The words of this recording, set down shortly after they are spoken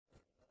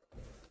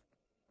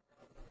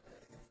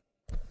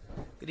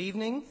Good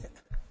evening.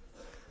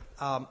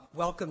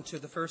 Welcome to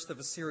the first of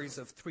a series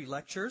of 3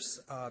 lectures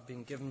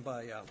being given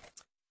by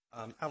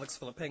Alex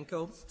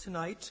Filippenko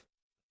tonight,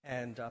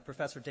 and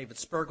Professor David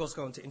Spergel is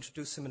going to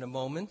introduce him in a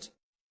moment.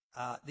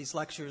 These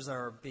lectures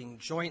are being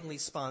jointly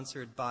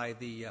sponsored by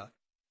the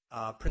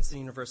Princeton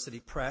University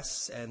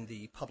Press and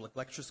the Public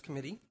Lectures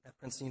Committee at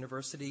Princeton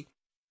University.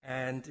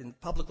 And in the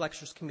Public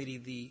Lectures Committee,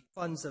 the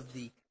funds of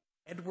the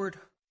Edward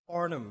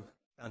Farnham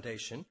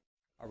Foundation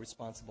are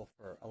responsible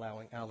for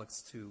allowing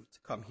Alex to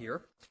come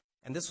here.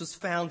 And this was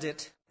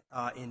founded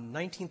in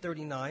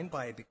 1939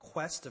 by a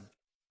bequest of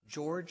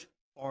George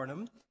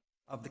Farnham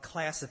of the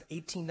class of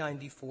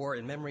 1894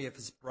 in memory of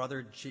his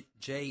brother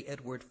J.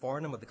 Edward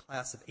Farnham of the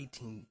class of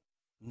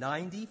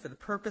 1890 for the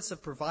purpose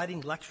of providing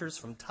lectures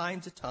from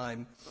time to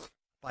time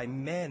by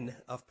men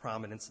of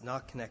prominence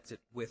not connected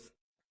with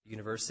the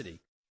university.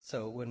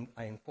 So when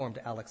I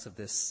informed Alex of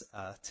this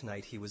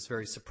tonight, he was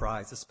very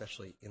surprised,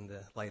 especially in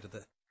the light of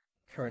the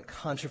current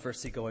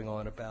controversy going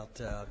on about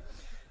the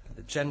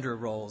gender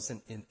roles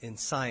in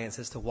science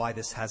as to why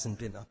this hasn't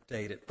been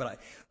updated. But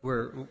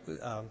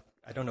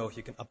I don't know if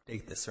you can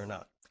update this or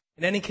not.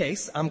 In any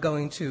case, I'm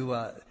going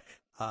to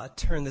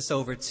turn this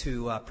over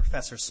to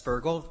Professor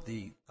Spergel,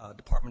 the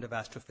Department of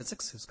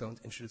Astrophysics, who's going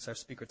to introduce our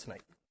speaker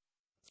tonight.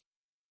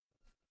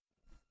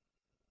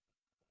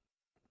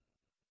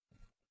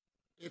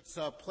 It's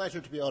a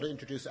pleasure to be able to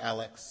introduce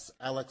Alex.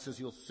 Alex, as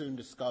you'll soon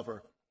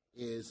discover,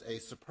 is a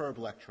superb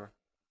lecturer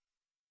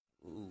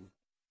who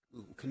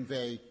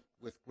convey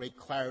with great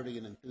clarity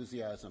and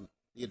enthusiasm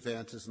the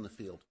advances in the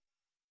field.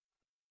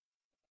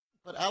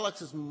 But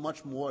Alex is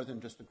much more than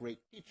just a great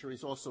teacher.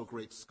 He's also a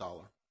great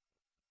scholar.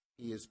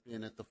 He has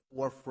been at the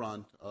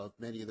forefront of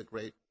many of the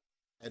great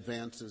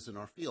advances in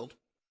our field.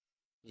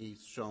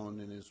 He's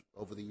shown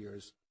over the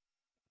years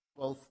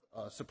both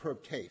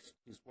superb taste.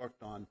 He's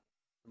worked on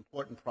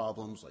important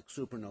problems like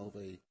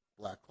supernovae,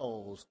 black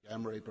holes,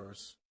 gamma ray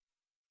bursts,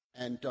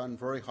 and done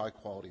very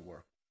high-quality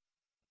work.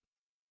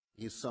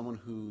 He's someone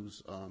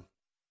who's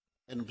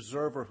an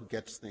observer who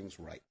gets things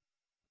right.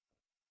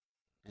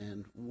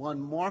 And one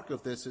mark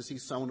of this is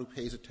he's someone who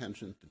pays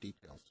attention to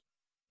details.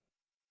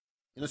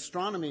 In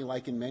astronomy,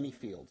 like in many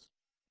fields,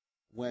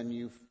 when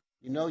you've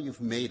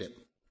made it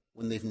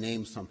when they've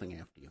named something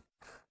after you.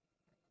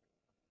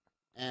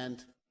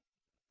 And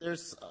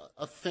there's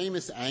a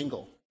famous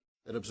angle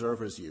that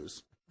observers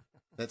use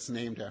that's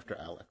named after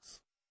Alex.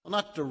 Well,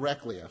 not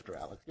directly after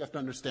Alex. You have to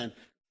understand,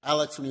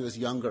 Alex, when he was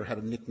younger, had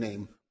a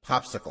nickname,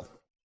 Popsicle,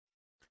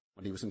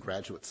 when he was in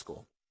graduate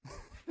school.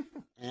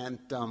 And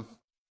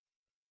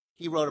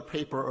he wrote a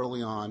paper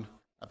early on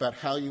about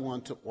how you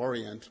want to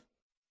orient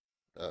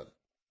a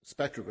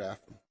spectrograph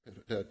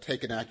to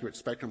take an accurate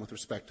spectrum with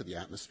respect to the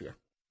atmosphere,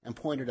 and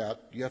pointed out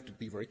you have to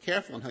be very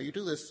careful in how you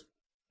do this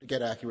to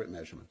get accurate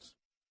measurements.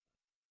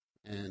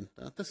 And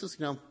this is,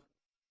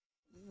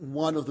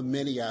 one of the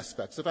many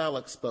aspects of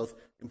Alex, both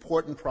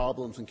important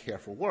problems and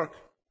careful work.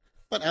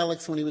 But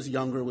Alex, when he was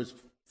younger, was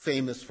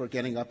famous for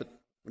getting up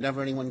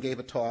whenever anyone gave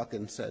a talk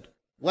and said,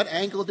 "What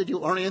angle did you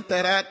orient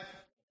that at?"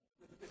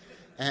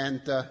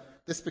 And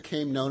this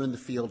became known in the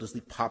field as the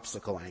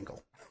popsicle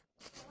angle.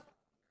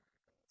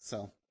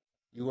 So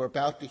you are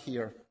about to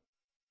hear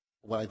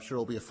what I'm sure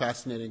will be a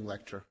fascinating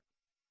lecture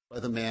by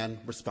the man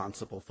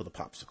responsible for the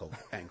popsicle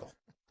angle.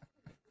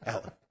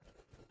 Alex.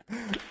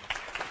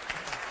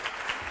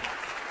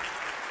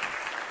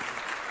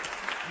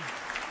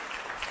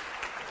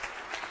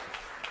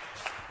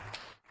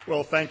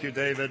 Well, thank you,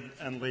 David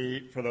and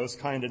Lee, for those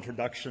kind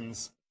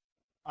introductions.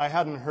 I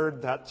hadn't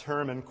heard that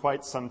term in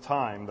quite some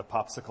time, the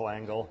popsicle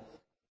angle.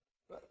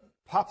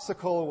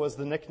 Popsicle was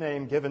the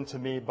nickname given to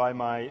me by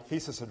my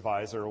thesis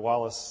advisor,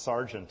 Wallace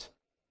Sargent.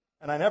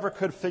 And I never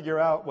could figure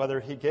out whether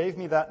he gave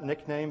me that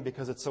nickname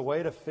because it's a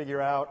way to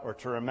figure out or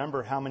to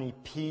remember how many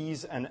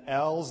P's and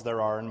L's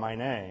there are in my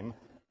name,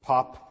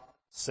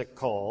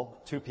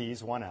 Pop-sicle, 2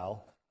 P's, 1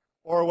 L,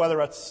 or whether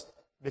it's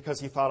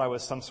because he thought I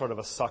was some sort of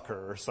a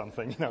sucker or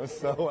something,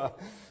 So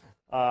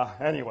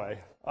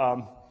anyway,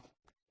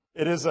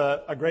 it is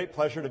a great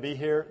pleasure to be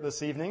here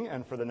this evening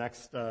and for the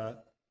next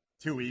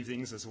 2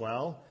 evenings as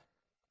well.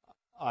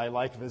 I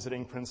like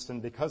visiting Princeton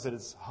because it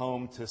is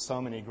home to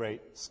so many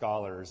great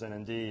scholars, and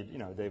indeed,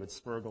 David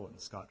Spergel and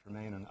Scott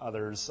Tremaine and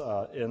others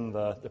in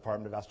the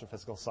Department of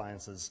Astrophysical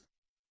Sciences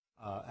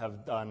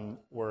have done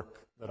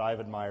work that I've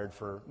admired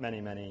for many,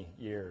 many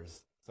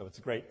years. So it's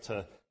great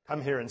to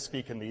come here and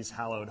speak in these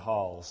hallowed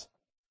halls.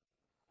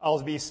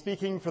 I'll be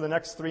speaking for the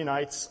next 3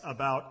 nights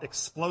about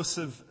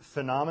explosive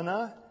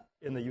phenomena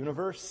in the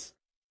universe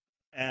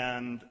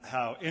and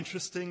how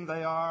interesting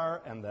they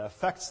are and the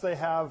effects they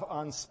have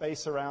on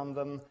space around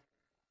them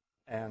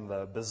and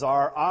the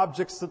bizarre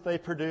objects that they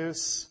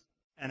produce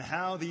and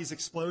how these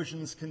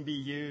explosions can be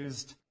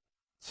used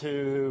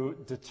to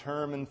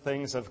determine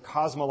things of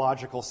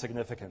cosmological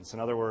significance. In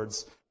other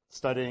words,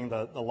 studying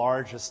the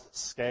largest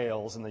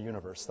scales in the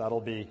universe.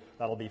 That'll be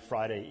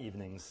Friday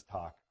evening's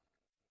talk.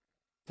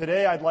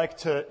 Today I'd like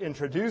to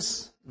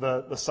introduce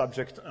the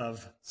subject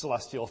of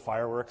celestial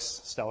fireworks,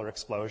 stellar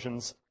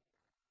explosions.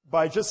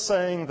 by just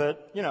saying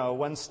that,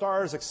 when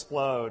stars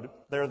explode,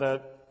 they're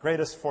the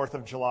greatest 4th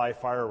of July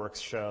fireworks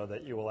show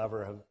that you will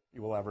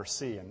ever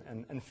see.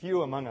 And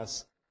few among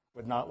us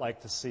would not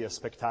like to see a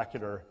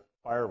spectacular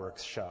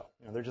fireworks show.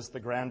 They're just the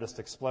grandest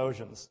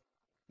explosions.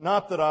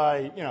 Not that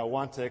I,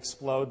 want to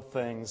explode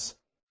things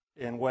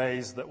in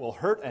ways that will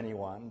hurt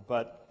anyone,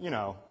 but,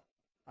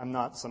 I'm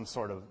not some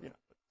sort of,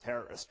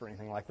 terrorist or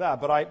anything like that.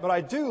 But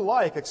I do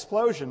like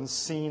explosions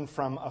seen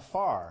from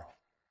afar.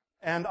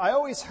 And I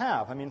always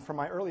have. From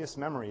my earliest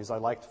memories, I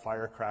liked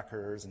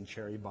firecrackers and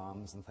cherry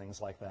bombs and things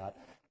like that.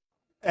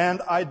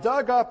 And I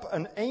dug up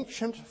an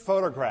ancient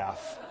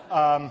photograph.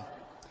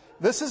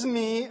 This is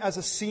me as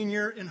a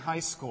senior in high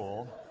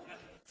school,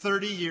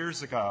 30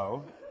 years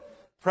ago,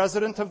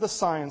 president of the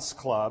science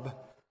club,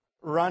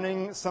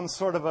 running some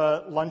sort of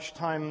a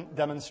lunchtime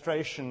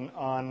demonstration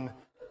on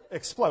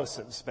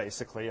explosives,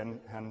 basically. And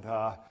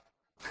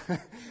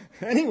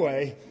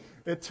anyway,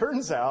 it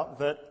turns out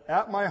that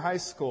at my high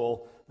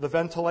school, the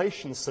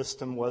ventilation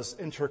system was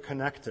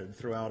interconnected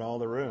throughout all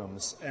the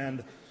rooms.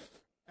 And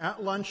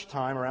at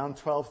lunchtime, around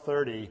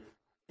 12:30,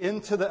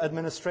 into the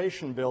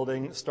administration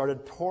building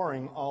started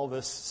pouring all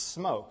this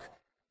smoke.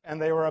 And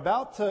they were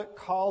about to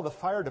call the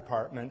fire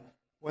department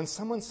when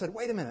someone said,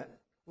 "Wait a minute,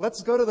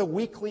 let's go to the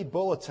weekly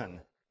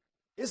bulletin.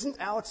 Isn't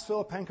Alex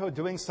Filippenko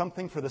doing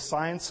something for the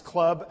science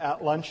club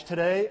at lunch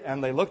today?"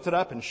 And they looked it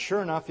up, and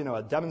sure enough,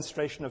 a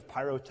demonstration of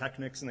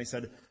pyrotechnics. And they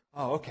said,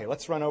 "Oh, okay,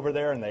 let's run over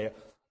there." And they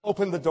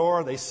opened the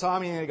door, they saw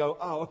me, and they go,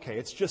 "Oh, okay,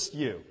 it's just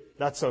you.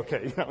 That's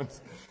okay."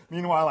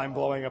 Meanwhile, I'm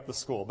blowing up the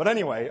school. But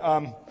anyway,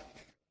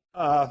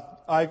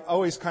 I've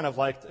always kind of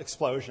liked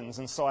explosions,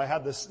 and so I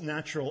had this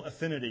natural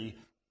affinity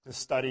to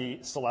study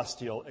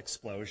celestial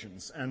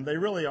explosions. And they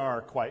really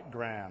are quite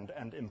grand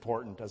and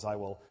important, as I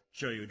will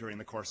show you during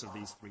the course of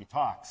these 3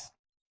 talks.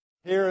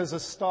 Here is a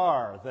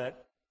star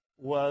that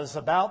was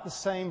about the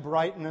same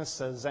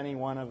brightness as any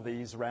one of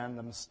these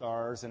random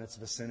stars in its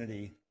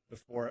vicinity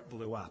before it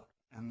blew up.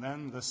 And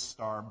then this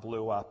star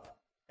blew up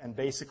and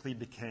basically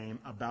became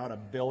about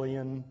 1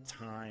 billion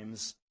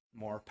times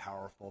more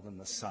powerful than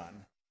the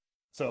sun.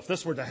 So if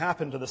this were to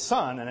happen to the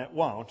sun, and it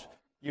won't,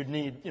 you'd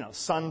need,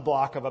 sun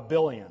block of 1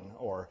 billion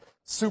or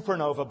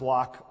supernova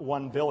block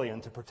 1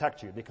 billion to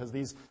protect you, because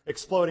these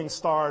exploding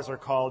stars are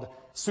called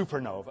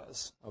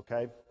supernovas,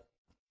 okay?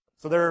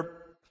 So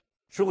they're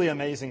truly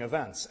amazing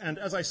events. And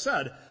as I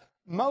said,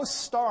 most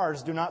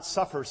stars do not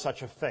suffer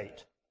such a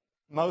fate.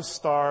 Most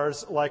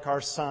stars, like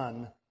our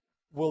sun,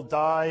 will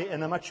die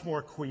in a much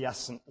more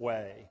quiescent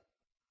way.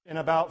 In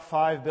about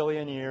 5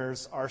 billion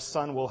years, our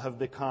sun will have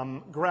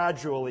become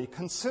gradually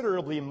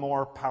considerably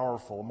more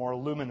powerful, more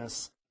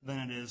luminous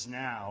than it is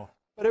now.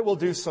 But it will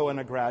do so in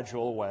a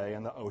gradual way,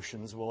 and the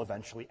oceans will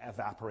eventually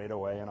evaporate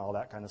away and all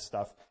that kind of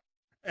stuff.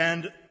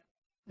 And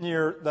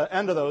near the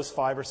end of those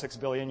 5 or 6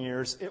 billion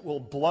years, it will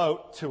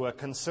bloat to a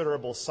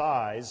considerable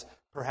size,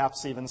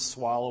 perhaps even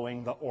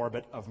swallowing the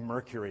orbit of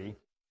Mercury.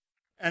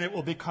 And it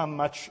will become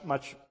much,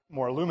 much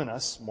more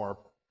luminous, more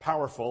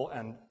powerful,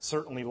 and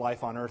certainly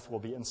life on Earth will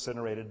be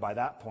incinerated by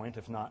that point,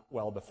 if not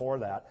well before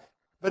that.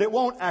 But it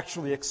won't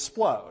actually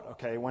explode,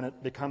 okay? When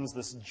it becomes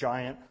this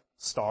giant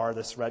star,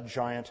 this red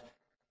giant,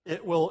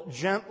 it will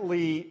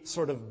gently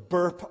sort of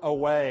burp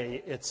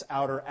away its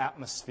outer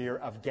atmosphere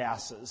of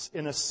gases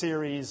in a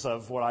series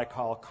of what I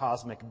call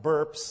cosmic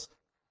burps,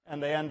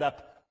 and they end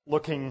up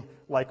looking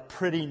like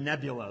pretty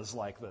nebulas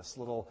like this,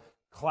 little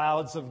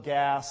clouds of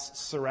gas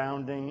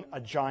surrounding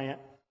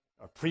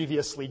a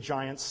previously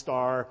giant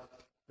star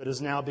that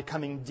is now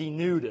becoming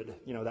denuded.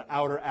 The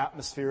outer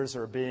atmospheres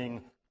are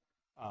being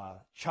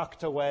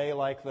chucked away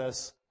like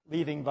this,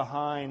 leaving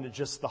behind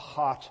just the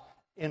hot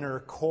inner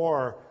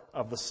core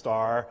of the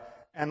star.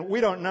 And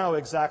we don't know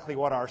exactly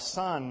what our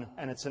sun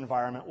and its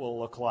environment will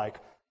look like,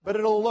 but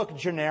it'll look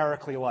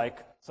generically like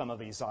some of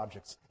these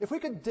objects. If we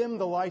could dim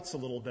the lights a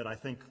little bit, I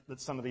think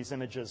that some of these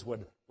images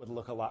would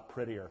look a lot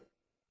prettier.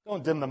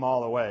 Don't dim them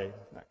all away.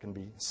 That can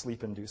be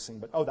sleep-inducing,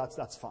 but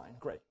that's fine.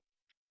 Great.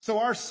 So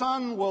our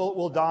sun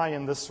will die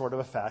in this sort of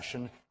a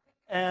fashion,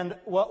 and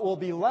what will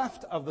be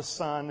left of the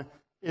sun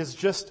is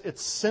just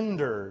its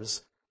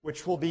cinders,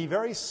 which will be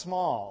very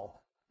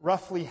small.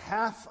 Roughly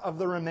half of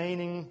the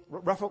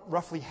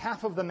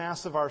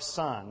mass of our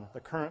sun,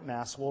 the current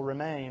mass, will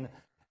remain,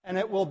 and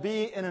it will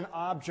be in an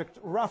object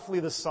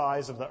roughly the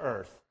size of the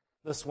Earth.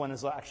 This one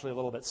is actually a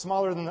little bit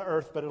smaller than the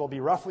Earth, but it'll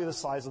be roughly the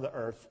size of the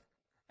Earth.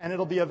 And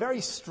it'll be a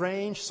very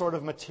strange sort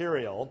of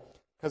material,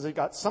 because it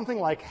got something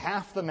like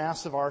half the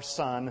mass of our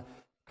sun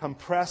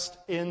compressed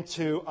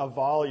into a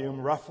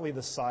volume roughly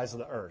the size of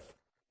the Earth.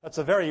 That's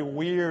a very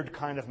weird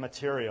kind of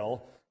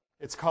material.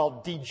 It's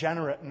called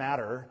degenerate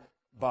matter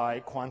by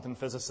quantum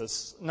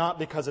physicists, not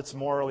because it's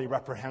morally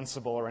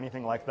reprehensible or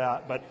anything like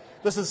that, but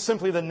this is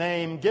simply the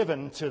name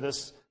given to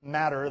this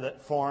matter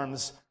that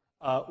forms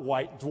a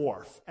white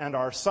dwarf. And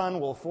our sun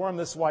will form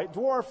this white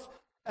dwarf,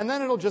 and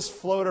then it'll just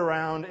float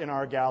around in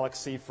our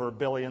galaxy for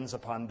billions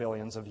upon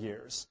billions of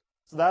years.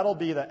 So that'll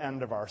be the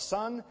end of our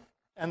sun,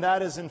 and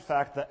that is in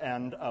fact the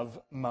end of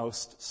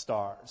most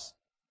stars.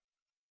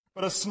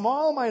 But a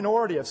small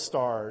minority of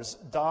stars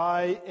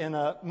die in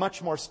a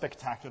much more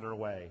spectacular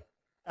way.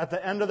 At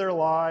the end of their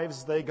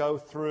lives, they go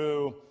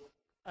through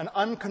an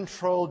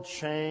uncontrolled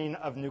chain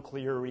of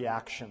nuclear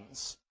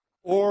reactions,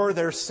 or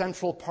their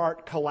central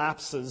part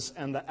collapses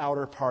and the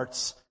outer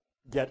parts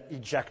get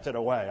ejected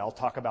away. I'll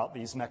talk about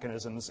these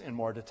mechanisms in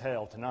more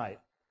detail tonight.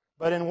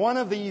 But in one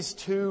of these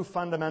two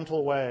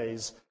fundamental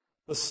ways,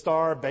 the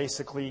star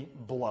basically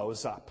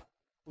blows up,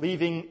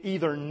 leaving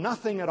either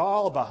nothing at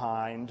all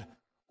behind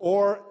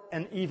or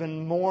an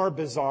even more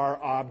bizarre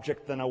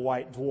object than a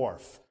white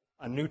dwarf,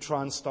 a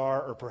neutron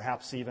star, or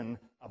perhaps even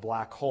a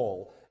black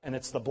hole. And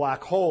it's the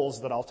black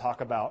holes that I'll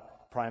talk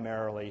about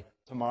primarily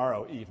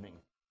tomorrow evening.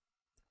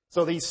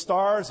 So these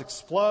stars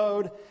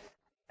explode,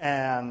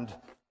 and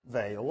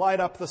they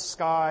light up the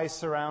sky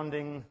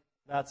surrounding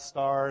that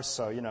star.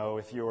 So,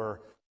 if you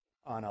were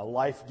on a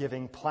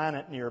life-giving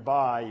planet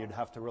nearby, you'd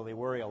have to really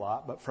worry a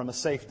lot. But from a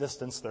safe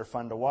distance, they're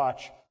fun to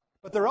watch.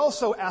 But they're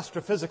also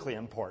astrophysically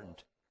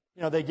important.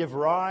 They give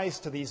rise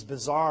to these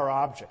bizarre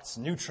objects,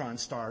 neutron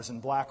stars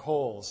and black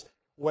holes,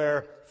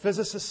 where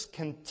physicists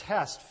can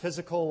test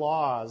physical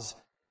laws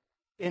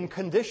in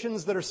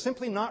conditions that are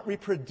simply not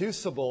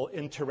reproducible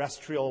in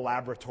terrestrial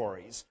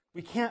laboratories.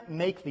 We can't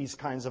make these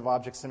kinds of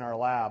objects in our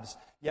labs,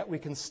 yet we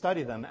can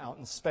study them out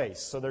in space.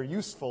 So they're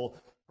useful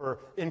for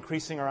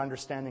increasing our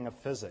understanding of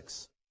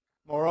physics.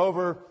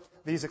 Moreover,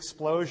 these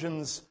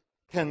explosions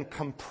can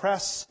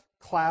compress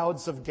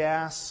clouds of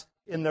gas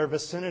in their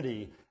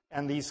vicinity,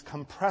 and these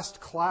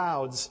compressed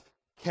clouds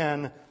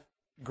can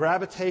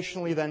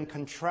gravitationally then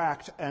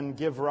contract and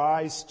give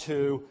rise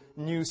to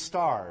new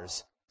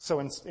stars. So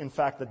in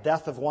fact, the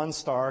death of one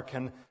star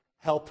can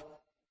help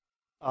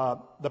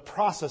the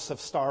process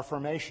of star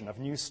formation, of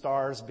new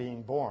stars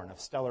being born, of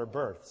stellar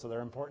birth. So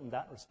they're important in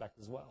that respect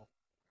as well.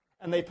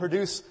 And they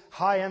produce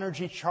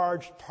high-energy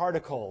charged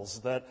particles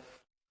that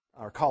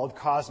are called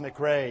cosmic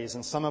rays,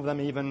 and some of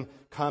them even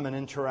come and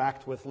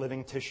interact with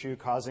living tissue,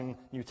 causing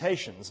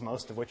mutations,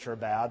 most of which are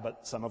bad,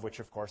 but some of which,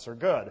 of course, are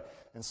good.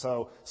 And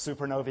so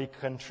supernovae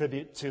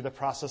contribute to the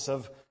process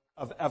of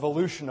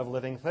evolution of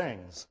living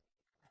things.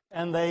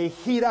 And they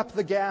heat up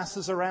the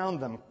gases around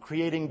them,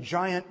 creating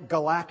giant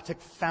galactic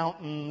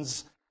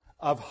fountains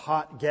of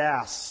hot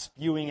gas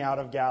spewing out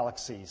of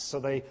galaxies. So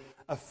they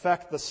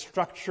affect the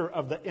structure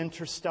of the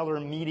interstellar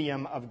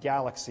medium of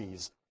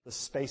galaxies, the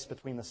space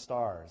between the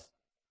stars.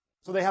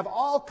 So they have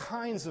all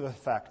kinds of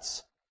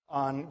effects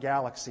on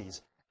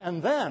galaxies.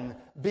 And then,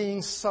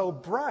 being so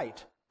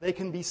bright, they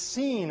can be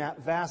seen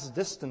at vast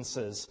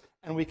distances,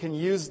 and we can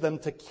use them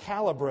to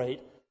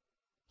calibrate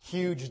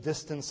huge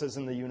distances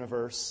in the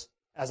universe,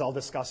 as I'll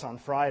discuss on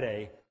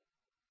Friday.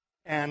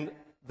 And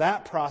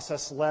that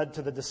process led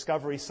to the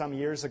discovery some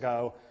years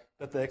ago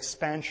that the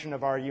expansion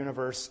of our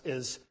universe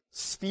is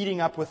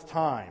speeding up with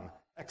time,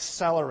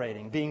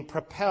 accelerating, being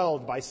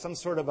propelled by some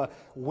sort of a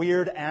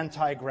weird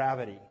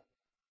anti-gravity.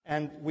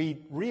 And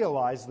we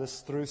realize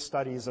this through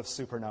studies of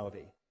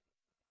supernovae.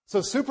 So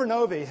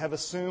supernovae have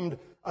assumed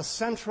a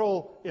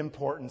central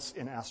importance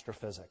in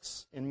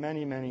astrophysics, in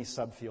many, many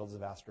subfields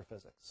of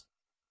astrophysics.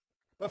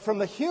 But from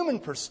the human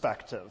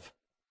perspective,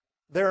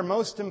 their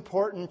most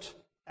important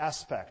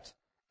aspect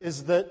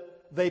is that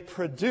they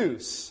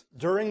produce,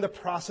 during the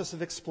process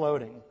of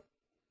exploding,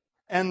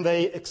 and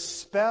they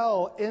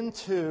expel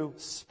into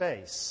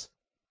space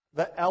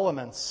the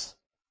elements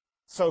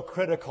so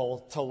critical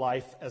to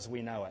life as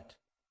we know it.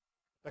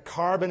 The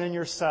carbon in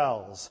your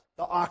cells,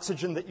 the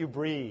oxygen that you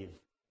breathe,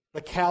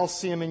 the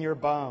calcium in your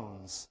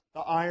bones,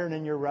 the iron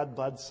in your red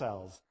blood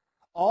cells.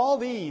 All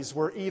these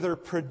were either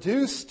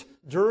produced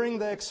during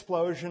the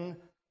explosion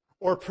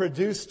or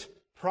produced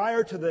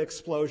prior to the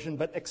explosion,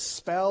 but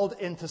expelled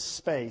into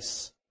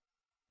space,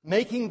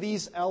 making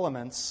these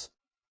elements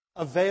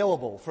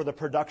available for the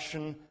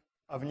production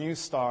of new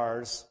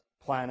stars,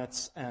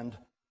 planets, and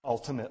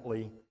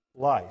ultimately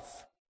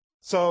life.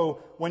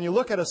 So when you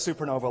look at a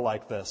supernova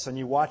like this and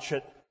you watch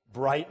it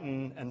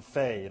brighten and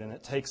fade, and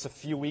it takes a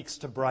few weeks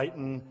to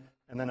brighten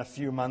and then a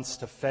few months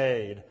to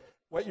fade,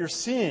 what you're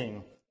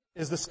seeing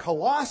is this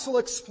colossal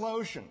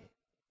explosion,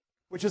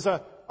 which is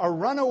a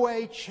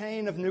runaway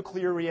chain of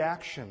nuclear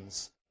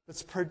reactions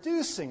that's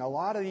producing a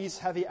lot of these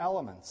heavy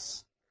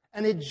elements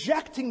and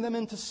ejecting them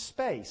into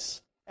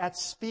space at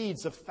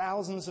speeds of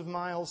thousands of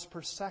miles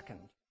per second.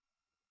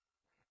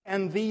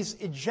 And these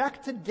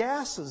ejected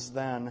gases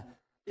then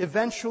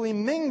eventually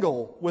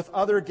mingle with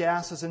other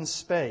gases in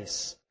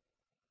space.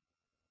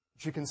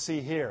 Which you can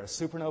see here, a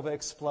supernova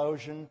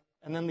explosion,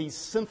 and then these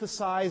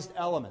synthesized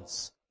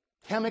elements,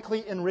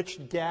 chemically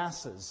enriched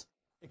gases,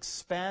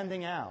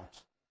 expanding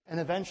out and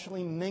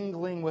eventually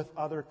mingling with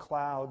other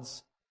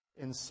clouds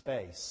in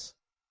space.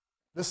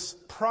 This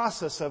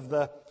process of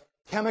the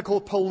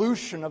chemical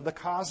pollution of the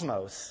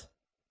cosmos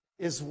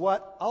is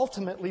what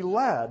ultimately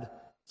led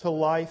to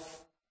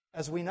life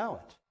as we know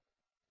it.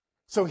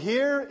 So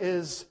here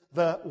is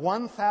the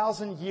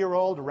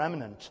 1,000-year-old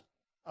remnant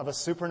of a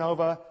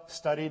supernova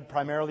studied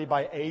primarily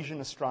by Asian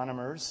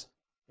astronomers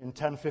in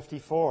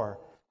 1054.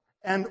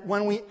 And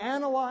when we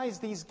analyze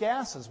these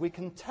gases, we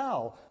can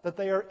tell that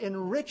they are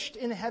enriched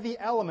in heavy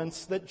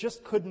elements that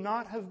just could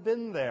not have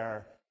been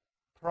there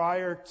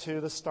prior to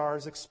the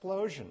star's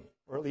explosion,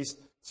 or at least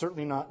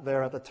certainly not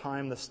there at the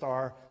time the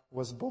star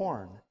was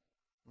born.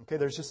 Okay,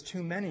 there's just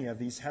too many of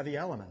these heavy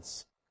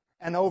elements.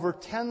 And over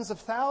tens of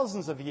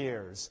thousands of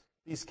years,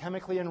 these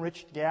chemically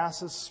enriched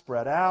gases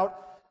spread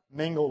out,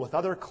 mingle with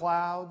other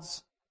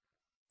clouds,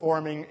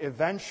 forming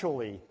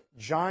eventually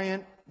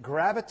giant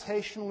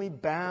gravitationally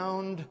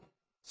bound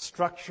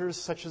structures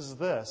such as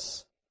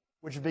this,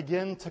 which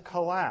begin to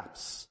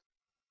collapse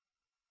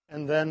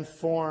and then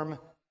form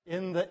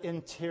in the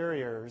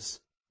interiors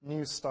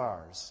new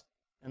stars.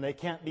 And they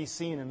can't be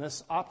seen in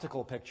this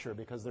optical picture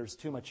because there's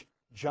too much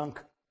junk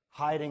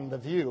hiding the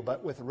view.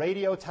 But with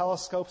radio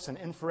telescopes and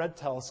infrared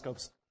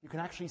telescopes, you can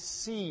actually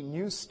see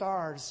new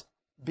stars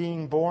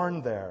being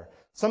born there.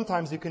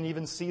 Sometimes you can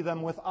even see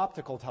them with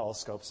optical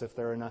telescopes if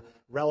they're in a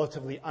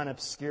relatively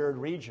unobscured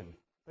region.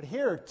 But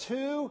here,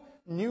 two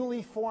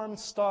newly formed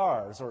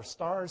stars, or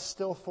stars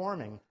still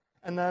forming.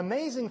 And the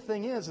amazing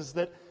thing is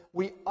that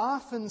we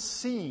often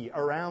see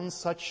around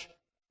such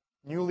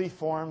newly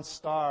formed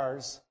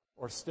stars,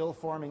 or still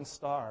forming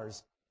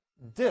stars,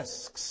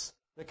 disks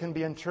that can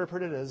be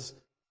interpreted as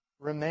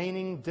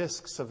remaining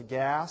disks of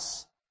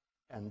gas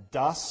and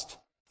dust,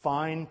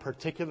 fine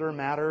particular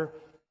matter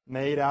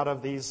made out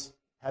of these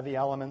heavy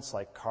elements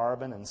like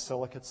carbon and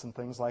silicates and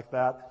things like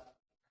that.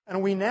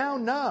 And we now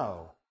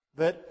know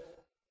that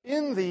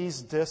in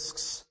these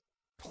disks,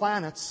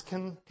 planets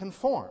can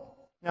form.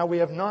 Now, we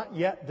have not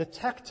yet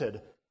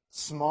detected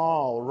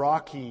small,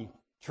 rocky,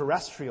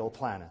 terrestrial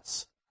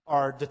planets.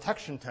 Our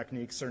detection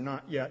techniques are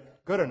not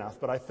yet good enough,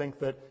 but I think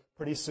that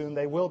pretty soon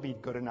they will be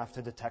good enough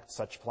to detect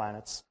such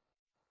planets.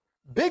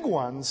 Big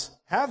ones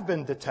have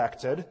been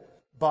detected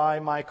by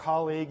my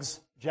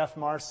colleagues Jeff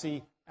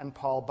Marcy and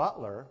Paul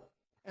Butler.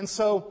 And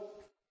so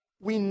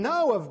we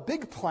know of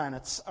big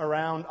planets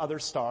around other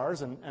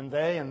stars, and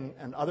they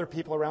and other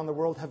people around the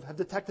world have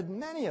detected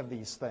many of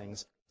these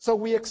things. So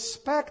we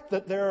expect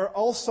that there are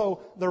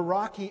also the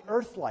rocky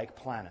Earth-like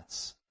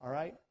planets, all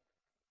right?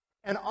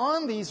 And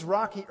on these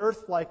rocky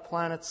Earth-like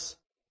planets,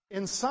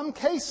 in some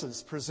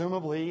cases,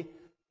 presumably,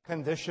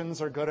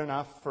 conditions are good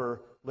enough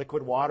for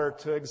liquid water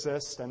to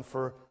exist and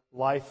for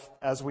life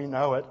as we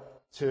know it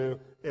to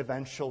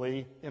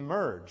eventually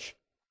emerge,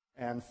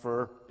 and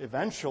for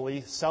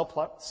eventually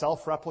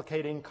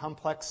self-replicating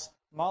complex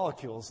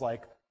molecules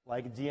like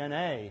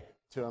DNA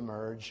to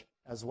emerge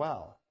as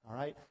well. All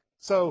right?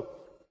 So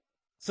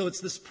it's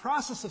this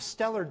process of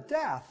stellar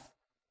death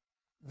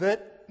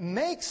that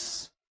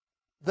makes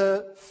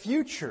the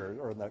future,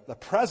 or the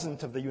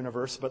present of the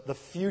universe, but the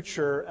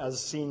future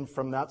as seen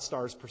from that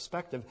star's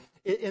perspective,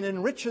 it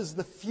enriches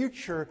the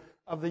future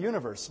of the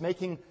universe,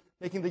 making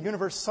the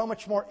universe so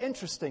much more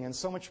interesting and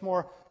so much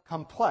more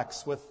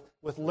complex with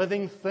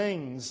living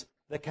things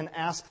that can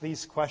ask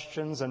these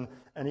questions and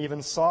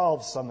even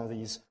solve some of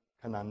these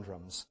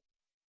conundrums.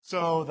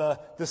 So the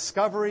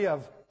discovery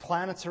of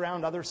planets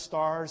around other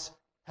stars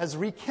has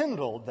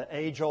rekindled the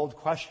age-old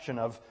question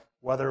of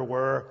whether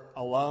we're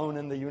alone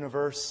in the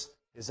universe.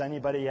 Is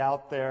anybody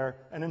out there?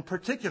 And in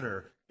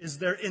particular, is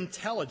there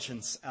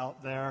intelligence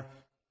out there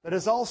that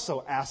is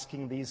also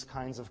asking these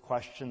kinds of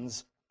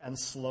questions and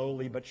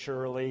slowly but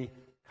surely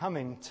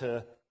coming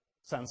to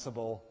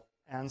sensible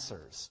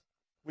answers?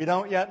 We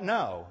don't yet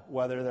know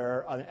whether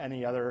there are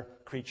any other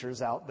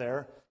creatures out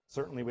there.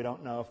 Certainly we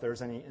don't know if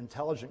there's any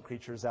intelligent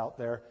creatures out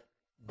there.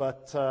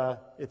 But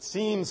it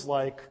seems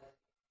like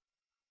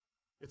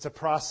it's a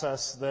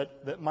process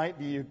that might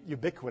be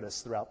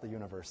ubiquitous throughout the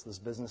universe, this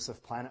business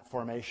of planet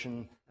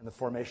formation and the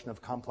formation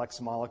of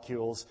complex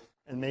molecules.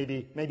 And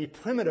maybe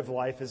primitive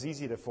life is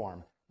easy to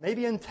form.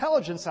 Maybe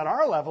intelligence at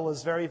our level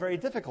is very, very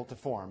difficult to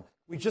form.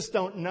 We just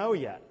don't know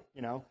yet,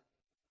 you know.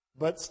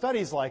 But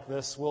studies like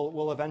this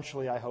will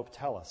eventually, I hope,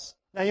 tell us.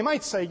 Now, you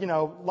might say,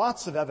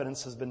 lots of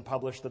evidence has been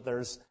published that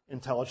there's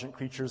intelligent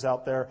creatures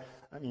out there.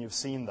 I mean, you've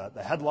seen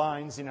the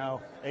headlines,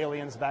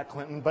 aliens back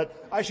Clinton.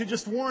 But I should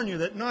just warn you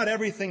that not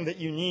everything that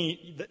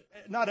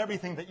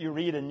you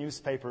read in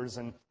newspapers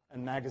and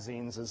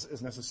magazines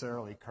is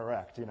necessarily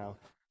correct,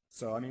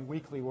 So, I mean,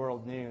 Weekly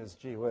World News,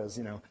 gee whiz,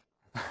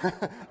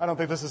 I don't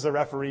think this is a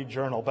refereed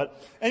journal.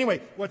 But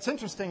anyway, what's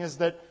interesting is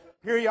that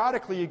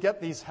periodically you get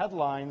these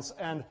headlines,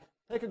 and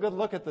take a good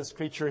look at this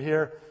creature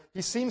here.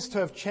 He seems to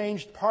have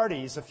changed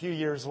parties a few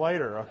years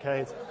later,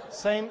 okay?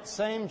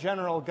 Same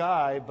general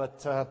guy,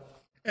 but...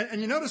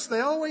 And you notice they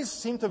always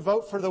seem to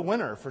vote for the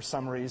winner for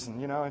some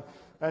reason,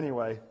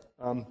 Anyway,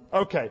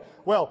 okay.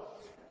 Well,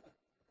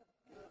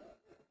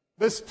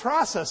 this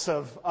process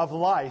of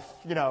life,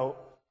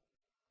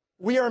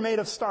 we are made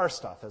of star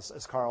stuff,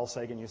 as Carl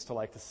Sagan used to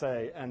like to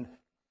say. And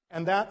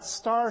that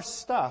star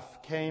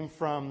stuff came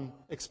from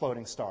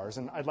exploding stars.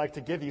 And I'd like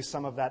to give you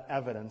some of that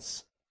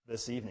evidence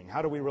this evening.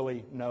 How do we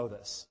really know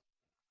this?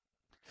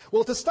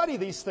 Well, to study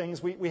these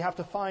things, we have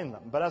to find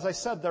them. But as I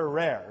said, they're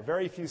rare.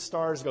 Very few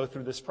stars go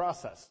through this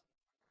process.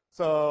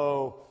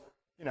 So,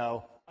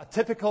 a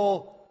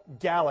typical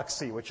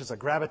galaxy, which is a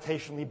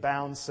gravitationally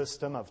bound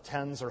system of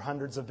tens or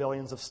hundreds of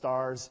billions of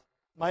stars,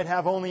 might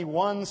have only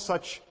one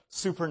such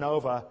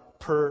supernova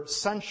per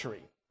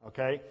century,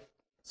 okay?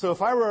 So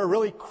if I were a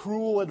really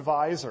cruel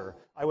advisor,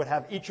 I would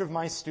have each of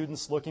my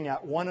students looking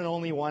at one and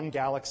only one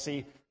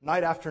galaxy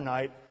night after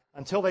night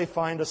until they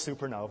find a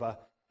supernova,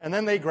 and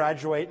then they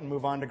graduate and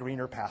move on to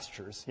greener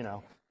pastures, you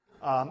know.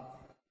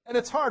 And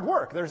it's hard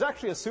work. There's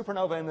actually a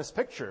supernova in this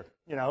picture,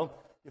 you know.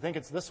 You think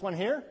it's this one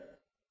here?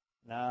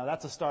 No,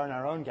 that's a star in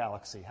our own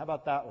galaxy. How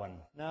about that one?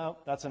 No,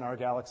 that's in our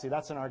galaxy.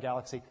 That's in our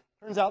galaxy.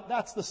 Turns out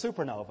that's the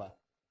supernova.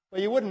 But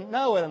you wouldn't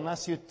know it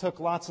unless you took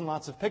lots and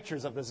lots of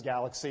pictures of this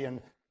galaxy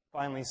and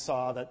finally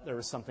saw that there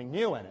was something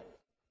new in it.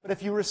 But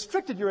if you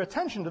restricted your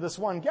attention to this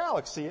one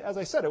galaxy, as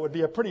I said, it would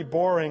be a pretty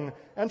boring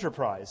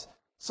enterprise.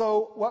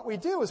 So what we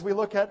do is we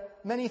look at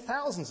many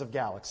thousands of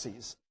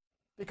galaxies,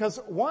 because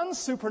one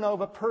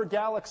supernova per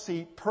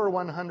galaxy per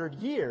 100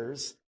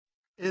 years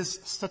is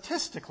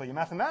statistically,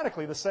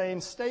 mathematically, the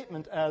same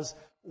statement as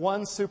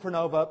one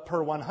supernova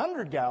per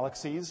 100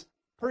 galaxies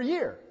per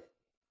year.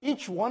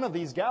 Each one of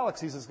these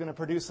galaxies is going to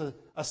produce a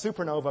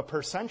supernova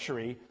per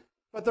century,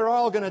 but they're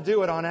all going to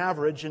do it on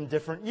average in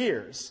different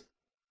years.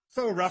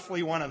 So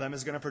roughly one of them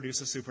is going to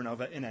produce a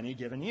supernova in any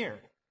given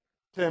year.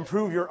 To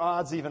improve your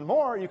odds even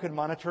more, you could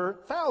monitor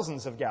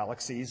thousands of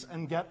galaxies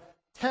and get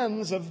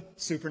tens of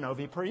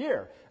supernovae per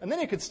year. And then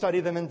you could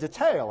study them in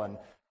detail and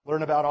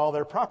learn about all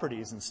their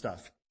properties and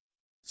stuff.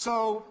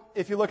 So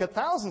if you look at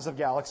thousands of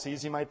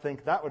galaxies, you might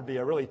think that would be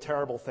a really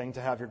terrible thing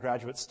to have your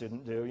graduate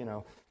student do. You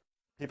know,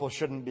 people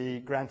shouldn't be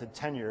granted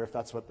tenure if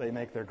that's what they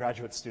make their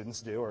graduate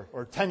students do,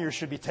 or tenure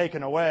should be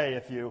taken away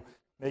if you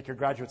make your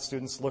graduate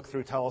students look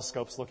through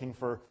telescopes looking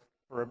for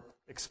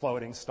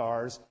exploding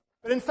stars.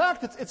 But in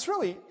fact, it's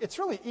really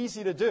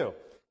easy to do.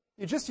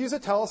 You just use a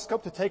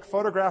telescope to take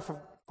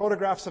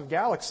photographs of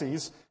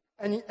galaxies,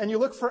 and you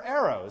look for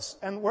arrows.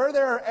 And where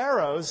there are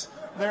arrows,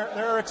 there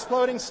are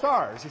exploding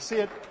stars. You see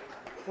it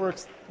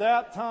works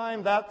that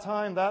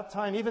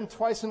time, even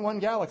twice in one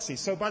galaxy.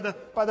 So by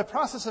the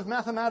process of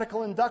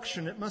mathematical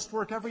induction, it must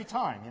work every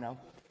time, you know.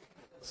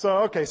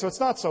 So it's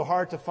not so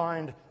hard to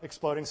find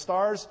exploding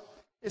stars,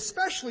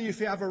 especially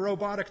if you have a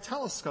robotic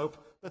telescope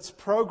that's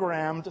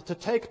programmed to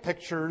take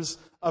pictures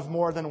of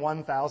more than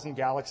 1,000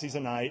 galaxies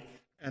a night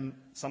and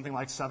something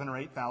like 7,000 or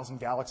 8,000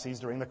 galaxies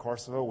during the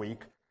course of a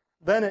week.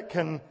 Then it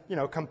can,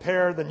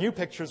 compare the new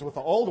pictures with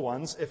the old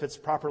ones if it's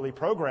properly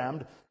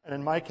programmed. And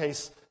in my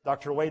case,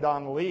 Dr.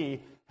 Weidong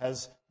Li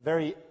has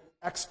very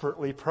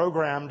expertly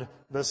programmed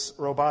this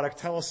robotic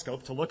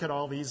telescope to look at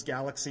all these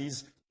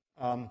galaxies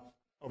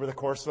over the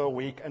course of a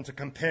week and to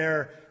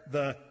compare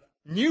the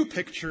new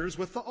pictures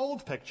with the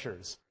old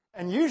pictures.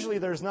 And usually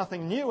there's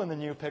nothing new in the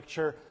new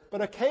picture, but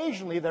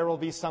occasionally there will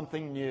be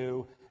something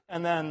new,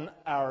 and then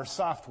our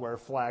software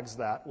flags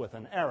that with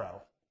an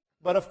arrow.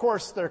 But of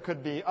course, there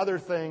could be other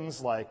things,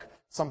 like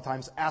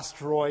sometimes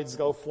asteroids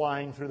go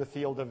flying through the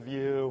field of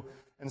view,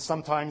 and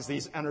sometimes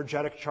these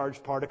energetic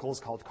charged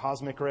particles called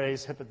cosmic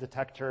rays hit the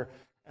detector,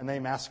 and they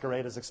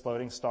masquerade as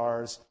exploding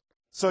stars.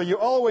 So you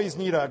always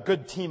need a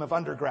good team of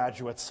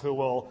undergraduates who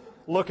will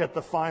look at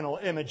the final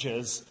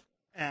images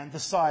and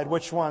decide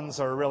which ones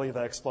are really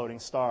the exploding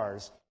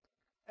stars.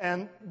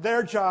 And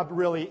their job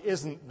really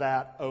isn't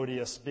that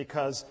odious,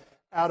 because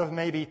out of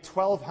maybe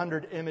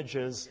 1,200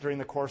 images during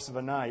the course of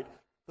a night,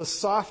 the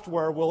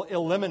software will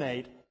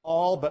eliminate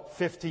all but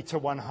 50 to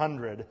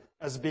 100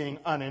 as being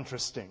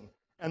uninteresting.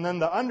 And then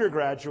the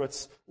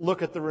undergraduates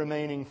look at the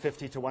remaining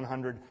 50 to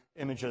 100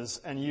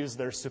 images and use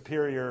their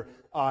superior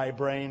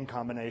eye-brain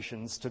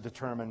combinations to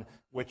determine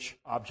which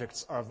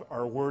objects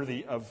are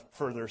worthy of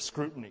further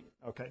scrutiny.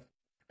 Okay?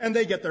 And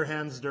they get their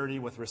hands dirty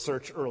with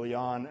research early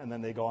on, and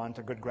then they go on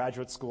to good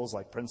graduate schools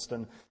like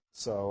Princeton.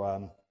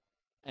 So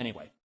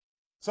anyway.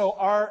 So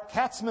our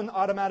Katzmann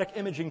Automatic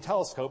Imaging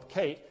Telescope,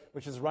 KATE,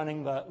 which is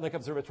running the Lick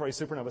Observatory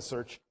Supernova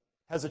Search,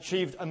 has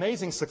achieved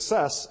amazing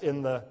success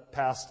in the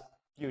past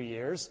few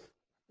years.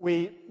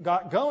 We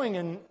got going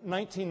in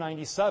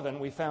 1997.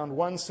 We found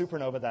one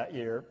supernova that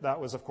year. That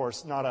was, of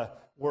course, not a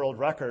world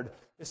record,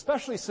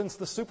 especially since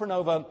the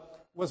supernova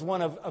was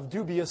one of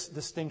dubious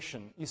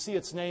distinction. You see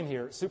its name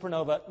here,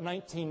 supernova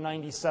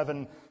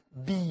 1997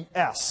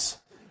 BS.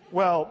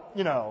 Well,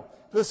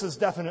 this is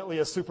definitely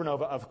a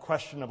supernova of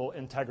questionable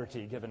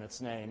integrity, given its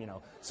name,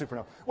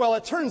 supernova. Well,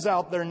 it turns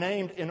out they're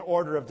named in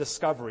order of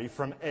discovery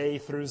from A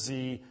through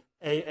Z,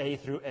 AA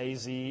through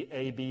AZ,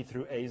 AB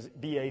through AZ,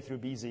 BA through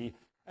BZ.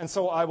 And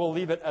so I will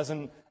leave it as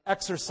an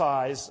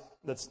exercise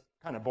that's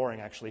kind of boring,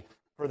 actually,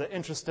 for the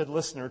interested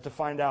listener to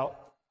find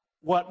out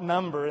what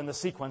number in the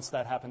sequence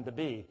that happened to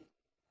be.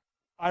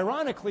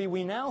 Ironically,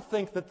 we now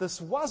think that this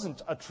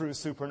wasn't a true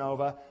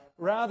supernova.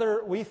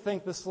 Rather, we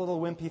think this little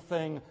wimpy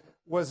thing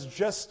was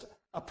just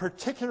a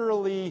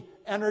particularly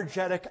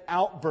energetic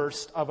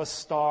outburst of a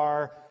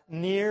star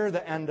near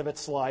the end of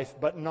its life,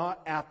 but not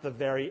at the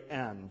very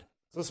end.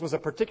 So this was a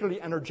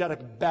particularly energetic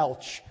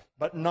belch,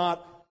 but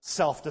not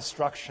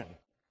self-destruction,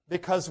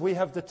 because we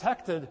have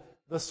detected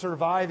the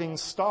surviving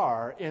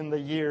star in the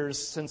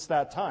years since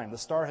that time. The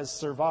star has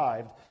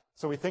survived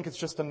So we think it's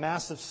just a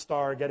massive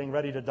star getting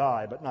ready to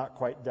die, but not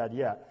quite dead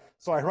yet.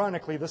 So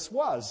ironically, this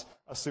was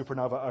a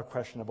supernova of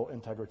questionable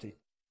integrity.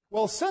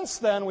 Well, since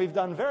then, we've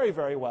done very,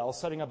 very well,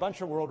 setting a bunch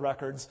of world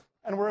records,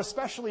 and we're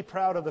especially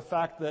proud of the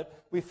fact that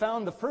we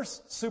found the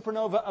first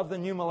supernova of the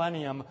new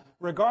millennium,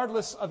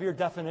 regardless of your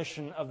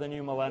definition of the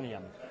new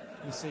millennium.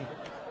 You see,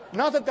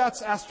 not that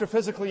that's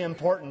astrophysically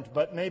important,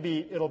 but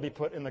maybe it'll be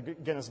put in the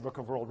Guinness Book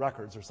of World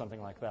Records or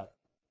something like that.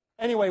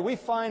 Anyway, we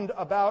find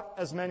about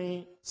as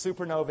many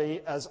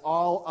supernovae as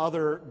all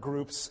other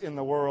groups in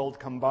the world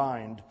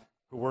combined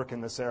who work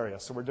in this area.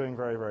 So we're doing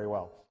very, very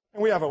well.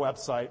 And we have a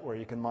website where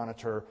you can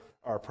monitor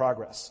our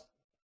progress.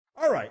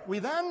 All right, we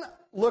then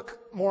look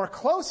more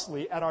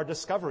closely at our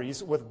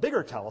discoveries with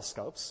bigger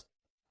telescopes.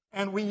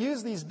 And we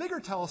use these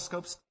bigger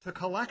telescopes to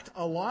collect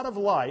a lot of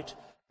light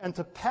and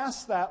to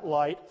pass that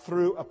light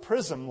through a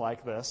prism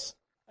like this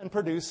and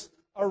produce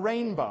a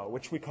rainbow,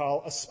 which we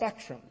call a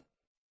spectrum.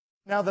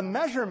 Now, the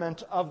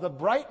measurement of the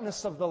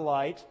brightness of the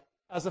light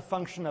as a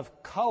function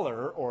of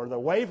color, or the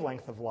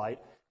wavelength of light,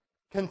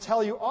 can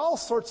tell you all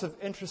sorts of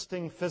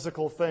interesting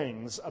physical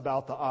things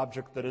about the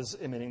object that is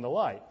emitting the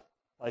light.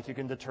 Like you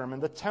can determine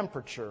the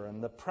temperature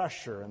and the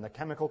pressure and the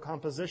chemical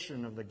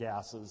composition of the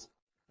gases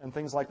and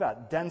things like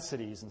that,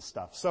 densities and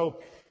stuff.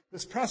 So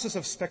this process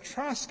of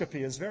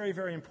spectroscopy is very,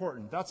 very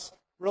important. That's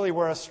really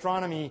where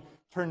astronomy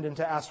turned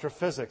into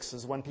astrophysics,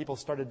 is when people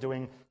started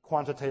doing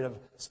quantitative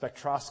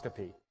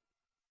spectroscopy.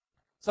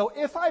 So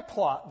if I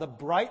plot the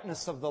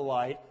brightness of the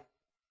light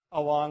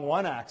along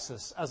one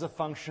axis as a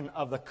function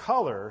of the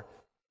color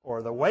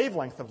or the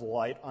wavelength of the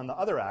light on the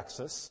other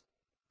axis,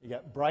 you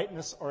get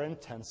brightness or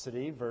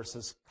intensity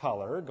versus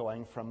color,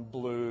 going from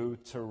blue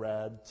to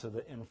red to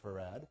the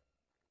infrared.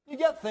 You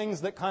get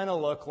things that kind of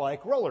look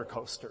like roller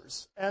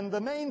coasters. And the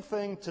main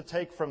thing to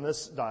take from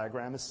this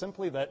diagram is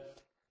simply that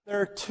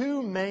there are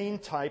two main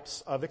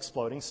types of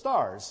exploding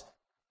stars,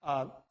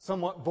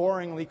 somewhat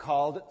boringly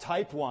called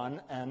type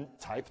 1 and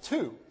type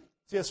 2.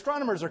 See,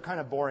 astronomers are kind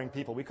of boring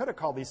people. We could have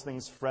called these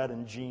things Fred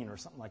and Jean or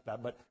something like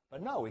that, but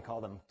no, we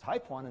call them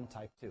type 1 and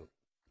type 2.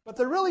 But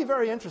they're really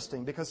very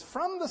interesting because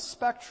from the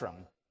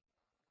spectrum,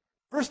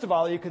 first of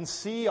all, you can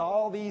see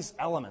all these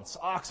elements,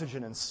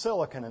 oxygen and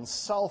silicon and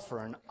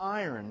sulfur and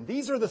iron.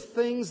 These are the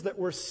things that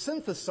were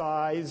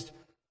synthesized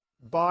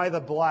by the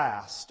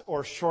blast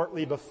or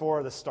shortly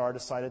before the star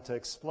decided to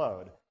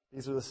explode.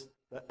 These are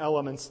the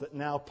elements that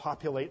now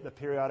populate the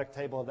periodic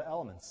table of the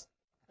elements.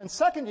 And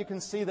second, you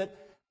can see that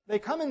they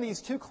come in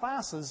these two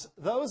classes,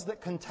 those that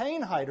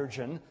contain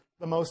hydrogen,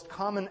 the most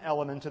common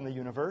element in the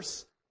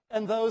universe,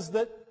 and those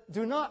that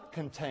do not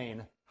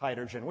contain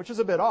hydrogen, which is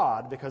a bit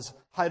odd because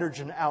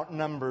hydrogen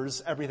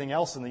outnumbers everything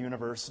else in the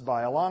universe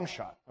by a long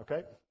shot,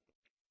 okay?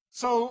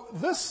 So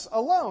this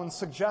alone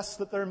suggests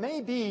that there may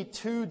be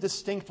two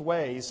distinct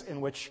ways in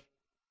which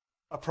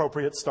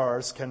appropriate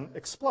stars can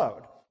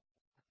explode.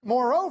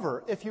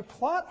 Moreover, if you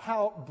plot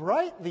how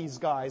bright these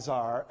guys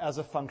are as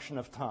a function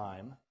of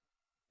time,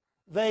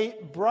 they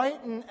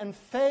brighten and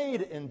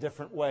fade in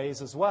different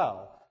ways as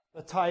well.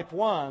 The type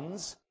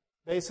 1s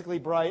basically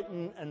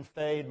brighten and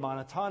fade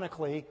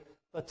monotonically.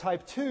 The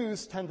type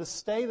 2s tend to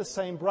stay the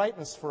same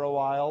brightness for a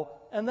while,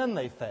 and then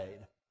they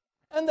fade.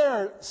 And there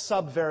are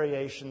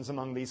sub-variations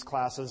among these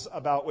classes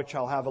about which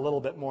I'll have a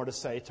little bit more to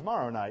say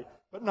tomorrow night,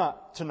 but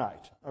not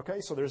tonight.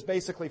 Okay, so there's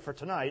basically for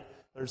tonight,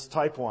 there's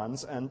type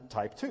 1s and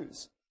type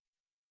 2s.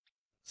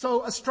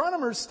 So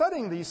astronomers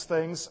studying these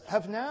things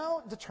have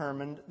now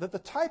determined that the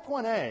type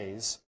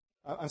 1s,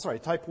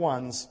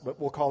 but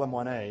we'll call them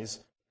 1As,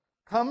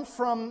 come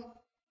from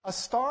a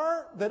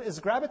star that is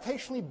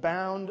gravitationally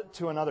bound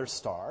to another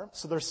star.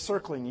 So they're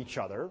circling each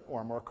other,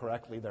 or more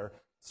correctly, they're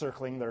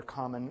circling their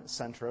common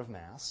center of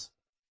mass.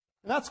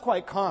 And that's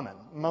quite common.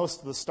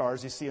 Most of the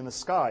stars you see in the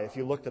sky, if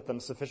you looked at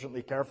them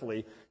sufficiently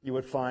carefully, you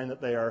would find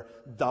that they are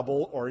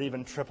double or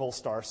even triple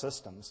star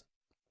systems.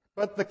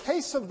 But the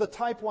case of the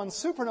type 1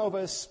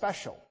 supernova is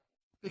special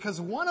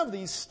because one of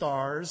these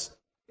stars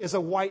is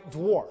a white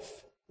dwarf,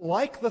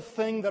 like the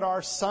thing that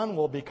our sun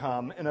will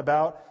become in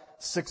about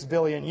 6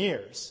 billion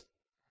years.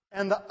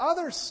 And the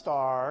other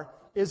star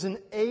is an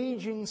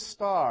aging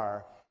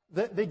star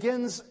that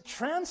begins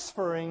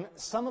transferring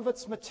some of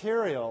its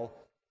material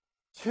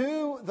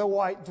to the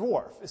white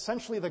dwarf.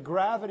 Essentially, the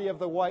gravity of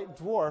the white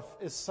dwarf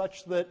is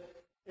such that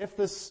if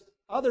this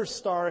other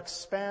star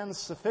expands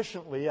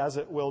sufficiently, as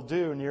it will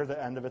do near the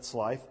end of its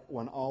life,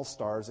 when all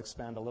stars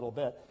expand a little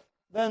bit,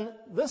 then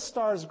this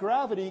star's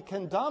gravity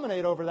can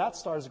dominate over that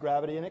star's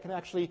gravity, and it can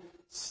actually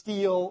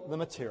steal the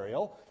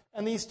material.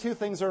 And these two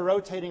things are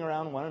rotating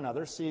around one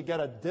another, so you get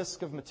a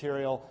disk of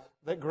material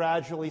that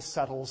gradually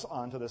settles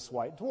onto this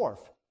white dwarf.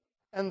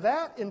 And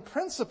that, in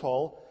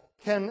principle,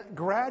 can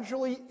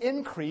gradually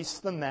increase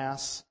the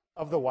mass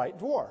of the white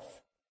dwarf.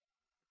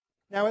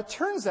 Now, it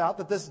turns out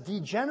that this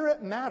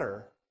degenerate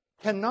matter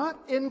cannot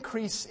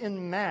increase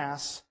in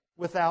mass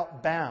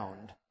without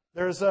bound.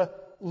 There's a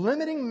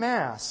limiting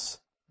mass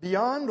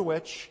beyond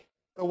which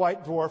the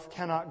white dwarf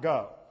cannot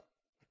go.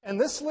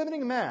 And this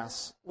limiting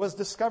mass was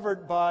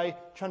discovered by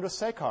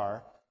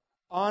Chandrasekhar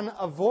on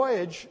a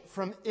voyage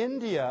from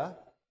India,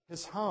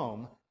 his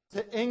home,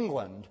 to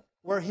England,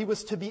 where he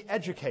was to be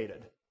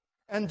educated.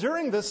 And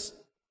during this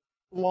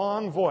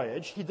long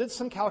voyage, he did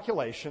some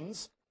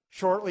calculations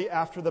shortly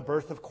after the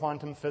birth of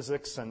quantum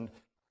physics and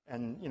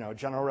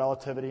general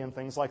relativity and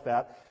things like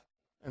that,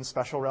 and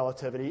special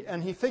relativity.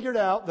 And he figured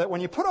out that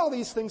when you put all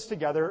these things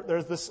together,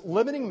 there's this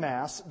limiting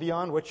mass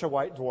beyond which a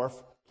white dwarf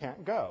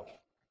can't go.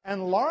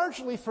 And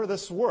largely for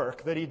this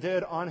work that he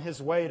did on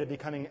his way to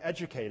becoming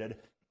educated,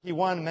 he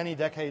won many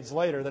decades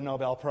later the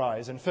Nobel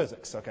Prize in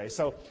physics. Okay,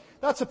 so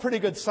that's a pretty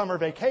good summer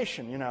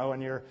vacation,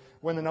 when you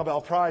win the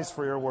Nobel Prize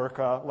for your work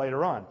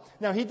later on.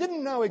 Now, he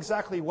didn't know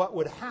exactly what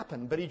would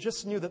happen, but he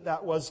just knew that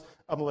that was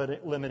a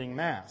limiting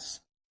mass.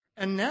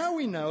 And now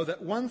we know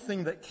that one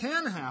thing that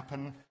can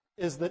happen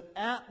is that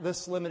at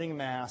this limiting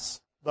mass,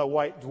 the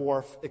white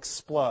dwarf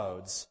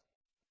explodes.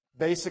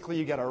 Basically,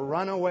 you get a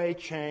runaway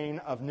chain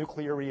of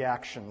nuclear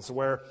reactions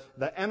where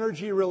the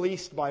energy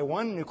released by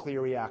one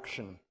nuclear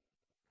reaction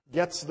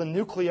gets the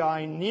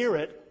nuclei near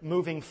it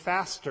moving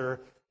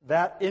faster.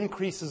 That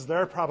increases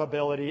their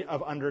probability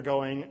of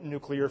undergoing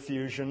nuclear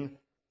fusion.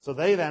 So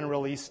they then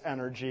release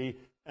energy,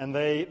 and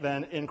they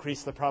then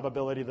increase the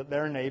probability that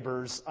their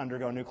neighbors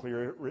undergo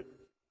nuclear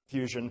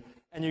fusion,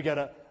 and you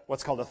get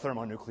what's called a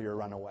thermonuclear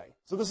runaway.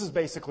 So this is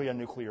basically a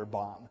nuclear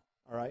bomb,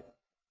 all right?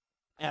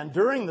 And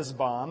during this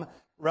bomb,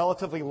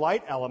 relatively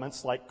light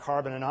elements like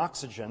carbon and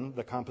oxygen,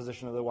 the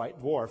composition of the white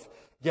dwarf,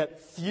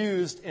 get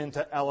fused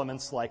into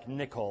elements like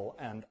nickel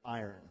and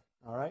iron,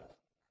 all right?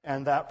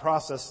 And that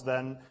process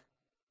then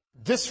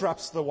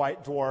disrupts the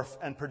white dwarf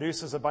and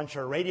produces a bunch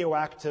of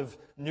radioactive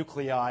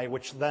nuclei,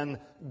 which then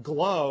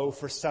glow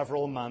for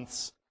several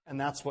months, and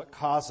that's what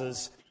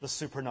causes the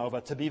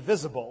supernova to be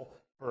visible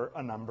for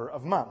a number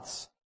of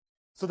months.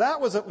 So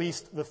that was at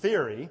least the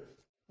theory.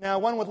 Now,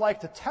 one would like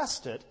to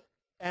test it,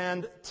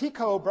 and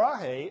Tycho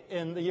Brahe,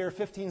 in the year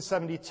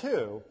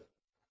 1572,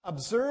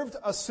 observed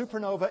a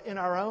supernova in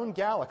our own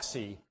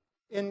galaxy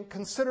in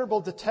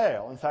considerable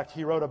detail. In fact,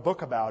 he wrote a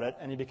book about it,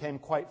 and he became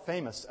quite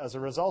famous as a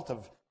result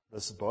of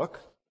this book.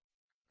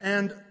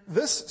 And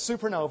this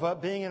supernova,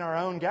 being in our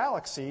own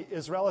galaxy,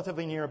 is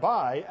relatively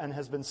nearby and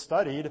has been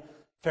studied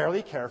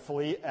fairly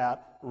carefully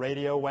at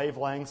radio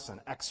wavelengths and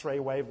X-ray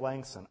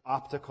wavelengths and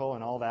optical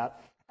and all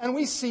that. And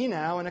we see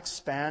now an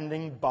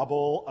expanding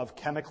bubble of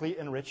chemically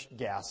enriched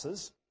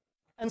gases.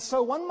 And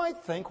so one might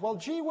think, well,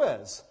 gee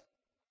whiz,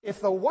 if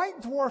the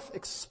white dwarf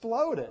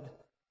exploded,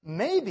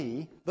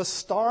 maybe the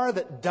star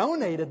that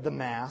donated the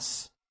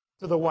mass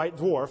to the white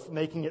dwarf,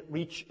 making it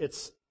reach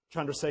its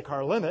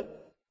Chandrasekhar limit,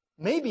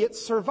 maybe it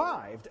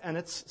survived and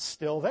it's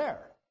still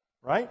there,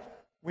 right?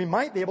 We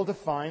might be able to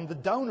find the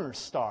donor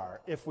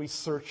star if we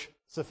search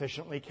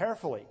sufficiently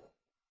carefully.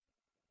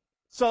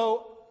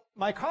 So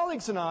my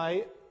colleagues and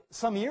I,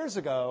 some years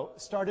ago,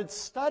 started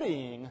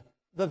studying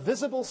the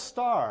visible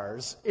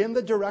stars in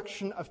the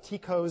direction of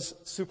Tycho's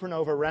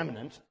supernova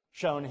remnant,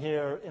 shown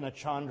here in a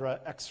Chandra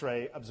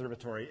X-ray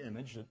observatory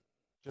image. It's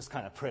just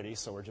kind of pretty,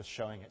 so we're just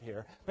showing it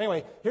here. But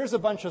anyway, here's a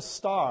bunch of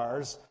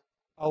stars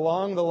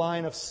along the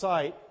line of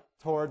sight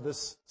toward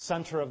this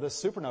center of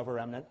this supernova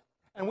remnant.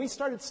 And we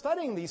started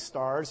studying these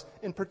stars.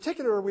 In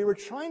particular, we were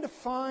trying to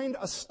find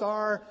a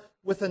star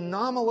with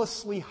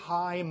anomalously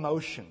high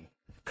motion,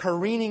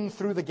 careening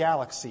through the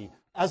galaxy,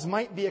 as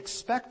might be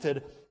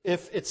expected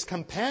if its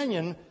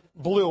companion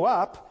blew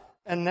up,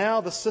 and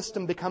now the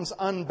system becomes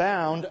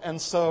unbound,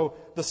 and so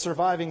the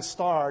surviving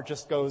star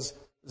just goes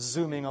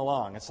zooming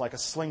along. It's like a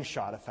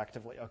slingshot,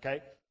 effectively,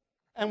 okay?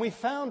 And we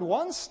found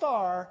one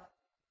star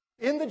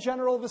in the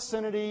general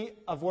vicinity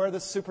of where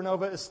this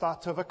supernova is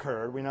thought to have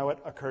occurred. We know it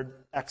occurred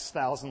X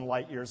thousand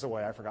light years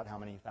away. I forgot how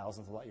many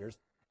thousands of light years.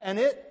 And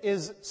it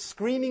is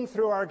screaming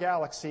through our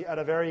galaxy at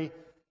a very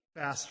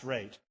fast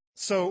rate.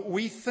 So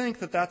we think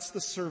that that's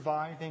the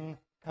surviving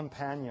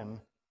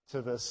companion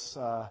to this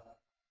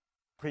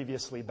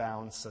previously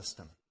bound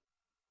system.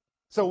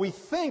 So we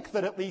think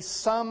that at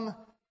least some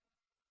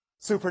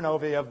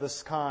supernovae of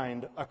this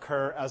kind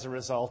occur as a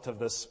result of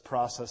this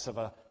process of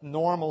a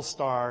normal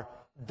star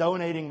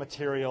donating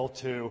material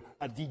to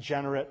a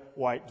degenerate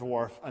white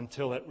dwarf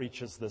until it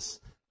reaches this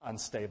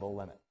unstable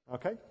limit.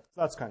 Okay?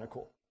 So that's kind of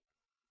cool.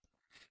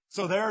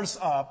 So there's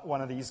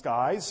one of these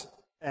guys,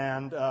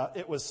 and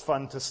it was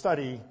fun to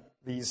study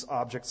these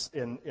objects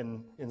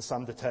in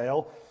some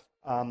detail.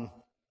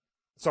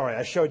 Sorry,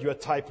 I showed you a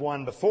type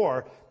 1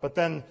 before, but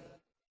then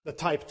the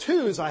type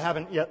 2s, I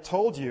haven't yet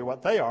told you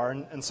what they are.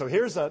 And so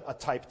here's a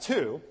type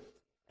 2,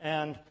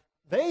 and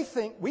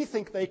we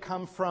think they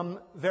come from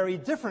very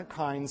different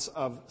kinds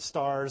of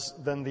stars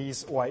than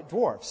these white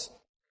dwarfs.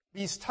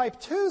 These type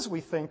 2s,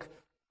 we think,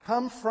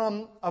 come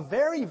from a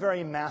very,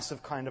 very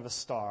massive kind of a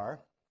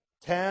star,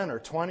 10 or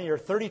 20 or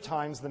 30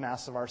 times the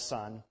mass of our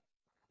sun,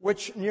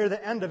 which near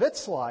the end of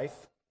its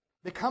life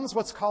becomes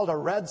what's called a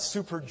red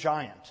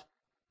supergiant.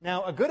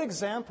 Now, a good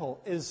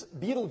example is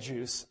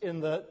Betelgeuse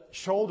in the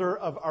shoulder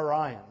of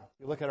Orion.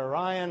 You look at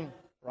Orion,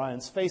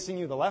 Orion's facing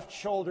you, the left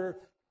shoulder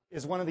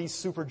is one of these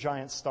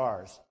supergiant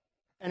stars.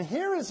 And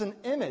here is an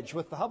image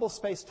with the Hubble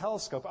Space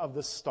Telescope of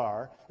this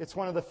star. It's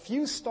one of the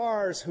few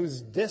stars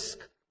whose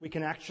disk we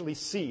can actually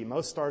see.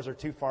 Most stars are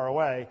too far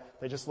away.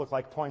 They just look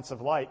like points of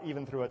light,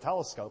 even through a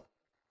telescope.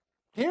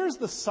 Here's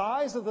the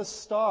size of the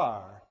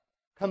star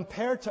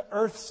compared to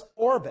Earth's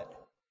orbit.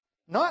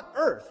 Not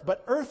Earth,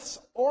 but Earth's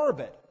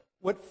orbit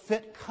would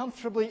fit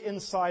comfortably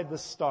inside the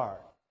star.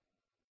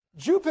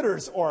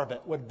 Jupiter's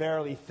orbit would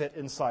barely fit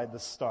inside the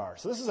star.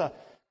 So this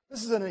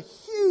is a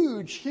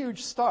huge,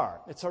 huge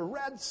star. It's a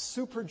red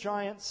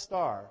supergiant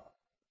star.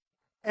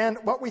 And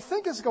what we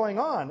think is going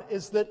on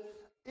is that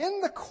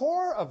in the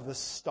core of the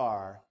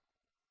star,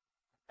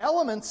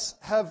 elements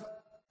have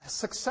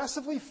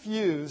successively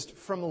fused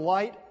from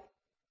light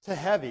to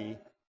heavy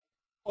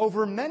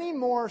over many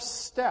more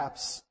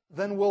steps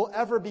than will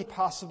ever be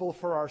possible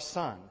for our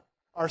sun.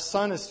 Our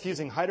sun is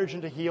fusing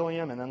hydrogen to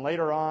helium, and then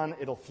later on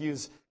it'll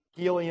fuse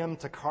helium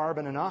to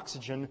carbon and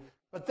oxygen.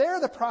 But there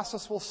the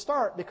process will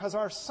start because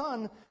our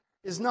sun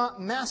is not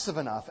massive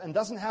enough and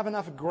doesn't have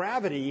enough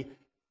gravity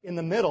in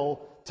the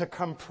middle to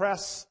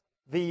compress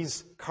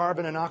these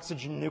carbon and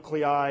oxygen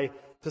nuclei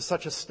to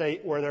such a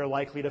state where they're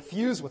likely to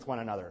fuse with one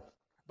another.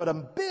 But a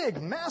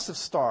big, massive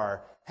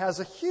star has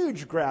a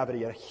huge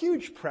gravity, a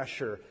huge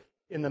pressure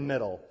in the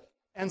middle.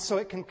 And so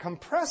it can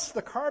compress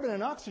the carbon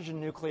and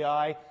oxygen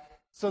nuclei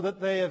so that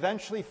they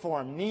eventually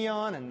form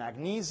neon and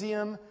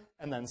magnesium,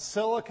 and then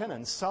silicon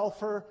and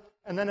sulfur,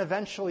 and then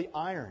eventually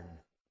iron.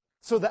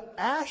 So the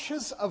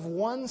ashes of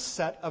one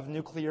set of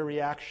nuclear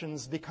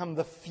reactions become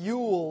the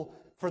fuel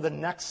for the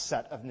next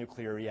set of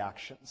nuclear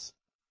reactions.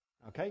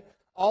 Okay?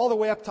 All the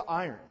way up to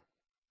iron.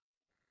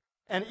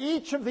 And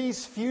each of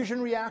these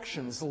fusion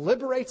reactions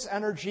liberates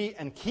energy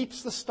and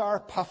keeps the star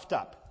puffed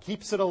up,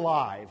 keeps it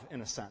alive,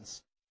 in a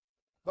sense.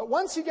 But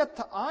once you get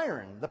to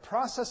iron, the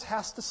process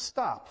has to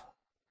stop,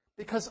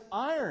 because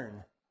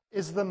iron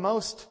is the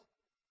most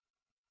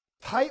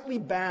tightly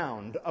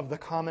bound of the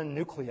common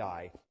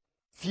nuclei.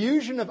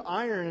 Fusion of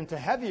iron into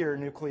heavier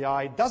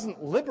nuclei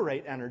doesn't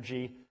liberate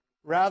energy.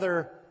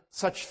 Rather,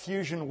 such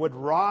fusion would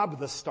rob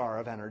the star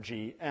of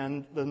energy,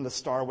 and then the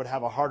star would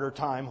have a harder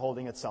time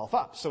holding itself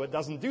up. So it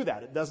doesn't do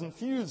that. It doesn't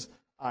fuse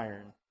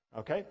iron.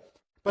 Okay?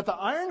 But the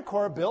iron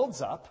core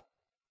builds up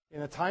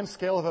in a time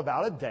scale of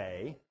about a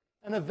day,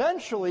 and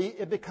eventually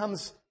it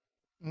becomes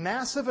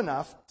massive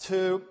enough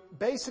to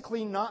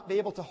basically not be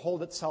able to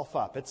hold itself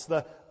up. It's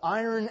the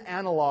iron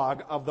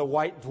analog of the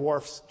white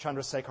dwarf's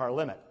Chandrasekhar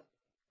limit.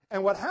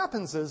 And what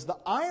happens is the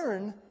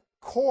iron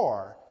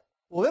core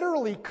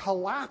literally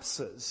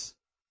collapses,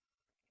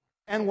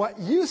 and what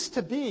used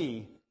to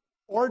be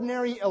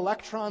ordinary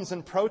electrons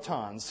and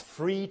protons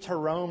free to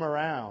roam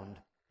around,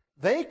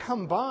 they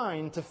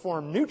combine to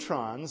form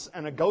neutrons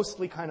and a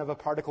ghostly kind of a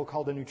particle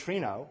called a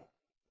neutrino.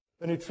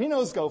 The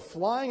neutrinos go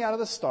flying out of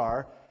the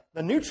star.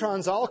 The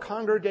neutrons all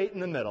congregate in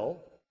the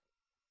middle.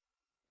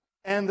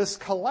 And this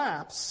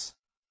collapse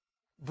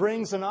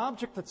brings an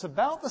object that's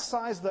about the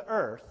size of the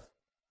Earth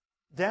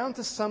down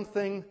to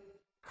something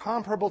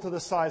comparable to the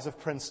size of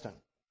Princeton.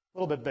 A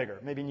little bit bigger,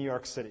 maybe New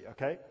York City,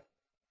 okay?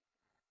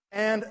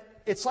 And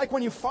it's like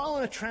when you fall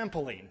on a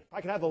trampoline. If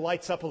I can have the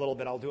lights up a little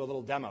bit, I'll do a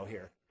little demo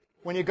here.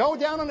 When you go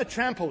down on a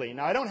trampoline,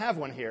 now I don't have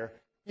one here,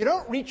 you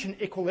don't reach an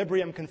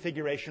equilibrium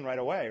configuration right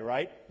away,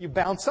 right? You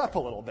bounce up a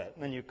little bit,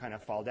 and then you kind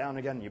of fall down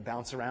again, and you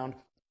bounce around.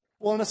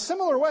 Well, in a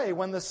similar way,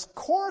 when this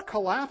core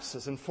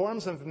collapses and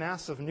forms a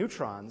mass of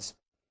neutrons,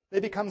 they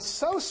become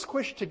so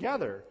squished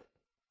together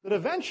that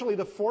eventually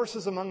the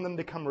forces among them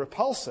become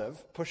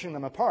repulsive, pushing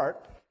them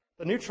apart.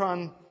 The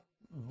neutron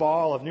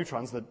ball of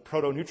neutrons, the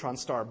proto-neutron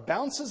star,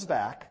 bounces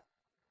back,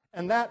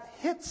 and that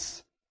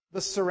hits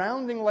the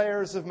surrounding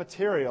layers of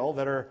material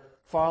that are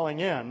falling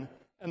in,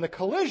 and the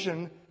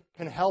collision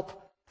can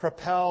help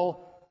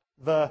propel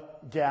the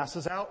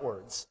gases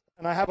outwards.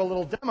 And I have a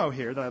little demo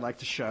here that I'd like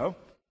to show,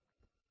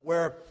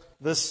 where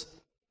this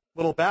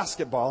little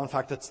basketball, in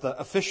fact, it's the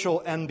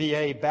official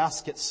NBA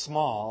basket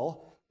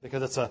small,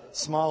 because it's a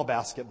small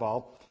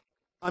basketball.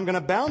 I'm going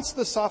to bounce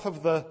this off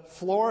of the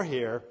floor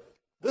here.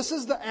 This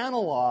is the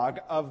analog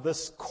of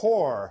this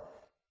core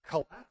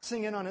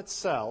collapsing in on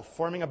itself,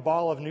 forming a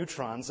ball of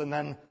neutrons, and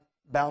then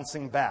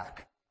bouncing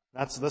back.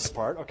 That's this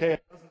part. Okay,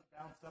 it doesn't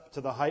bounce up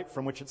to the height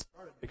from which it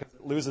started because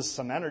it loses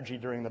some energy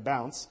during the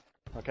bounce.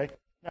 Okay.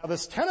 Now,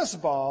 this tennis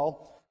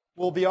ball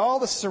will be all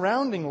the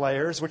surrounding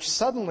layers which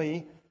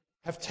suddenly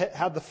have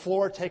had the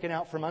floor taken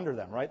out from under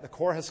them, right? The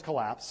core has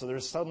collapsed, so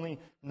there's suddenly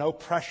no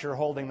pressure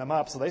holding them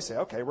up. So they say,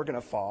 okay, we're going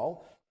to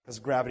fall because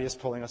gravity is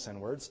pulling us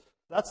inwards.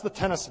 That's the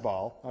tennis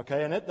ball,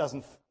 okay? And it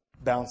doesn't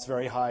bounce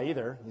very high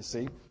either, you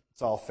see.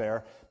 It's all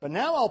fair. But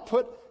now I'll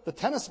put the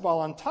tennis ball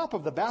on top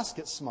of the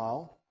basket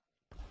small,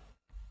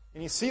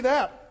 and you see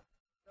that?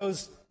 It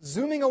goes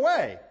zooming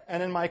away.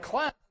 And in my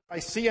class, if I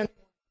see anyone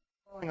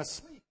falling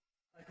asleep,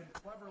 I can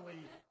cleverly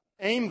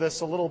aim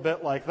this a little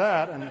bit like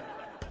that, and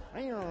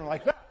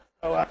like that.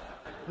 So,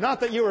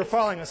 not that you were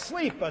falling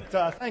asleep, but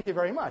thank you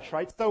very much,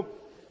 right?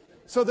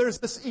 So there's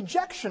this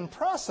ejection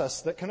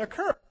process that can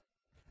occur.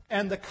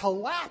 And the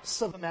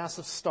collapse of a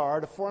massive star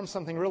to form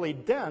something really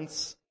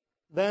dense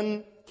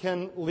then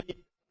can lead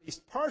to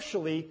least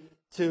partially,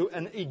 to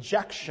an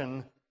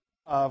ejection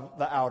of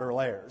the outer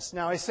layers.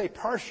 Now, I say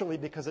partially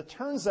because it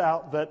turns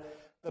out that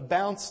the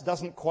bounce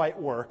doesn't quite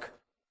work.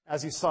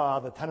 As you saw,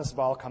 the tennis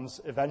ball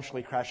comes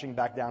eventually crashing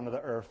back down to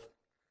the Earth.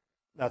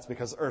 That's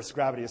because Earth's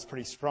gravity is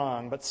pretty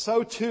strong. But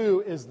so,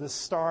 too, is the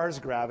star's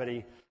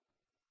gravity.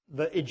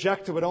 The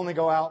ejecta would only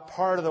go out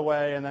part of the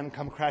way and then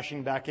come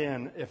crashing back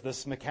in if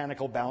this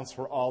mechanical bounce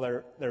were all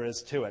there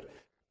is to it.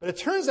 But it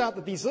turns out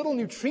that these little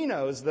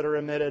neutrinos that are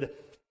emitted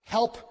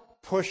help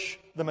push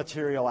the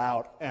material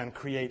out and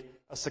create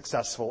a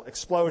successful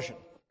explosion.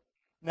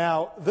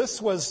 Now,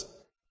 this was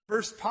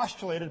first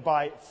postulated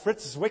by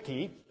Fritz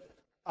Zwicky,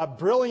 a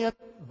brilliant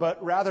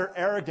but rather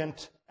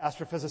arrogant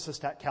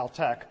astrophysicist at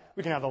Caltech.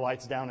 We can have the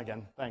lights down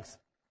again. Thanks.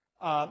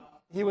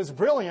 He was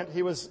brilliant.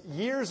 He was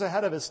years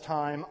ahead of his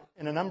time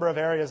in a number of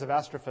areas of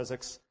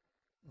astrophysics.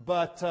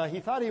 But he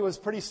thought he was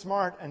pretty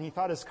smart, and he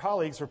thought his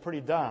colleagues were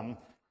pretty dumb.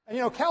 And,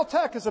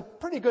 Caltech is a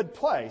pretty good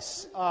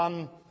place.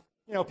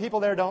 People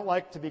there don't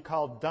like to be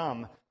called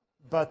dumb.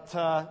 But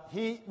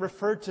he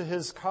referred to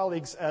his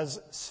colleagues as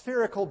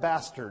spherical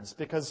bastards,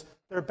 because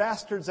they're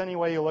bastards any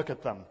way you look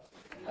at them.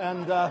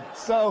 And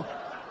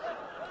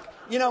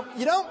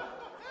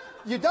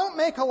you don't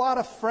make a lot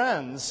of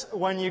friends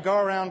when you go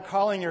around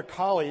calling your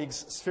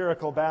colleagues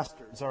spherical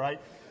bastards, all right?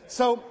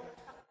 So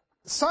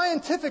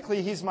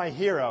scientifically, he's my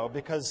hero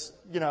because,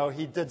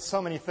 he did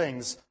so many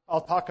things.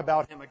 I'll talk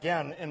about him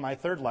again in my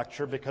third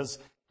lecture because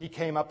he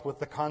came up with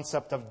the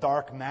concept of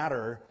dark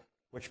matter,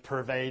 which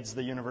pervades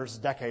the universe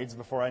decades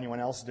before anyone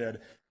else did.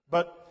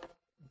 But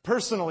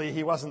personally,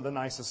 he wasn't the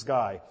nicest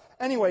guy.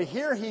 Anyway,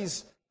 here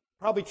he's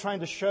probably trying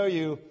to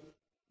show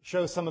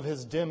some of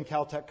his dim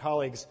Caltech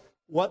colleagues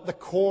what the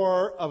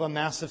core of a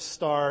massive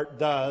star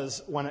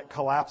does when it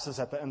collapses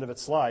at the end of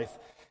its life.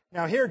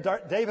 Now here,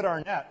 David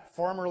Arnett,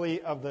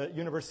 formerly of the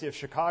University of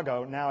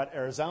Chicago, now at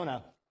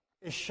Arizona,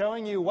 is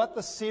showing you what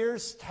the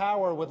Sears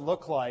Tower would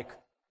look like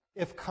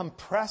if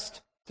compressed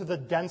to the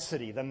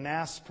density, the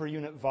mass per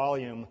unit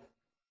volume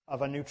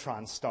of a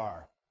neutron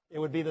star. It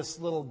would be this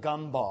little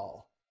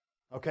gumball.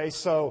 Okay,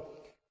 so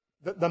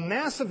the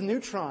mass of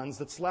neutrons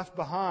that's left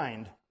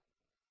behind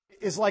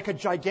is like a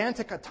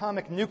gigantic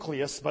atomic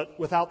nucleus, but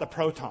without the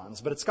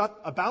protons. But it's got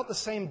about the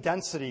same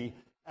density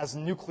as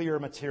nuclear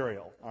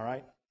material, all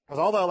right? Because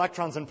all the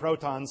electrons and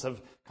protons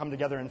have come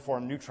together and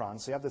formed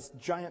neutrons. So you have this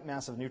giant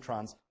mass of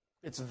neutrons.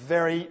 It's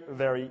very,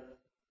 very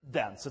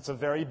dense. It's a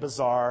very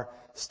bizarre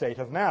state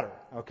of matter,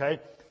 okay?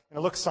 And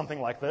it looks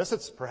something like this.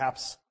 It's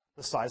perhaps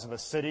the size of a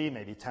city,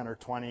 maybe 10 or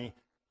 20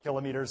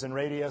 kilometers in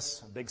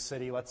radius, a big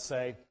city, let's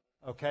say,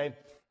 okay?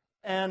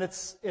 And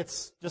it's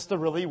just a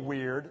really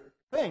weird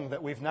thing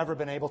that we've never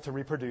been able to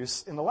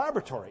reproduce in the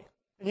laboratory.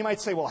 And you might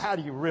say, well, how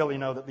do you really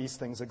know that these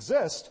things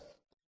exist?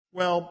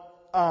 Well,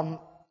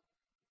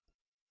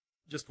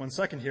 just one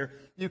second here.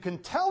 You can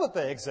tell that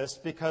they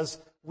exist because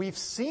we've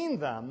seen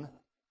them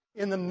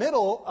in the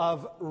middle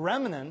of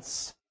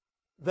remnants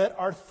that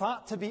are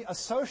thought to be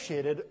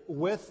associated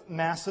with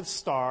massive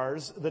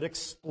stars that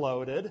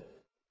exploded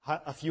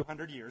a few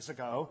hundred years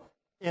ago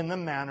in the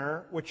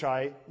manner which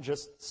I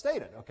just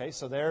stated. Okay,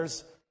 so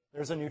there's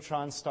a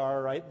neutron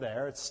star right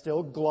there. It's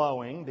still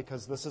glowing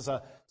because this is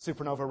a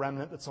supernova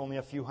remnant that's only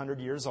a few hundred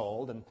years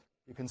old, and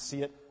you can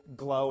see it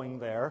glowing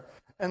there.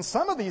 And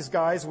some of these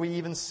guys we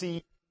even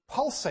see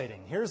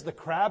pulsating. Here's the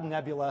Crab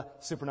Nebula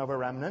supernova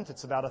remnant.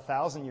 It's about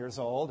 1,000 years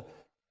old.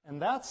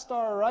 And that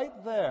star right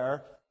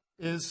there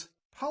is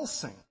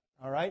pulsing,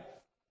 all right?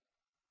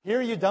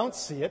 Here you don't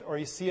see it, or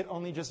you see it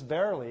only just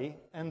barely,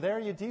 and there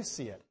you do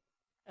see it.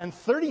 And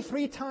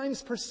 33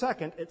 times per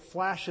second, it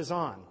flashes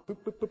on. Boop,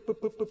 boop, boop, boop,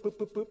 boop, boop, boop,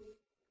 boop, boop,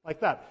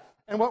 like that.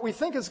 And what we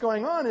think is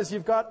going on is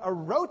you've got a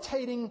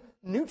rotating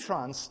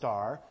neutron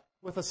star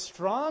with a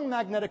strong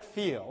magnetic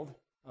field,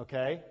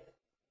 okay?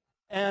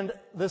 And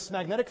this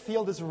magnetic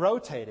field is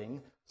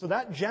rotating, so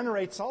that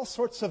generates all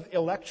sorts of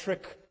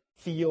electric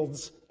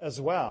fields as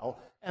well.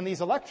 And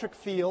these electric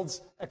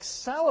fields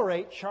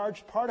accelerate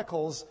charged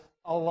particles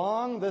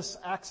along this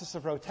axis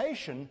of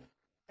rotation,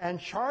 and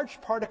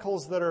charged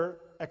particles that are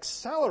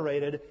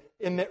accelerated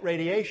emit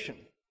radiation.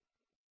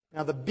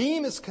 Now, the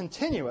beam is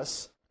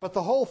continuous, but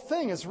the whole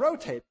thing is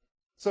rotating.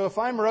 So if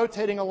I'm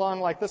rotating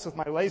along like this with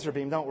my laser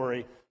beam, don't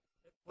worry,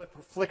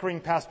 flickering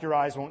past your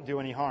eyes won't do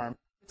any harm.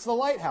 It's the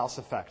lighthouse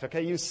effect,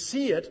 okay? You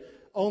see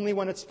it only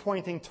when it's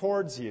pointing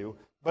towards you,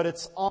 but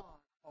it's on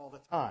all the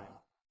time.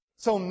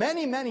 So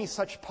many, many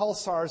such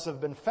pulsars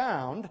have been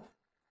found,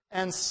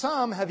 and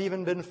some have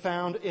even been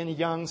found in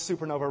young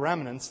supernova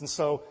remnants. And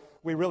so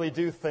we really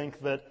do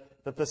think that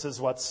this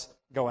is what's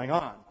going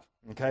on,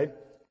 okay?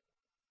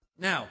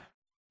 Now,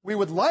 we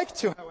would like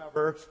to,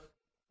 however,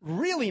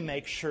 really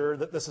make sure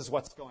that this is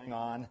what's going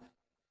on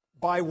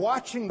by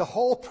watching the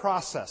whole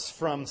process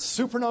from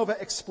supernova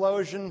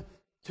explosion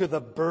to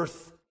the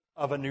birth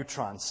of a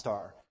neutron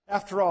star.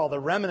 After all, the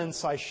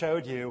remnants I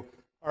showed you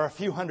are a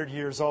few hundred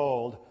years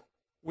old.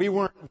 We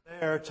weren't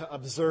there to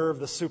observe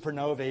the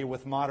supernovae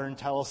with modern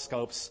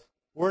telescopes.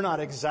 We're not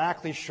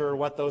exactly sure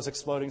what those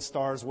exploding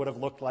stars would have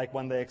looked like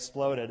when they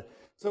exploded.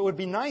 So it would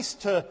be nice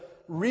to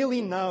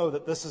really know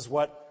that this is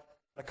what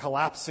the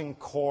collapsing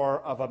core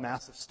of a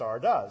massive star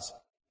does.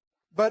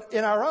 But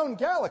in our own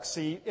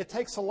galaxy, it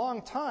takes a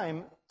long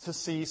time to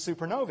see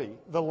supernovae.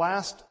 The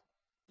last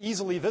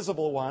easily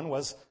visible one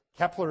was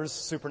Kepler's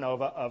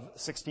supernova of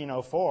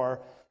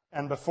 1604,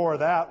 and before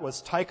that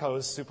was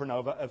Tycho's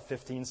supernova of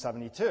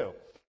 1572.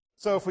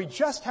 So if we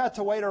just had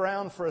to wait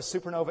around for a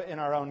supernova in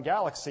our own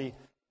galaxy,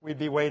 we'd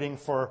be waiting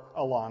for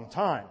a long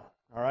time,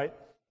 all right?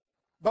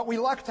 But we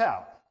lucked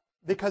out,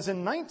 because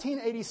in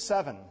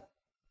 1987,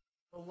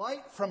 the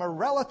light from a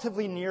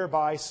relatively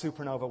nearby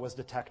supernova was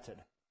detected.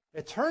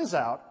 It turns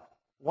out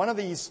one of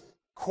these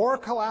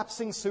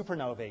core-collapsing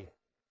supernovae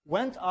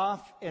went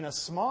off in a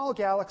small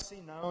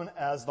galaxy known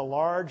as the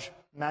Large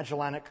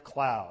Magellanic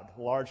Cloud,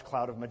 the Large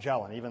Cloud of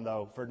Magellan, even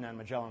though Ferdinand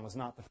Magellan was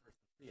not the first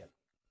to see it.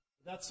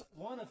 That's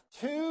one of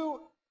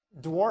two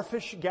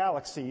dwarfish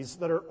galaxies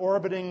that are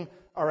orbiting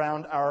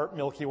around our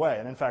Milky Way.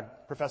 And in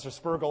fact, Professor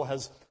Spergel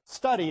has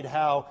studied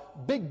how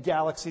big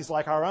galaxies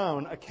like our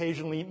own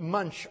occasionally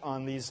munch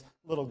on these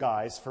little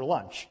guys for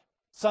lunch.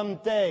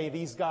 Someday,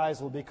 these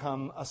guys will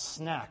become a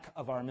snack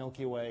of our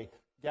Milky Way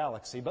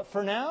galaxy. But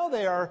for now,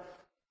 they are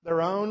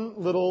their own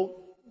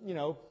little,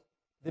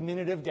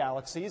 diminutive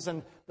galaxies.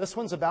 And this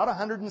one's about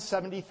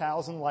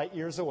 170,000 light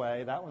years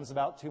away. That one's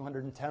about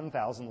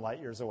 210,000 light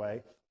years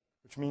away,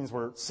 which means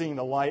we're seeing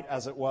the light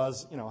as it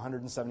was,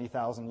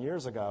 170,000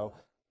 years ago.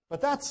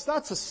 But that's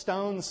a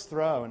stone's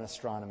throw in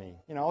astronomy.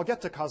 I'll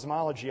get to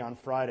cosmology on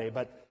Friday,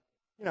 but,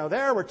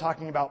 there we're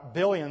talking about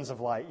billions of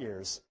light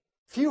years.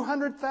 Few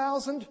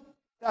 100,000,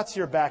 that's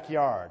your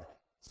backyard.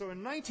 So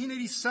in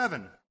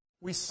 1987,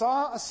 we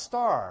saw a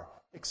star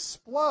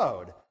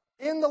explode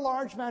in the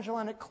Large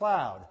Magellanic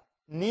Cloud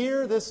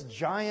near this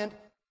giant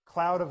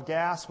cloud of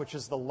gas, which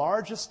is the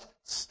largest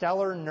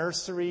stellar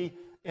nursery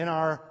in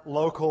our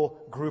local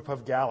group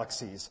of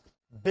galaxies.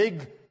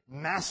 Big,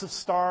 massive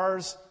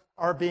stars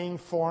are being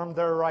formed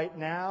there right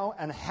now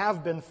and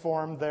have been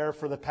formed there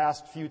for the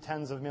past few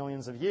tens of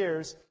millions of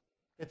years.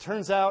 It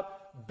turns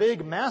out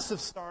big, massive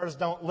stars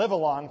don't live a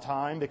long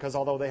time because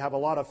although they have a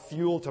lot of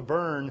fuel to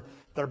burn,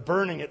 they're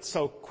burning it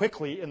so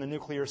quickly in the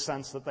nuclear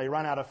sense that they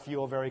run out of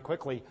fuel very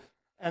quickly.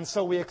 And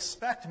so we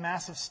expect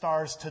massive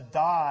stars to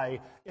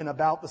die in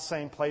about the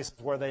same places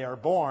where they are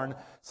born.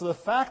 So the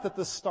fact that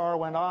this star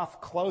went off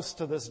close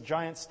to this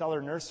giant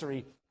stellar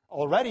nursery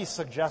already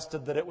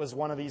suggested that it was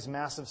one of these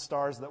massive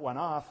stars that went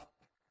off.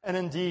 And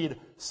indeed,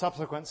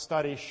 subsequent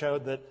studies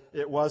showed that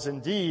it was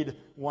indeed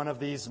one of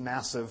these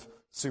massive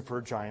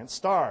supergiant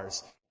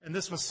stars. And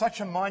this was such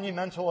a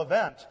monumental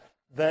event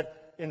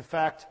that, in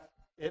fact,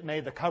 it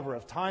made the cover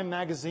of Time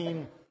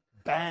magazine.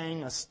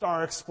 Bang, a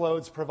star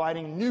explodes,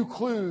 providing new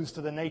clues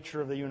to the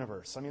nature of the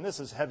universe. I mean, this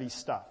is heavy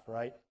stuff,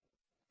 right?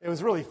 It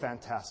was really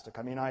fantastic.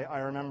 I mean, I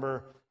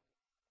remember,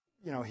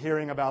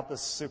 hearing about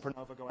this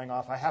supernova going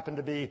off. I happened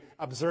to be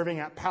observing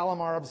at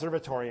Palomar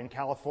Observatory in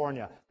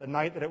California the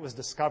night that it was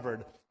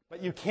discovered.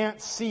 But you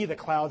can't see the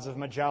clouds of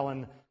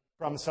Magellan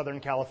from Southern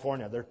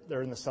California.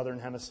 They're in the southern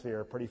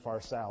hemisphere, pretty far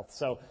south.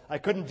 So I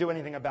couldn't do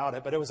anything about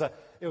it, but it was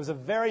a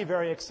very,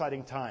 very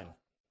exciting time.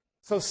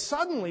 So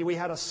suddenly we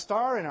had a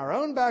star in our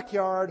own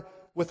backyard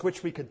with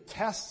which we could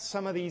test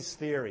some of these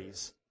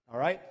theories, all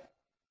right?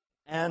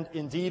 And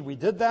indeed we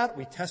did that.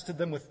 We tested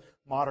them with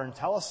modern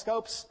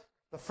telescopes.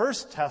 The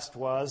first test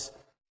was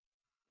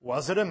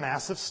it a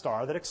massive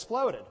star that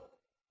exploded?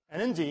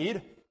 And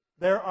indeed,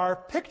 there are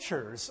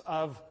pictures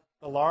of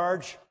the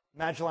Large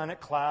Magellanic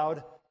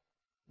Cloud,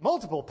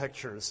 multiple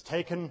pictures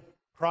taken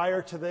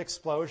prior to the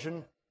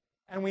explosion,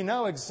 and we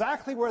know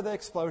exactly where the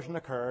explosion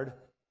occurred.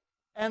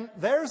 And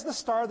there's the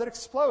star that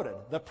exploded,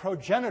 the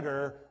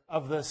progenitor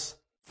of this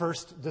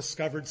first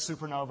discovered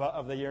supernova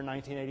of the year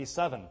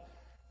 1987.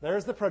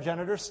 There's the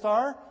progenitor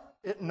star.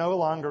 It no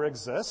longer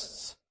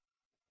exists.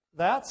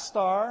 That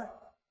star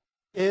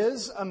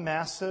is a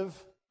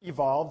massive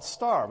evolved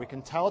star. We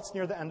can tell it's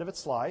near the end of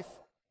its life.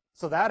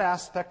 So that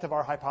aspect of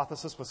our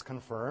hypothesis was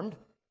confirmed.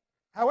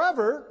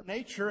 However,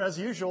 nature, as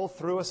usual,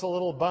 threw us a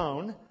little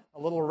bone, a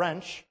little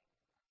wrench.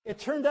 It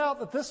turned out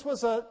that this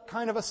was a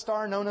kind of a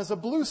star known as a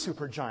blue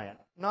supergiant,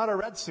 not a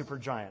red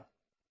supergiant.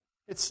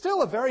 It's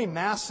still a very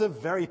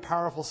massive, very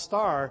powerful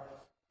star,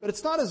 but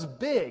it's not as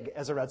big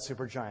as a red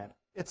supergiant.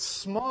 It's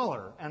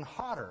smaller and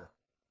hotter.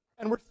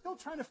 And we're still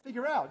trying to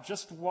figure out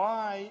just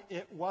why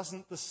it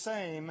wasn't the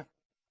same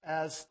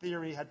as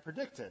theory had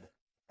predicted.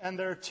 And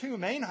there are two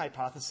main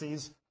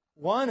hypotheses.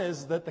 One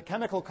is that the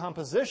chemical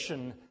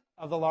composition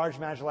of the Large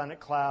Magellanic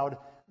Cloud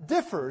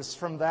differs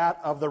from that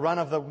of the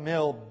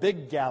run-of-the-mill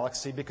big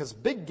galaxy, because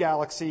big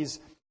galaxies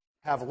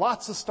have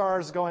lots of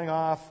stars going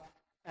off,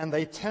 and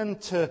they tend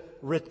to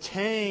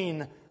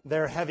retain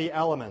their heavy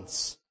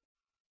elements.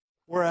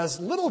 Whereas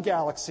little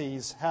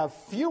galaxies have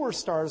fewer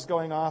stars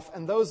going off,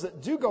 and those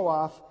that do go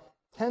off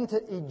tend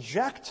to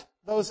eject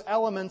those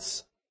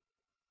elements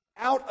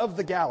out of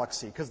the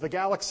galaxy, because the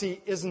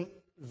galaxy isn't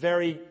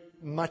very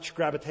much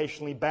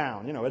gravitationally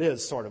bound. It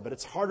is sort of, but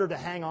it's harder to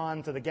hang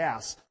on to the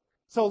gas.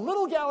 So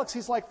little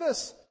galaxies like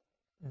this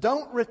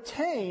don't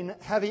retain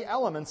heavy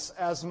elements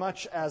as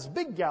much as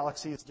big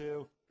galaxies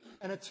do,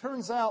 And it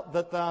turns out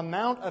that the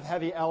amount of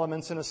heavy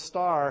elements in a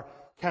star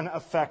can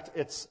affect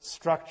its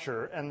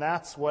structure, and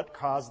that's what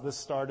caused this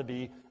star to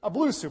be a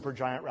blue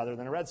supergiant rather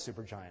than a red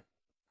supergiant.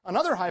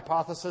 Another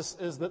hypothesis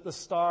is that the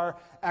star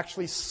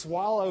actually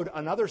swallowed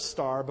another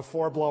star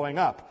before blowing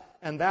up,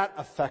 and that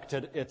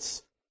affected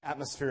its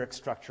atmospheric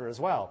structure as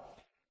well.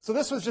 So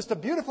this was just a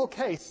beautiful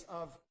case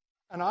of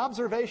an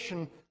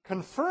observation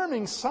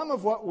confirming some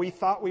of what we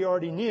thought we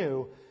already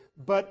knew,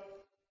 but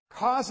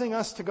causing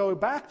us to go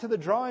back to the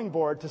drawing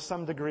board to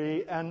some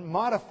degree and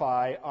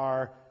modify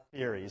our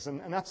theories.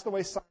 And that's the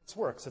way science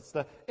works. It's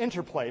the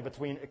interplay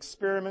between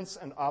experiments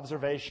and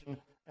observation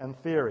and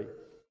theory.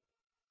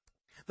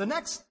 The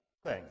next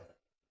thing.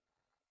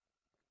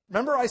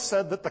 Remember I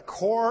said that the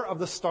core of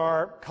the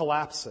star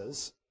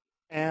collapses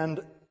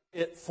and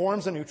it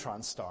forms a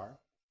neutron star.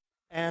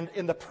 And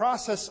in the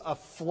process, a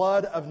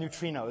flood of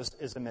neutrinos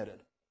is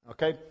emitted.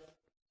 Okay?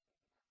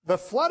 The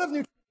flood of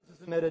neutrinos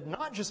is emitted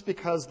not just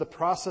because the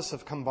process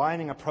of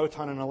combining a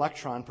proton and an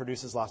electron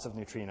produces lots of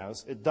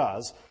neutrinos. It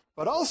does.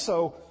 But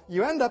also,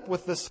 you end up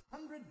with this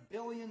 100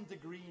 billion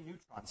degree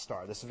neutron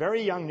star, this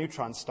very young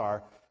neutron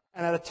star.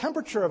 And at a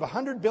temperature of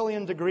 100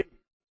 billion degrees,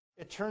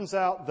 it turns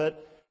out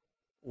that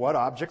what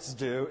objects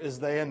do is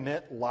they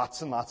emit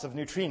lots and lots of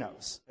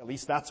neutrinos. At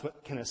least that's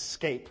what can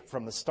escape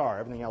from the star.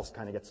 Everything else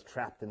kind of gets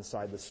trapped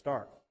inside the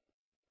star.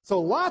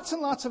 So lots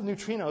and lots of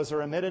neutrinos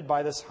are emitted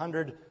by this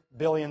 100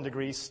 billion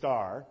degree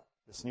star,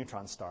 this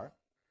neutron star.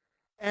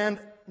 And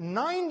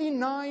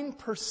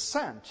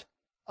 99%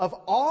 of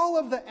all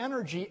of the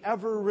energy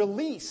ever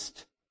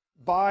released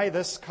by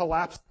this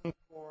collapsing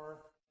core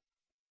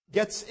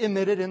gets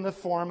emitted in the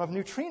form of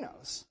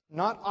neutrinos,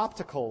 not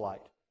optical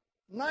light.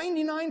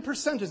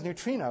 99% is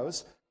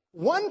neutrinos,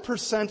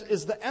 1%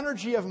 is the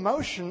energy of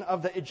motion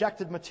of the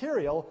ejected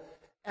material,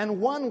 and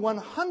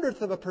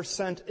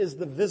 1/100% is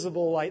the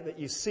visible light that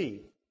you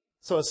see.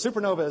 So a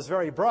supernova is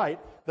very bright.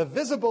 The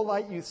visible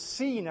light you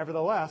see,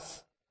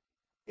 nevertheless,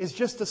 is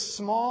just a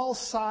small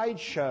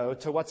sideshow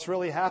to what's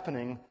really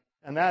happening,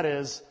 and that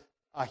is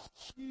a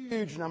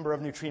huge number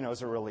of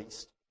neutrinos are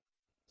released.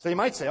 So you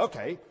might say,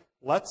 okay,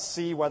 let's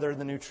see whether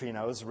the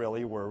neutrinos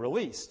really were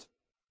released.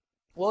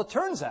 Well, it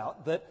turns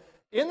out that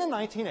in the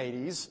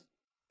 1980s,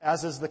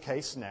 as is the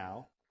case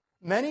now,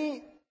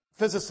 many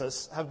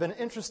physicists have been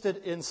interested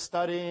in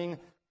studying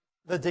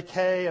the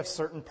decay of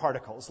certain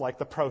particles, like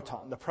the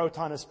proton. The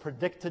proton is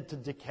predicted to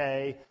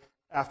decay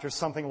after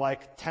something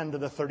like 10 to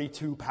the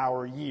 32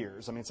 power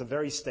years. I mean, it's a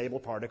very stable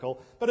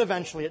particle, but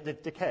eventually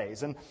it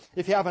decays. And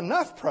if you have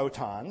enough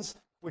protons,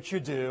 which you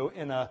do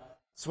in a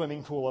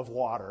swimming pool of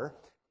water,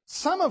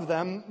 some of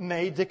them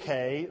may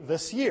decay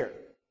this year.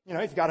 You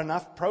know, if you've got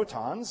enough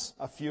protons,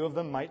 a few of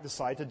them might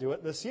decide to do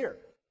it this year,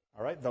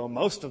 all right, though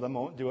most of them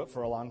won't do it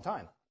for a long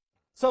time.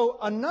 So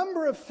a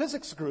number of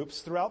physics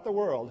groups throughout the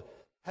world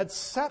had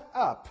set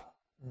up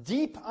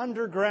deep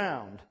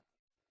underground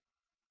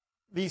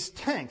these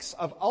tanks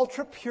of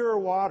ultra-pure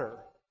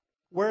water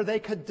where they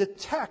could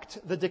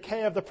detect the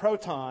decay of the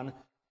proton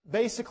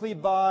basically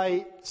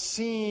by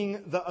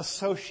seeing the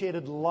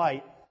associated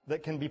light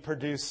that can be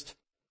produced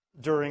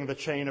during the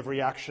chain of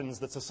reactions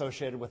that's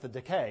associated with the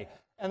decay.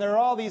 And there are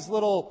all these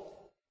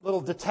little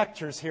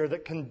detectors here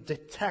that can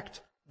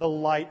detect the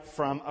light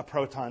from a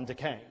proton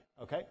decaying,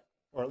 okay?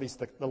 Or at least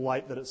the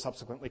light that it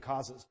subsequently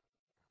causes.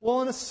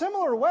 Well, in a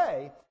similar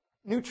way,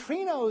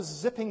 neutrinos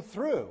zipping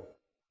through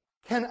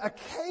can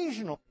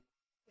occasionally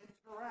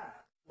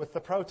interact with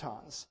the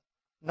protons.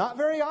 Not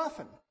very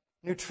often.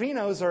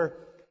 Neutrinos are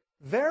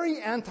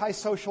very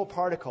antisocial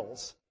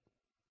particles.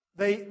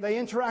 They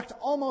interact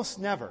almost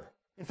never.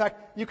 In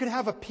fact, you could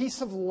have a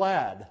piece of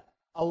lead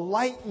a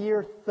light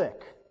year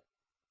thick,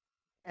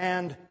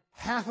 and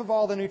half of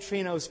all the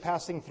neutrinos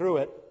passing through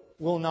it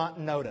will not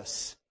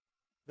notice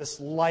this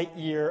light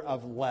year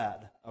of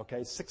lead,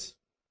 okay? 6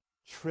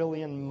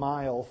 trillion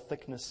mile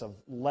thickness of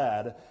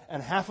lead,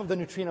 and half of the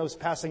neutrinos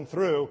passing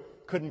through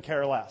couldn't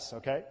care less,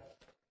 okay?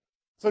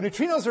 So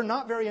neutrinos are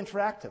not very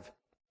interactive.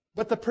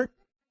 But the prediction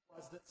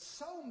was that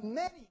so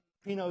many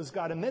neutrinos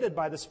got emitted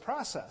by this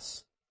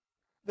process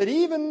that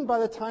even by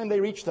the time they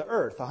reach the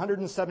Earth,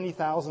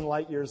 170,000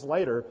 light years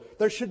later,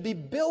 there should be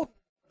billions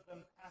of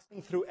them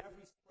passing through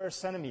every square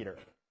centimeter.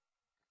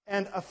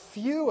 And a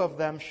few of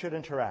them should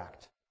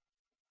interact.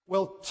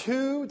 Well,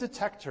 2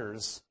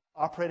 detectors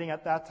operating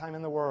at that time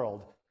in the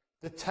world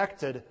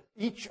detected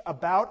each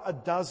about a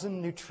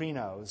dozen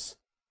neutrinos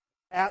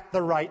at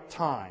the right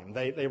time.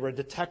 They were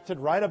detected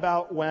right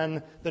about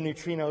when the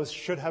neutrinos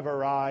should have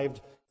arrived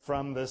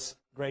from this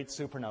great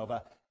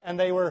supernova. And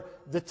they were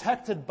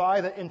detected by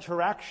the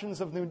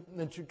interactions of the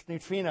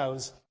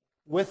neutrinos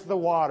with the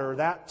water.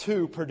 That,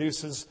 too,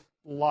 produces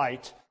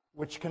light,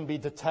 which can be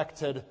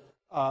detected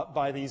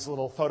by these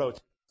little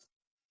phototubes.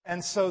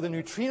 And so the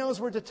neutrinos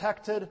were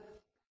detected,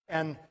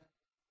 and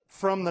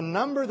from the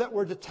number that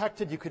were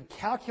detected, you could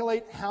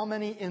calculate how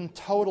many in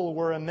total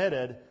were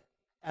emitted,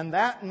 and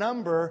that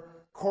number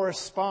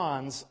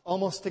corresponds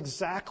almost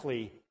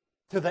exactly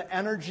to the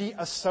energy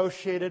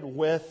associated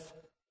with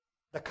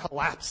the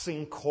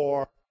collapsing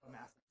core of a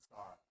massive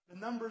star. The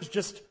numbers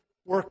just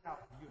work out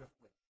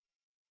beautifully.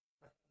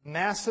 The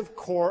massive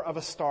core of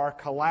a star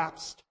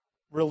collapsed,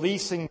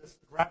 releasing this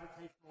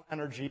gravitational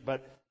energy,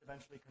 but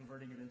eventually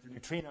converting it into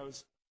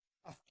neutrinos,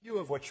 a few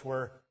of which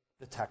were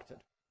detected.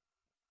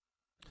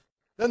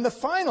 Then the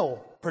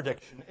final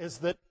prediction is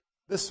that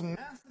this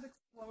massive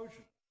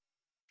explosion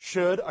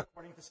should,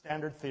 according to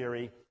standard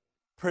theory,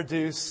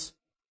 produce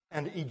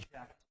and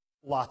eject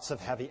lots of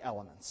heavy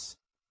elements.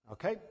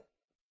 Okay?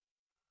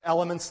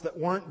 Elements that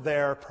weren't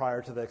there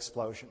prior to the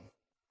explosion.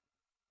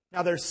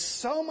 Now, there's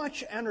so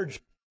much energy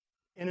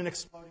in an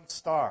exploding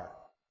star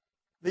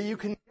that you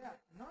can get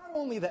not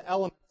only the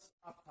elements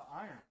up to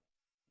iron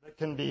that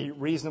can be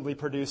reasonably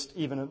produced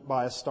even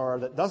by a star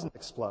that doesn't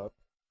explode,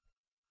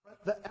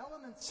 but the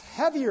elements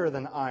heavier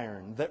than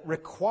iron that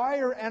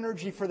require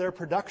energy for their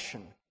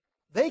production,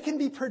 they can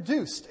be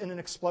produced in an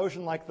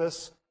explosion like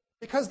this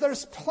because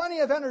there's plenty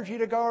of energy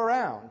to go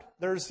around.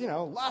 There's,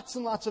 lots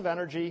and lots of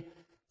energy.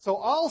 So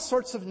all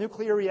sorts of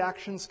nuclear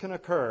reactions can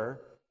occur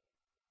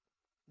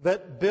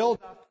that build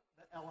up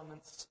the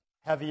elements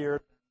heavier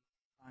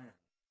than iron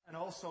and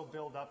also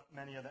build up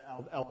many of the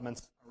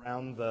elements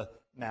around the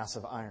mass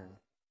of iron.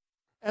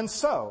 And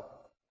so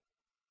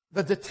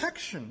the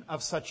detection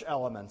of such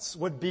elements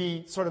would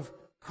be sort of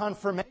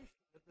confirmation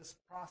that this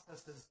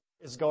process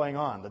is going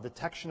on, the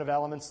detection of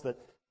elements that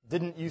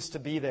didn't used to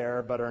be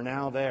there but are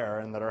now there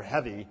and that are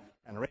heavy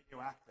and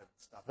radioactive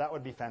and stuff. That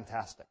would be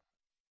fantastic.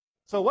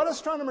 So what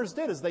astronomers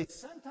did is they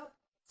sent up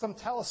some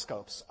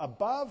telescopes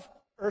above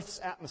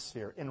Earth's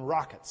atmosphere in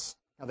rockets.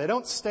 Now, they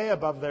don't stay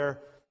above there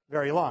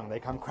very long.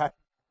 They come crashing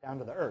down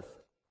to the Earth.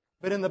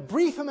 But in the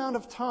brief amount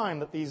of time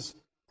that these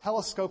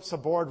telescopes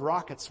aboard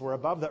rockets were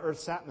above the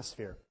Earth's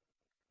atmosphere,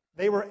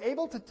 they were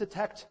able to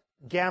detect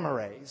gamma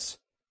rays,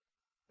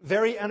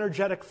 very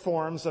energetic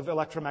forms of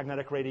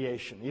electromagnetic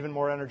radiation, even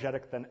more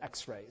energetic than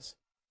X-rays.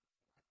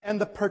 And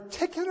the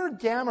particular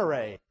gamma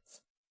rays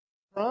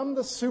from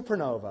the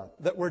supernova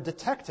that were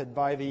detected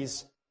by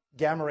these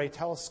gamma ray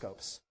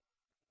telescopes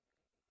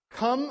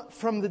come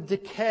from the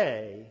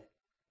decay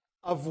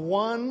of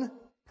one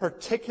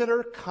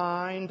particular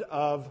kind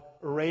of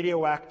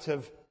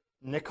radioactive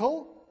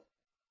nickel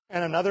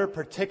and another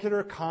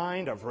particular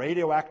kind of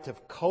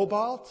radioactive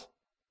cobalt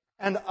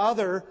and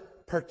other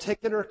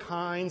particular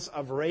kinds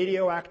of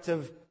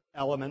radioactive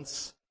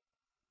elements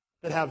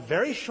that have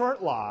very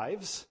short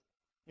lives.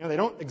 They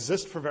don't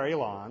exist for very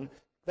long.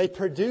 They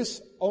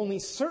produce only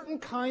certain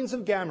kinds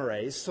of gamma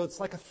rays, so it's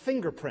like a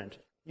fingerprint.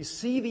 You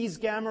see these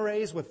gamma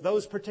rays with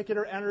those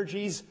particular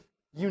energies,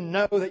 you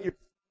know that you're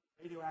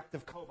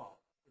radioactive cobalt.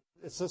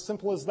 It's as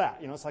simple as that.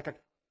 It's like a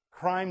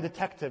crime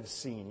detective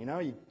scene. You got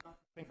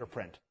the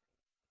fingerprint.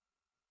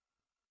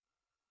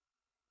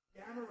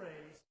 Gamma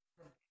rays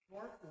from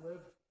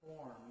short-lived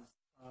forms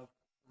of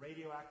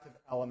radioactive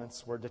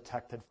elements were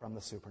detected from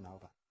the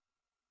supernova.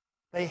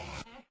 They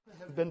had to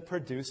have been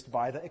produced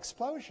by the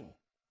explosion.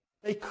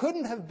 They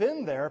couldn't have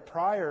been there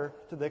prior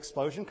to the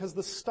explosion because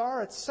the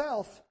star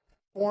itself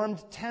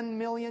formed 10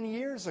 million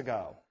years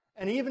ago.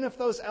 And even if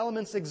those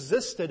elements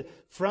existed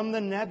from the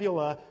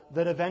nebula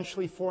that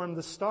eventually formed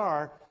the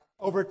star,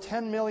 over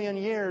 10 million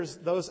years,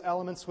 those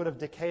elements would have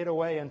decayed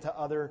away into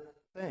other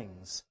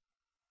things.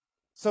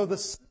 So the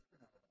star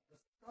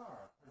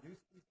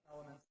produced these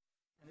elements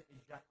and it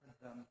ejected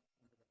them into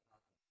the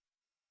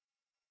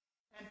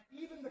cosmos. And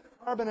even the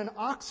carbon and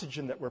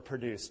oxygen that were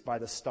produced by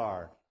the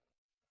star,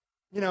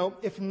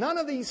 if none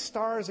of these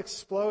stars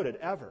exploded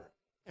ever,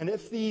 and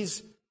if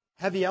these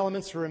heavy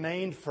elements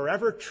remained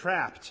forever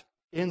trapped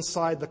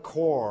inside the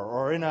core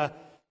or in a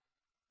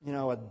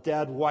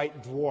dead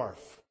white dwarf,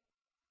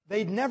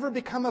 they'd never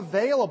become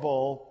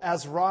available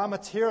as raw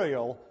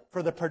material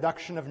for the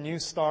production of new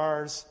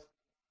stars,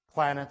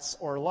 planets,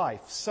 or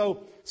life.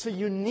 So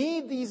you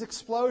need these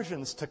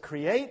explosions to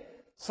create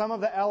some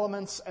of the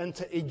elements and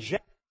to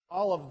eject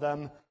all of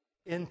them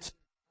into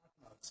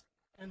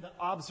and the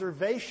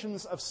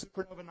observations of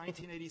supernova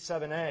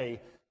 1987A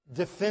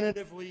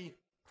definitively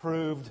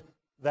proved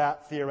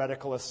that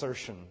theoretical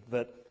assertion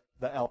that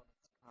the elements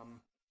come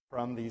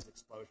from these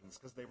explosions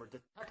because they were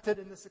detected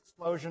in this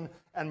explosion,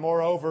 and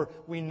moreover,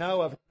 we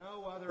know of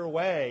no other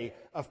way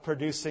of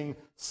producing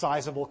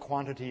sizable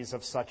quantities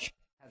of such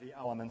heavy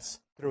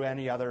elements through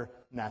any other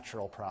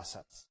natural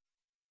process.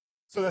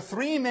 So the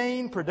three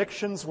main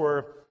predictions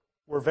were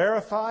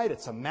verified.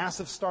 It's a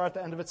massive star at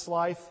the end of its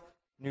life.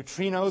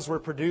 Neutrinos were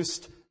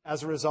produced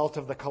as a result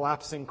of the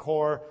collapsing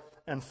core.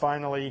 And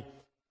finally,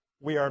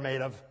 we are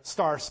made of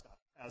star stuff,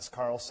 as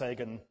Carl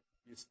Sagan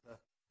used to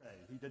say.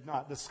 He did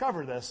not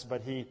discover this,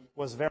 but he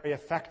was very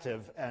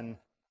effective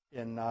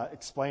in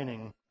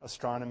explaining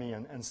astronomy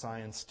and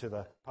science to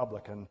the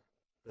public. And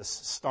this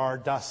star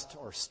dust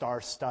or star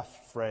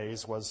stuff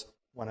phrase was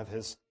one of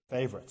his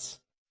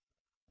favorites.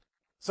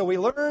 So we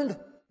learned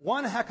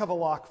one heck of a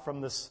lot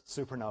from this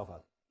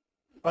supernova.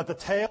 But the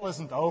tale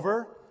isn't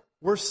over.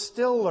 We're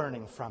still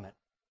learning from it.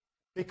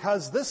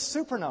 Because this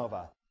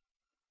supernova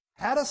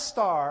had a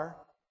star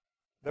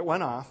that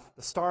went off.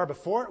 The star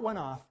before it went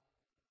off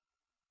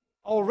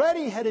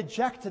already had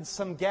ejected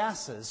some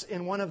gases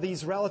in one of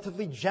these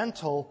relatively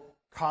gentle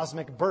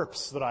cosmic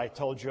burps that I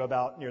told you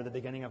about near the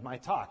beginning of my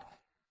talk.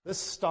 This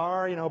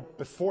star,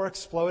 before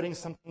exploding,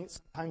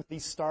 sometimes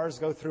these stars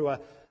go through a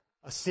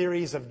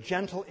series of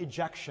gentle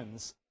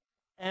ejections.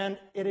 And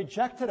it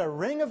ejected a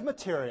ring of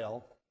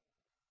material,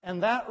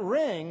 and that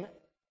ring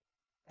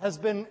has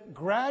been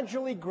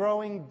gradually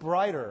growing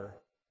brighter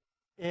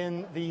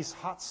in these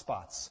hot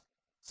spots.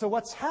 So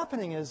what's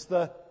happening is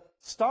the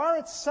star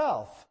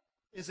itself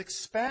is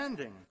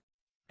expanding,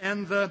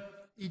 and the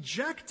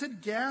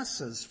ejected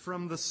gases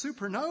from the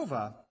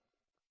supernova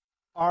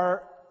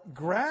are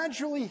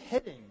gradually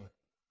hitting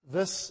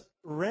this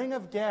ring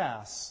of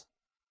gas,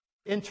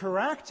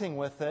 interacting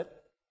with it,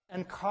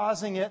 and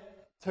causing it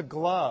to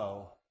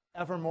glow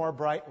ever more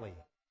brightly.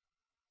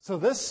 So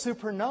this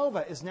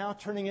supernova is now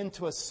turning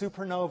into a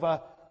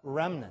supernova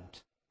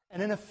remnant.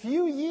 And in a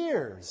few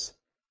years,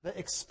 the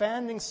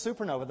expanding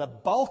supernova, the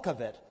bulk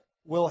of it,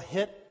 will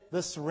hit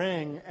this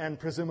ring and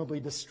presumably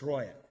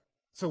destroy it.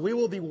 So we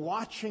will be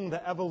watching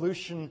the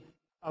evolution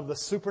of the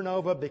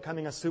supernova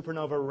becoming a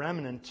supernova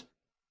remnant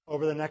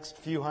over the next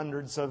few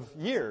hundreds of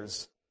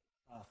years,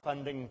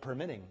 funding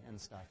permitting and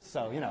stuff.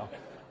 So,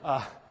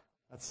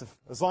 that's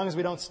as long as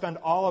we don't spend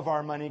all of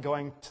our money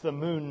going to the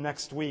moon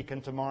next week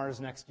and to Mars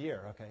next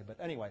year, okay? But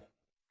anyway.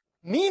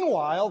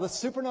 Meanwhile, the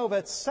supernova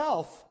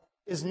itself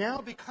is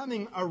now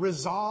becoming a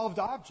resolved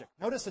object.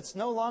 Notice it's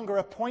no longer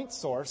a point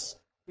source.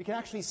 We can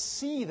actually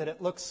see that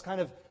it looks kind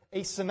of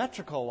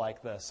asymmetrical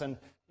like this. And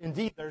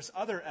indeed, there's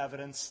other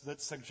evidence that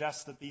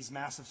suggests that these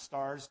massive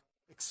stars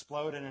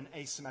explode in an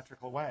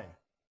asymmetrical way.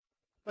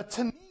 But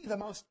to me, the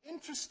most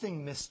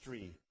interesting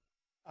mystery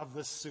of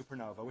this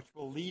supernova, which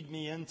will lead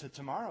me into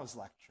tomorrow's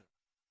lecture,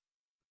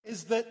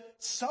 is that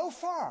so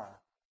far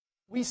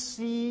we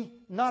see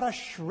not a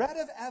shred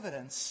of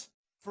evidence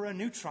for a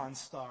neutron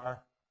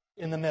star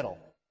in the middle.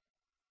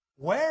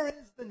 Where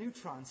is the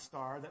neutron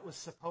star that was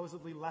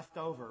supposedly left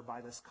over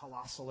by this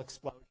colossal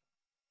explosion?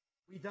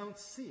 We don't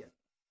see it.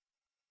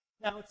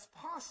 Now, it's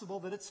possible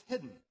that it's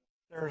hidden.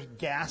 There are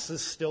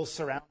gases still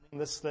surrounding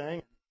this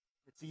thing.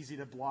 It's easy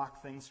to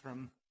block things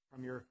from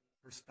your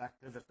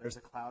perspective if there's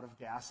a cloud of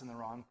gas in the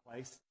wrong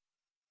place.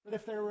 But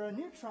if there were a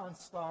neutron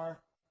star,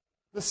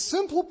 the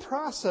simple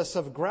process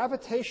of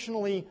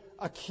gravitationally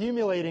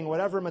accumulating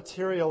whatever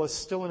material is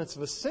still in its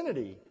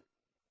vicinity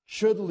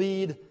should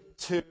lead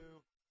to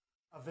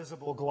a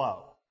visible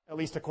glow, at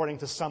least according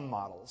to some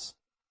models.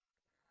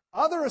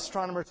 Other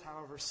astronomers,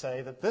 however,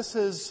 say that this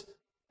is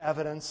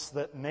evidence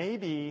that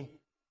maybe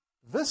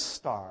this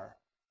star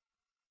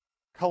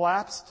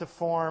collapsed to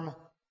form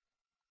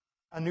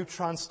a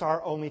neutron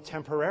star only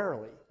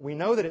temporarily. We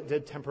know that it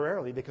did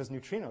temporarily because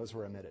neutrinos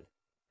were emitted.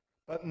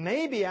 But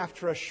maybe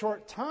after a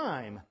short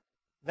time,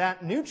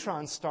 that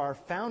neutron star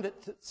found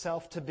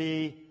itself to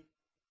be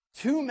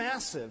too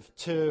massive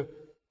to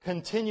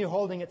continue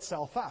holding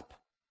itself up.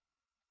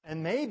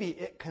 And maybe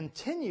it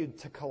continued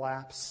to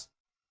collapse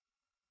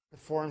to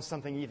form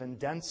something even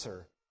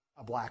denser,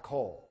 a black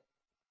hole.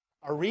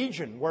 A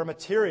region where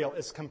material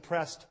is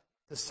compressed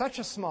to such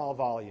a small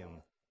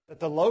volume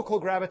that the local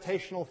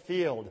gravitational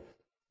field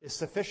is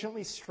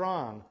sufficiently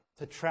strong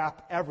to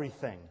trap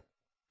everything,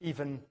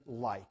 even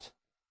light.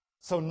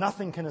 So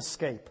nothing can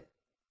escape.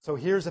 So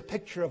here's a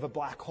picture of a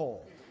black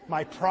hole,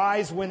 my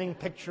prize-winning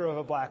picture of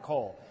a black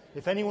hole.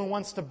 If anyone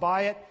wants to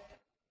buy it,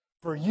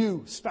 for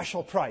you,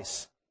 special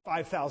price,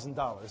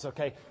 $5,000,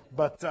 okay?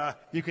 But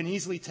you can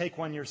easily take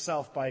one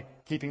yourself by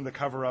keeping the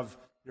cover of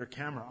your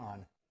camera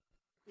on.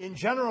 In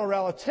general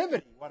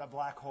relativity, what a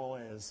black hole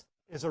is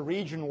a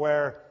region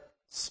where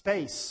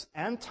space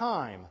and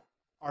time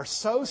are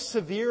so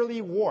severely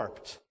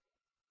warped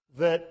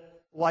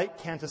that light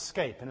can't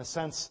escape. In a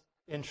sense,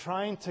 in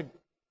trying to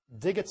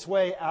dig its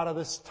way out of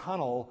this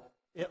tunnel,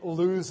 it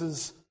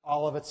loses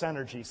all of its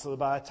energy. So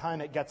by the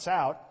time it gets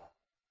out,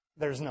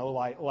 there's no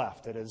light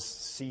left. It has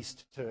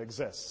ceased to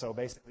exist. So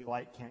basically,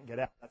 light can't get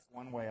out. That's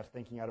one way of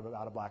thinking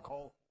about a black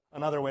hole.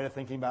 Another way of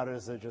thinking about it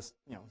is it just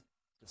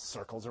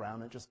circles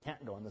around. It just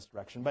can't go in this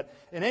direction. But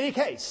in any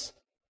case,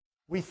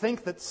 we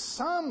think that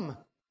some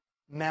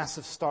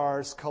massive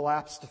stars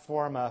collapse to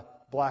form a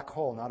black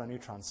hole, not a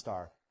neutron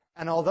star.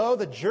 And although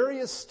the jury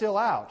is still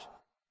out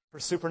for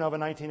supernova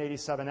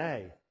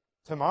 1987A,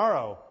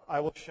 tomorrow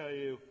I will show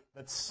you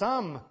that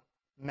some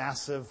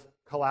massive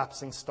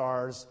collapsing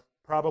stars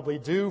probably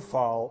do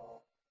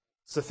fall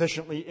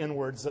sufficiently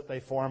inwards that they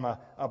form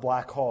a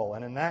black hole.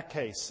 And in that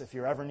case, if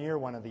you're ever near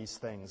one of these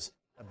things,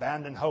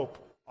 abandon hope,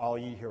 all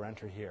ye who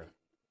enter here.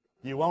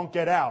 You won't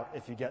get out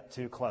if you get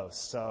too close.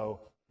 So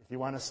if you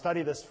want to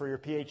study this for your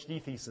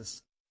PhD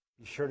thesis,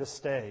 be sure to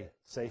stay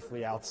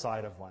safely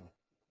outside of one.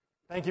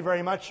 Thank you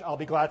very much. I'll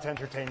be glad to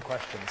entertain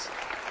questions.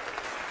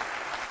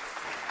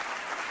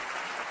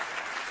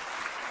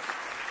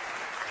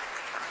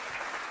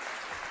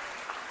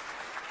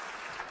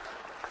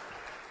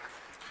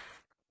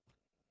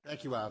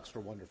 Thank you, Alex, for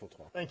a wonderful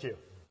talk. Thank you.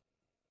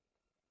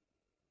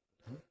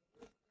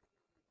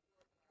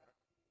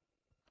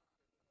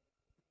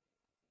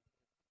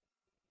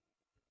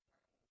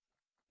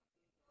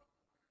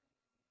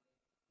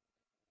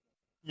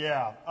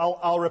 Yeah,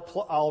 I'll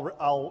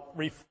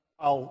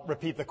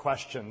repeat the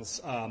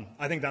questions.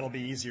 I think that'll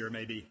be easier,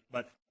 maybe.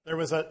 But there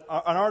was an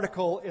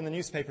article in the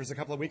newspapers a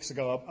couple of weeks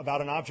ago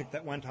about an object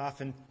that went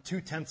off in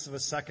 0.2 of a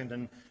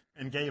second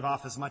and gave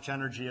off as much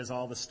energy as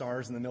all the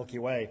stars in the Milky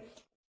Way.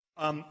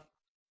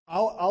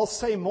 I'll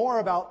say more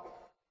about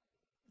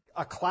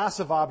a class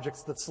of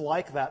objects that's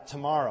like that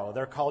tomorrow.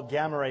 They're called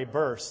gamma ray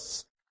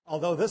bursts.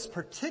 Although this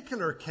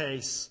particular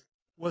case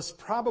was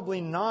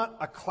probably not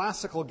a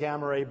classical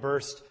gamma ray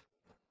burst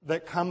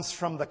that comes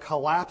from the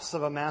collapse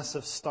of a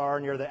massive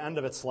star near the end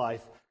of its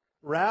life.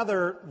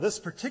 Rather, this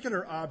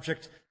particular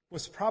object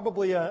was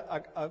probably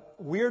a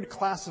weird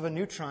class of a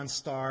neutron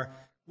star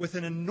with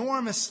an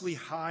enormously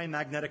high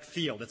magnetic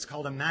field. It's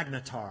called a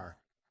magnetar.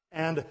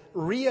 And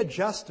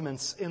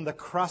readjustments in the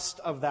crust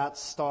of that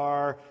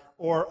star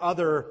or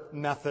other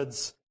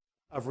methods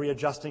of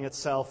readjusting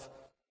itself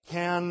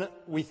can,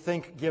 we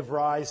think, give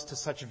rise to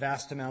such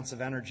vast amounts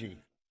of energy.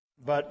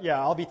 But yeah,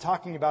 I'll be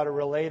talking about a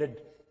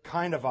related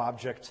kind of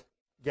object,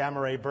 gamma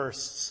ray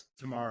bursts,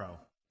 tomorrow.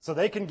 So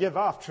they can give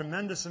off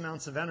tremendous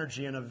amounts of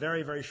energy in a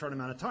very, very short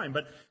amount of time.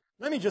 But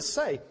let me just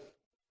say,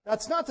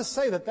 that's not to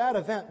say that that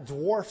event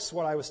dwarfs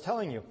what I was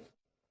telling you.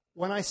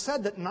 When I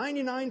said that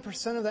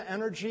 99% of the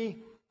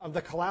energy of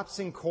the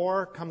collapsing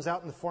core comes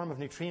out in the form of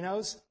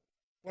neutrinos,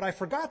 what I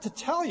forgot to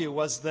tell you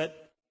was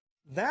that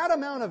that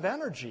amount of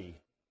energy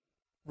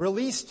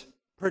released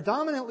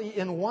predominantly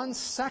in 1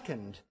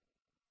 second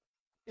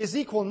is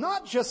equal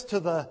not just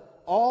to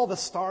all the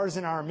stars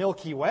in our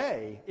Milky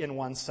Way in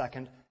 1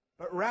 second,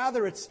 but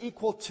rather it's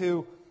equal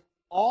to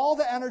all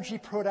the energy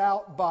put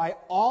out by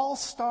all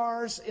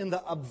stars in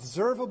the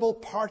observable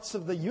parts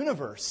of the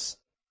universe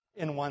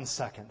in 1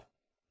 second.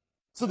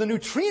 So the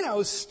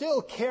neutrinos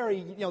still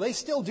carry, they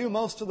still do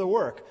most of the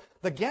work.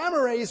 The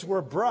gamma rays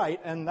were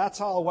bright, and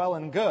that's all well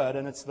and good,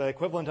 and it's the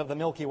equivalent of the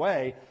Milky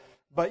Way.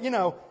 But,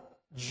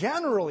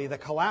 generally the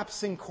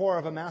collapsing core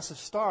of a massive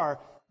star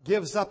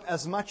gives up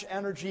as much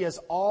energy as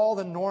all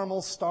the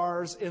normal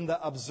stars in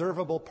the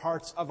observable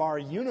parts of our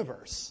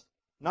universe,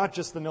 not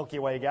just the Milky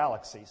Way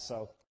galaxy.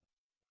 So,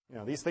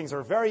 these things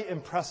are very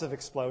impressive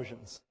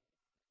explosions.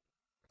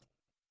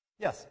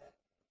 Yes?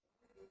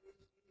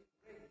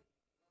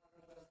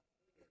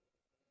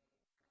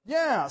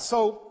 Yeah,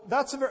 so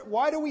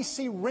why do we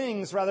see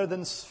rings rather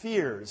than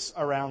spheres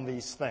around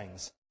these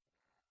things?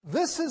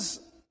 This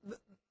is,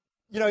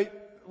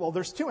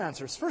 there's two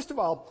answers. First of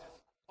all,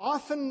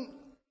 often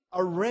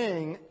a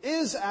ring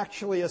is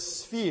actually a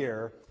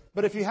sphere,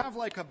 but if you have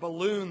like a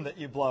balloon that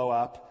you blow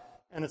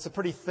up, and it's a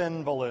pretty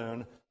thin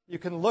balloon, you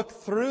can look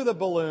through the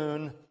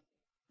balloon,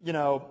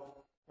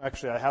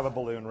 actually I have a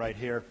balloon right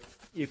here.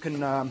 You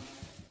can, I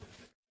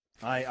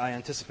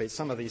anticipate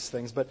some of these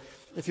things, but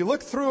if you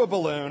look through a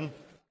balloon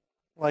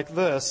like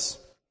this,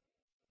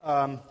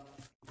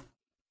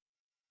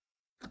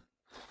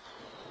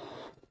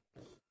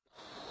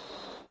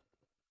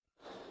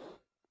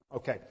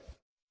 okay.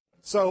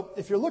 So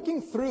if you're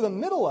looking through the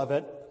middle of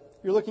it,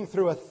 you're looking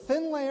through a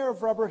thin layer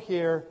of rubber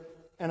here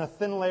and a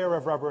thin layer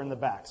of rubber in the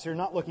back. So you're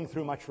not looking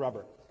through much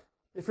rubber.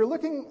 If you're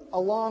looking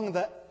along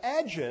the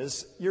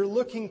edges, you're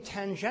looking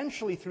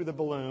tangentially through the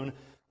balloon.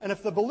 And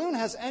if the balloon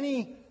has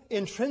any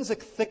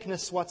intrinsic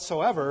thickness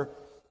whatsoever,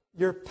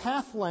 your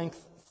path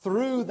length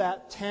through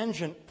that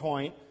tangent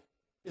point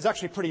is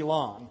actually pretty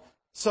long.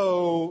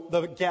 So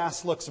the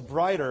gas looks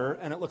brighter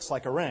and it looks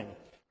like a ring.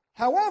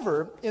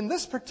 However, in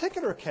this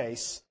particular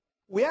case,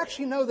 we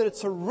actually know that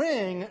it's a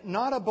ring,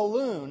 not a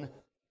balloon,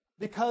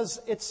 because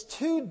it's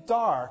too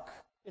dark.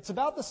 It's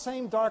about the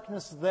same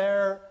darkness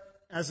there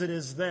as it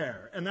is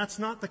there. And that's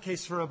not the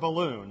case for a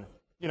balloon.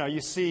 You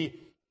see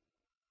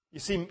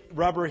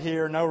rubber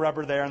here, no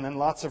rubber there, and then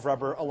lots of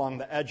rubber along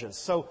the edges.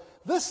 So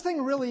this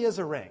thing really is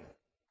a ring.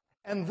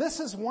 And this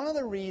is one of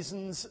the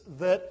reasons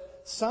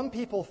that some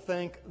people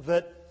think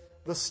that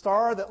the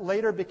star that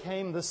later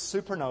became this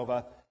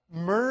supernova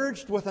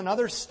merged with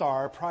another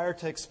star prior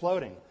to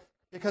exploding.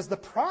 Because the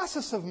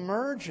process of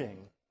merging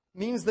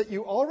means that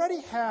you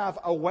already have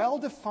a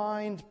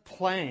well-defined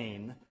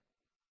plane,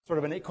 sort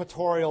of an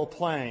equatorial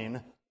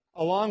plane,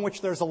 along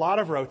which there's a lot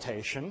of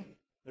rotation.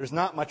 There's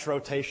not much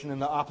rotation in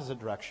the opposite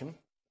direction.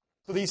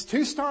 So these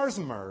two stars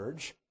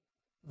merge.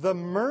 The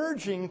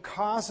merging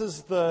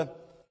causes the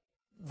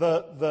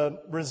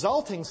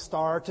resulting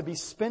star to be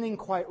spinning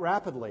quite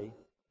rapidly.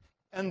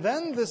 And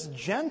then this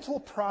gentle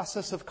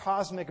process of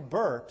cosmic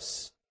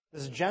burps,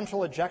 this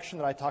gentle ejection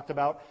that I talked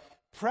about,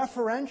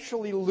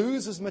 preferentially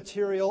loses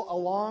material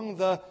along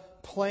the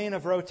plane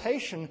of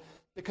rotation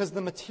because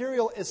the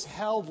material is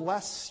held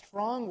less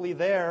strongly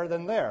there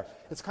than there.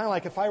 It's kind of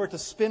like if I were to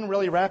spin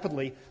really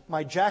rapidly,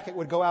 my jacket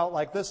would go out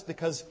like this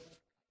because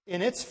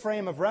in its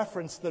frame of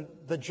reference,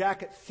 the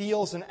jacket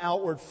feels an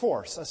outward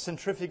force, a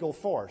centrifugal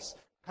force.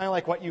 Kind of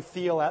like what you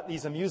feel at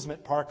these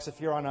amusement parks if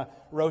you're on a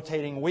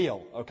rotating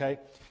wheel, okay?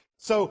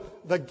 So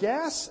the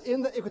gas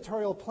in the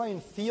equatorial plane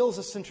feels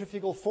a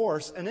centrifugal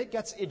force, and it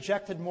gets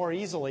ejected more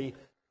easily,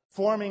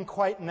 forming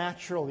quite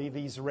naturally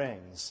these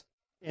rings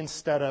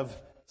instead of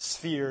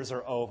spheres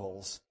or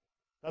ovals.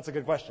 That's a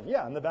good question.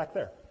 Yeah, in the back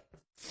there.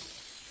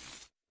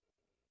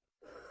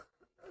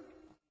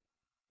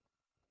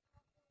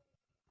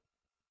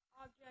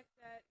 Object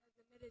that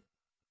has emitted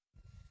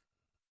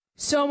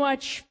so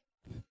much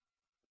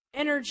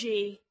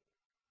energy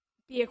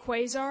be a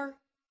quasar?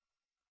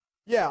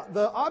 Yeah,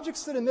 the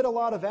objects that emit a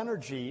lot of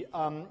energy,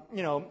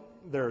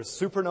 there's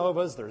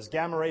supernovas, there's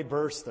gamma ray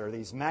bursts, there are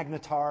these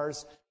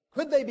magnetars.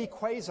 Could they be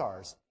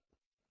quasars?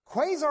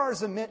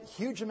 Quasars emit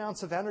huge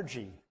amounts of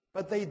energy,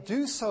 but they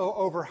do so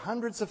over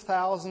hundreds of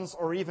thousands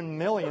or even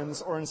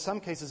millions, or in some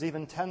cases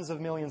even tens of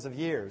millions of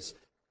years.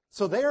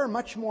 So they are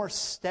much more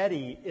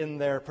steady in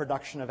their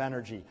production of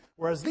energy,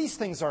 whereas these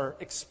things are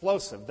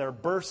explosive. They're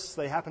bursts,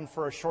 they happen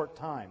for a short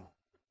time.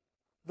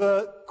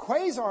 The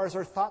quasars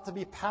are thought to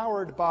be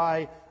powered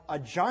by a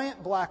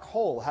giant black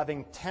hole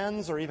having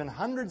tens or even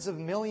hundreds of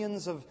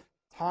millions of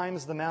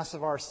times the mass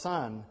of our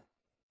sun,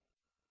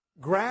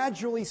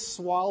 gradually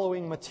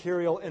swallowing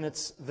material in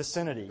its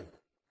vicinity.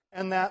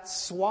 And that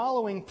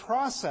swallowing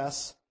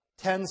process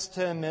tends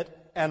to emit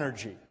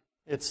energy.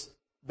 It's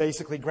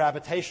basically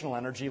gravitational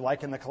energy,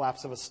 like in the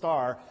collapse of a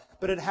star,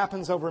 but it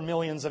happens over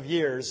millions of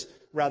years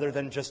rather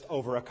than just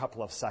over a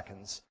couple of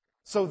seconds.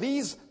 So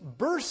these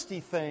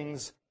bursty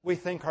things we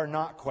think are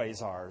not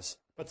quasars,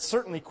 but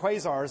certainly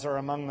quasars are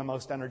among the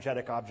most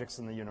energetic objects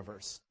in the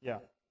universe. Yeah.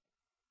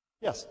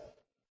 Yes?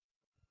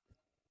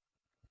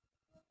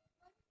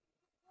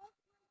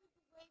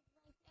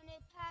 And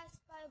it passed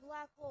by a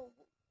black hole.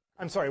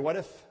 I'm sorry, what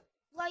if?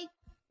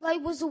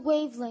 Light was a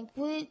wavelength.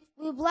 Would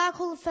a black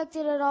hole affect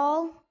it at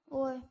all?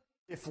 Or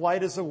If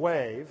light is a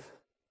wave.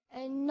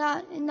 and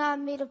not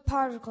made of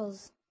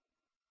particles?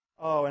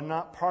 Oh, and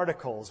not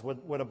particles.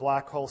 Would a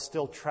black hole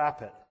still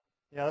trap it?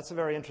 Yeah, that's a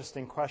very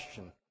interesting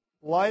question.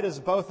 Light is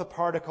both a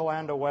particle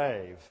and a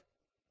wave.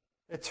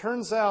 It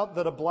turns out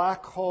that a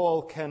black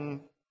hole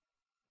can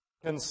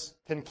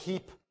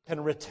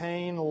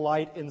retain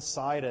light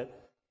inside it,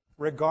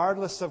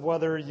 regardless of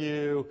whether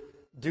you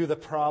do the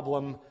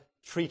problem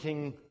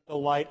treating the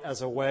light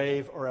as a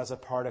wave or as a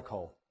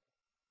particle.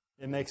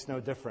 It makes no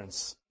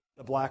difference.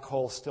 The black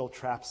hole still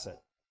traps it.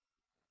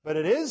 But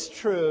it is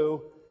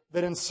true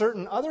that in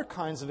certain other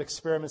kinds of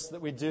experiments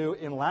that we do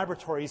in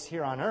laboratories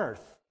here on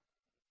Earth,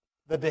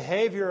 the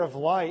behavior of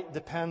light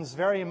depends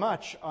very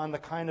much on the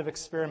kind of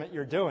experiment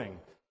you're doing.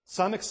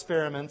 Some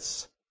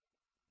experiments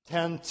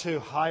tend to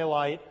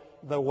highlight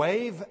the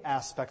wave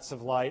aspects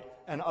of light,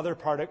 and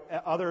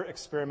other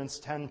experiments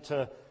tend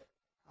to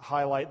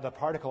highlight the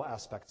particle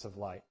aspects of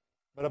light.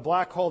 But a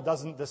black hole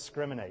doesn't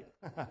discriminate.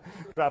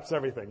 Traps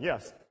everything.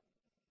 Yes?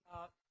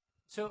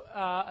 So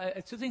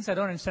two things I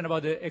don't understand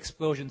about the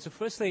explosion. So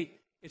firstly,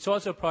 it's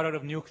also a product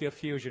of nuclear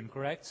fusion,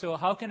 correct? So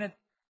how can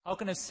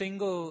a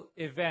single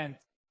event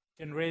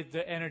generate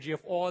the energy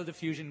of all the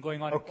fusion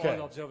going on in all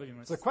the observable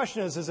universe? So the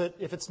question is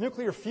if it's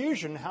nuclear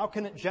fusion, how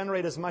can it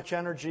generate as much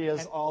energy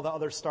as all the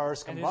other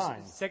stars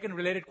combined? Second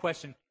related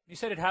question. You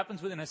said it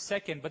happens within a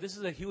second, but this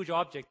is a huge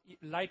object.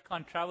 Light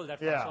can't travel that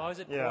far, so how is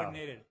it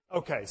coordinated?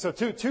 Okay, so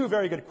two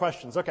very good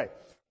questions. Okay,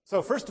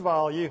 so first of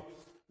all,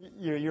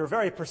 you're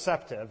very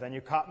perceptive, and you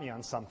caught me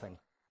on something.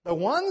 The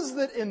ones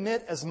that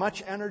emit as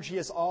much energy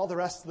as all the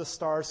rest of the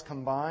stars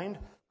combined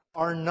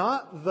are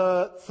not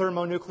the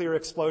thermonuclear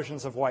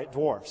explosions of white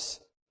dwarfs.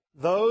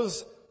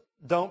 Those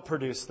don't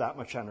produce that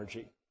much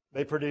energy.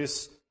 They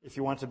produce, if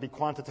you want to be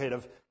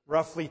quantitative,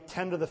 roughly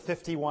 10 to the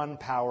 51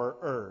 power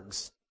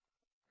ergs.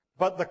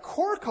 But the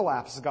core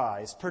collapse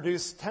guys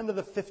produce 10 to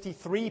the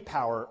 53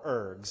 power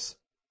ergs.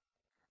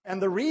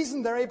 And the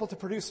reason they're able to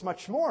produce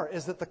much more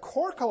is that the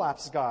core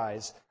collapse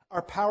guys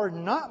are powered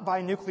not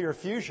by nuclear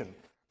fusion.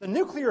 The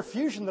nuclear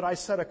fusion that I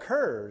said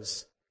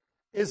occurs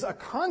is a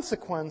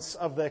consequence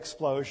of the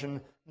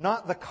explosion,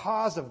 not the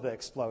cause of the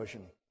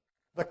explosion.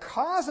 The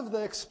cause of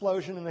the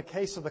explosion in the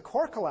case of the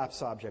core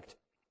collapse object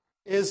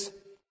is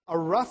a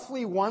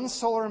roughly 1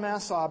 solar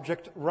mass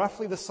object,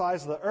 roughly the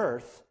size of the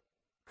Earth,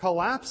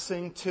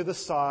 collapsing to the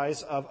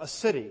size of a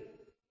city.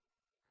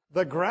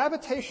 The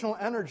gravitational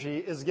energy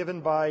is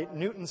given by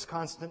Newton's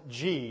constant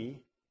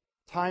g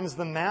times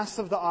the mass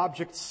of the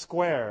object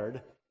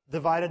squared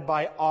divided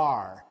by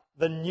r,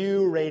 the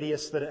new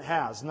radius that it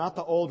has, not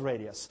the old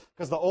radius,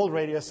 because the old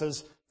radius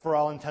is, for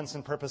all intents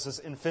and purposes,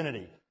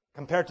 infinity.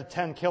 Compared to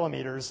 10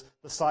 kilometers,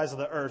 the size of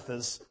the Earth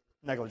is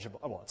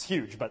negligible. Well, it's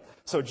huge, but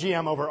so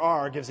gm over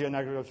r gives you a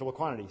negligible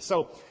quantity.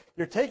 So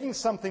you're taking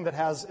something that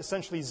has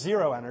essentially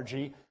zero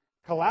energy,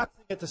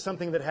 collapsing it to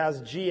something that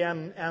has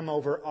gm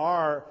over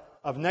r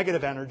of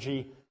negative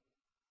energy,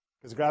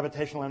 because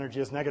gravitational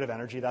energy is negative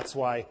energy. That's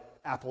why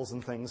apples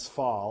and things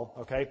fall,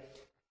 okay?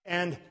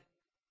 And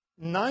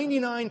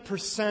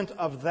 99%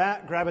 of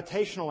that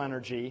gravitational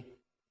energy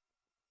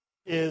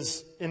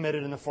is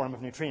emitted in the form of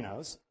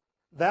neutrinos.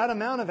 That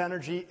amount of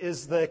energy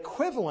is the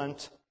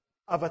equivalent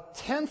of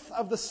 1/10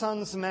 of the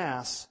sun's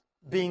mass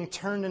being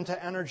turned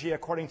into energy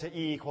according to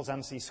E equals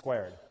mc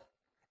squared.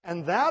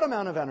 And that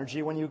amount of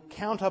energy, when you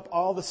count up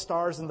all the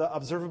stars in the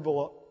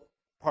observable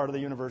part of the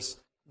universe,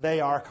 they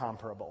are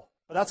comparable.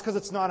 But that's because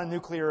it's not a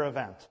nuclear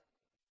event.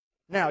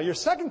 Now, your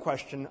second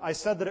question, I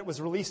said that it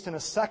was released in a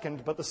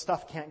second, but the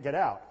stuff can't get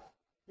out.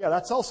 Yeah,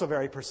 that's also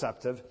very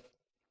perceptive.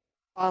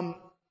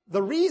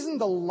 The reason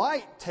the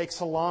light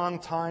takes a long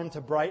time to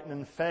brighten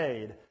and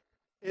fade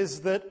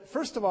is that,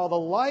 first of all, the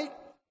light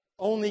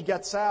only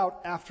gets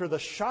out after the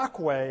shock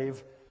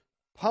wave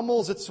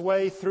pummels its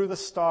way through the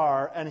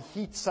star and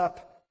heats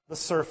up the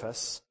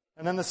surface.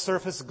 And then the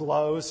surface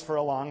glows for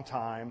a long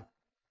time.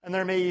 And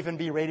there may even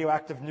be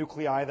radioactive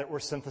nuclei that were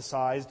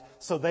synthesized,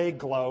 so they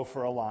glow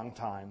for a long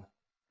time.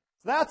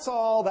 So that's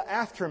all the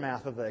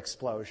aftermath of the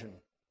explosion.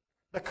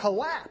 The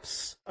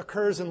collapse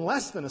occurs in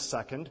less than a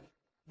second.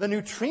 The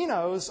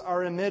neutrinos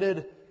are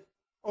emitted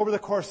over the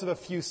course of a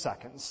few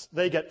seconds.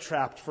 They get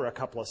trapped for a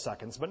couple of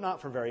seconds, but not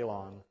for very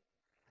long.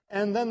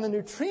 And then the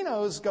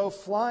neutrinos go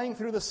flying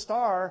through the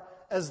star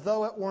as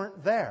though it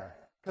weren't there.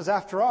 Because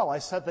after all, I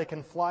said they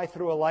can fly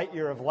through a light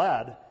year of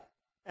lead,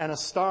 and a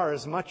star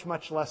is much,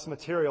 much less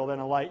material than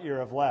a light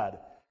year of lead.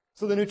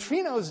 So the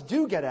neutrinos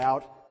do get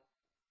out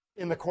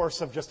in the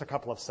course of just a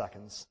couple of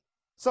seconds.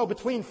 So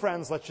between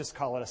friends, let's just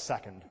call it a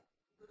second.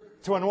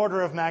 To an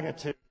order of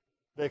magnitude,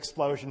 the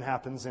explosion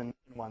happens in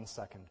 1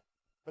 second.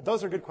 But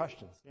those are good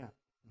questions, yeah.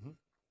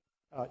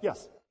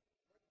 Yes?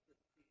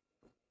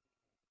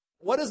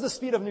 What is the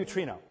speed of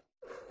neutrino?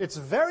 It's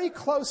very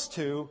close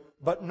to,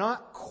 but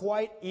not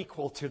quite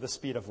equal to the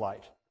speed of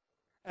light.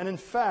 And in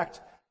fact,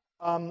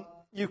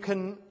 you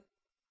can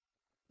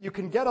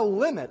get a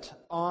limit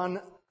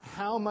on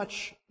how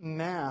much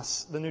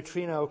mass the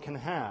neutrino can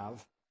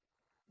have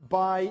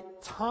by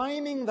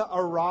timing the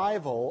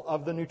arrival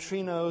of the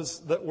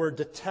neutrinos that were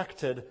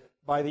detected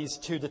by these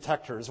two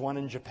detectors, one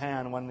in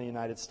Japan, one in the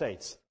United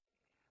States.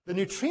 The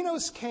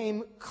neutrinos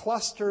came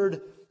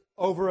clustered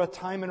over a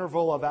time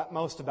interval of at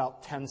most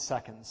about 10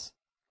 seconds.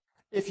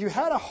 If you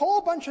had a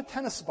whole bunch of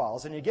tennis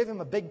balls and you give them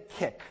a big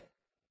kick,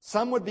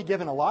 some would be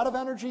given a lot of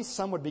energy,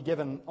 some would be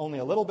given only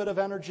a little bit of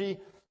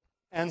energy,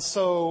 and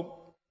so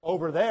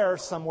over there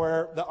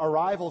somewhere, the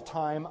arrival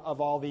time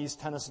of all these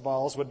tennis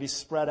balls would be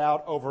spread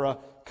out over a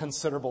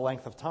considerable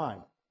length of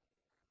time.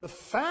 The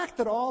fact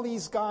that all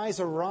these guys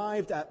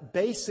arrived at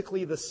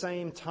basically the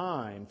same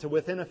time, to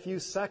within a few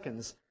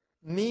seconds,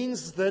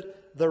 means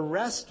that the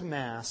rest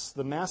mass,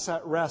 the mass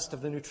at rest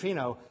of the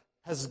neutrino,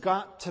 has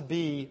got to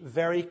be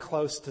very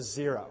close to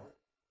zero.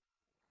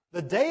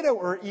 The data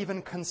were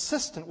even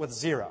consistent with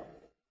zero.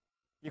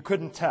 You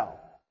couldn't tell.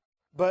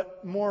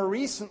 But more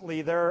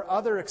recently, there are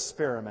other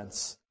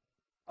experiments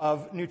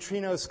of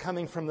neutrinos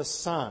coming from the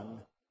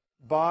sun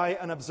by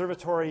an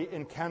observatory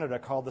in Canada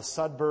called the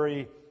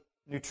Sudbury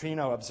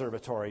Neutrino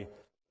Observatory,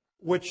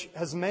 which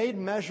has made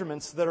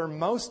measurements that are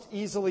most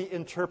easily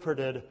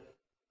interpreted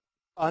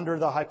under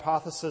the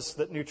hypothesis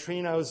that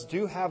neutrinos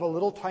do have a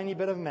little tiny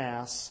bit of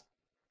mass,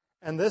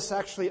 and this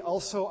actually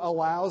also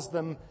allows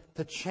them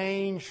to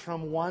change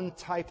from one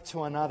type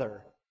to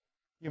another.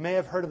 You may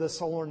have heard of the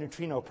solar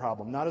neutrino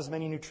problem. Not as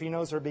many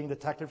neutrinos are being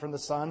detected from the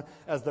sun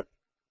as there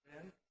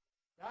have been.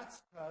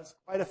 That's because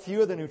quite a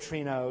few of the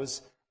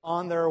neutrinos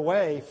on their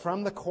way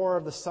from the core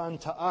of the sun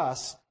to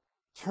us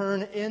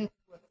turn into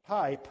a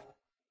type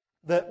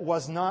that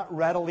was not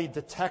readily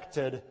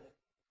detected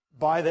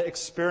by the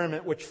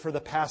experiment which for the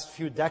past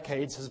few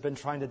decades has been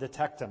trying to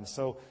detect them.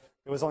 So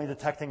it was only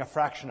detecting a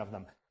fraction of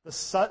them. The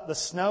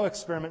SNO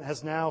experiment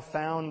has now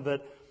found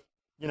that,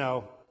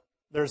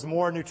 there's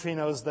more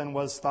neutrinos than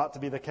was thought to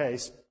be the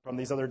case from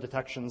these other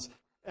detections.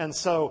 And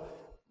so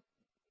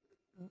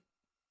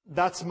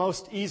that's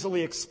most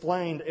easily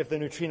explained if the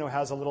neutrino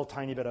has a little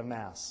tiny bit of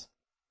mass.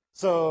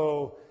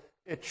 So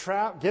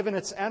given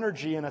its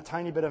energy and a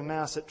tiny bit of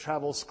mass, it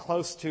travels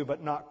close to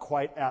but not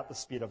quite at the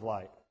speed of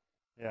light.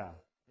 Yeah.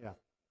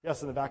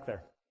 Yes, in the back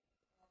there.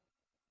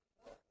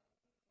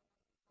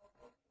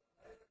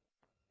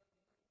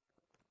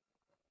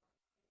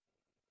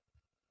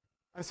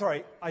 I'm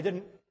sorry, I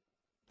didn't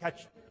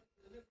catch.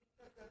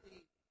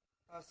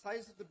 The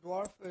size of the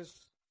dwarf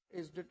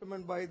is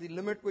determined by the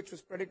limit which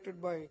was predicted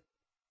by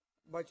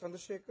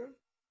Chandrasekhar.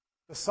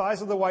 The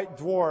size of the white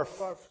dwarf.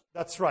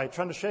 That's right.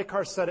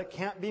 Chandrasekhar said it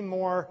can't be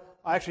more.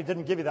 I actually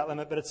didn't give you that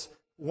limit, but it's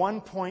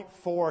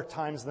 1.4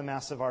 times the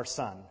mass of our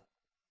sun.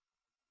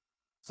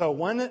 So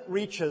when it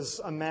reaches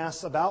a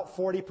mass about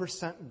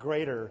 40%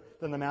 greater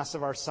than the mass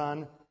of our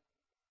sun,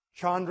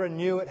 Chandra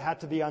knew it had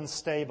to be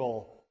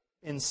unstable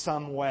in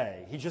some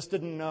way. He just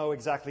didn't know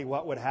exactly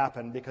what would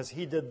happen because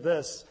he did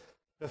this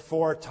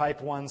before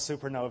type 1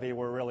 supernovae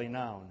were really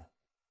known.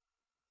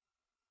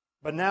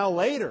 But now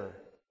later,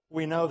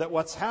 we know that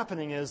what's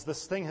happening is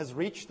this thing has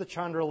reached the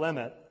Chandra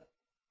limit,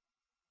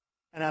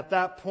 and at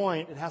that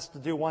point, it has to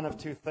do one of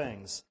two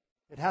things.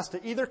 It has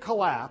to either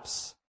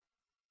collapse,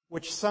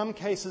 which some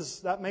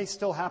cases, that may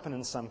still happen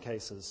in some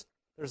cases.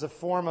 There's a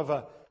form of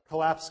a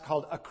collapse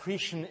called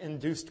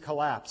accretion-induced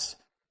collapse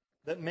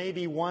that may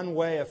be one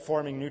way of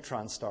forming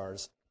neutron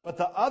stars. But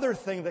the other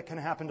thing that can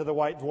happen to the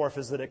white dwarf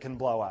is that it can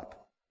blow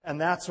up. And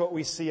that's what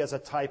we see as a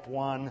type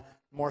 1,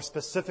 more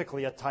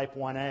specifically a type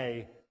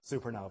 1a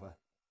supernova.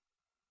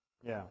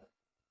 Yeah.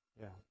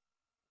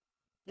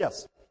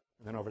 Yes,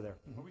 and then over there.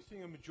 Are we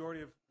seeing a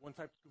majority of one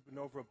type of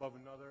supernova above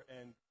another,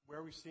 and where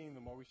are we seeing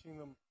them? Are we seeing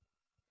them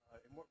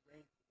in what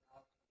range?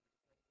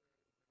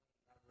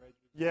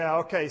 Yeah,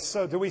 okay.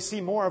 So do we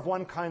see more of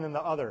one kind than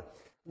the other?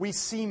 We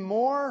see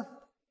more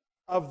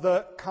of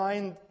the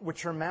kind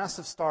which are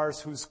massive stars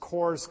whose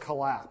cores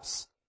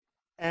collapse.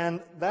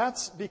 And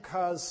that's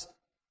because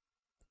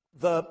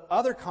the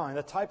other kind,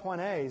 the type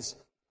 1As,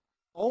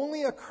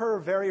 only occur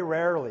very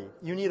rarely.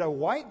 You need a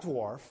white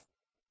dwarf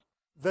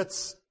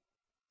that's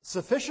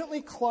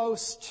sufficiently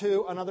close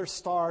to another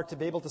star to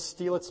be able to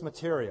steal its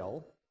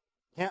material.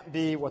 Can't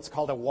be what's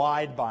called a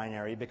wide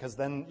binary, because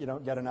then you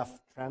don't get enough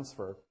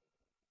transfer.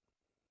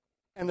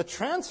 And the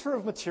transfer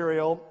of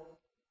material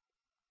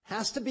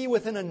has to be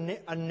within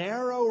a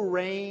narrow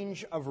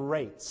range of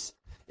rates.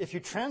 If you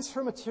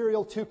transfer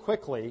material too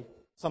quickly,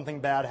 something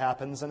bad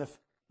happens, and if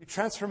you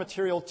transfer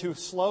material too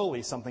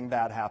slowly, something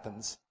bad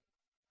happens.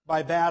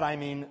 By bad, I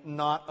mean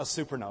not a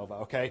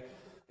supernova, okay?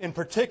 In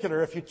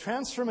particular, if you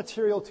transfer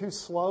material too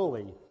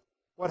slowly,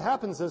 what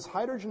happens is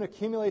hydrogen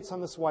accumulates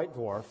on this white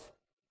dwarf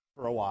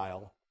for a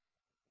while,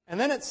 and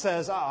then it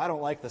says, I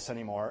don't like this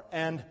anymore,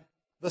 and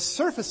the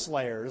surface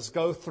layers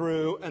go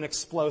through an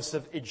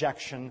explosive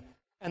ejection,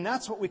 and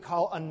that's what we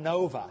call a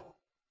nova.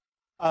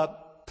 A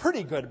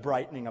pretty good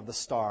brightening of the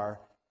star,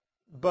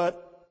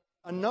 but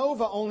a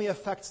nova only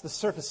affects the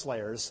surface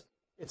layers.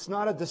 It's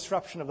not a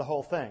disruption of the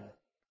whole thing.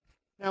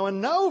 Now, a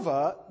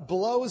nova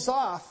blows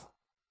off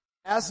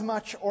as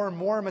much or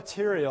more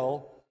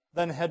material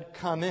than had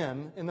come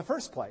in the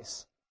first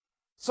place.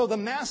 So the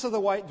mass of the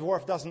white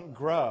dwarf doesn't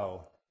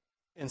grow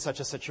in such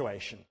a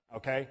situation,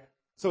 okay?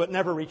 So it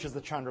never reaches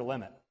the Chandra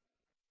limit.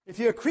 If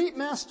you accrete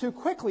mass too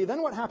quickly,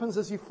 then what happens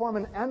is you form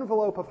an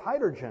envelope of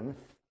hydrogen,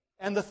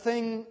 and the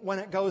thing, when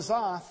it goes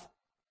off,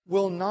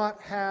 will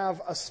not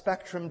have a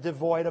spectrum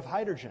devoid of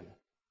hydrogen.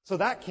 So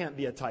that can't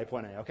be a type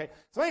 1A, okay?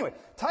 So anyway,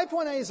 type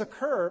 1As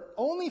occur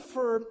only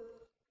for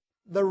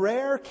the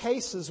rare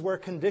cases where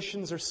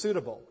conditions are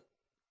suitable.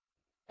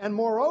 And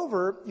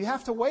moreover, you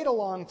have to wait a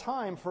long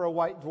time for a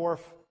white dwarf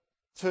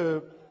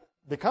to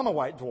become a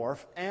white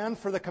dwarf and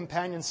for the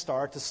companion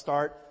star to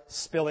start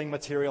spilling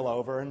material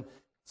over. And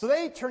so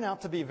they turn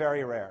out to be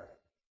very rare.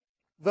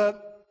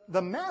 The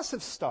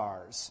massive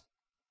stars,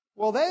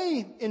 well,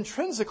 they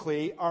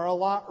intrinsically are a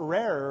lot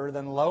rarer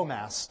than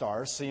low-mass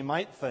stars, so you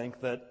might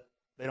think that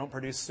they don't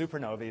produce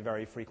supernovae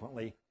very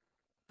frequently.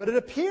 But it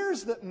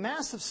appears that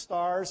massive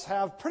stars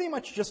have pretty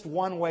much just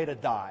one way to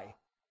die.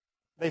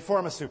 They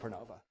form a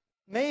supernova.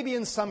 Maybe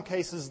in some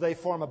cases they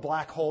form a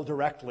black hole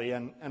directly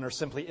and are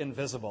simply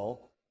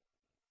invisible.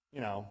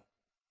 You know,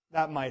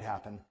 that might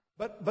happen.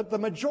 But the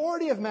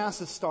majority of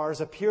massive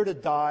stars appear to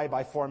die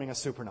by forming a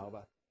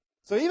supernova.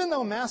 So even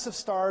though massive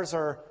stars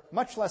are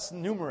much less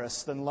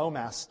numerous than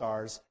low-mass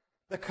stars,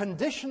 the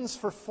conditions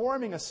for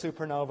forming a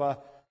supernova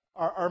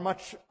are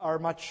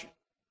much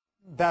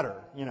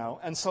better, you know,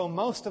 and so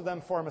most of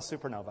them form a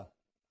supernova.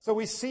 So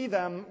we see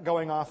them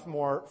going off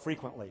more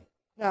frequently.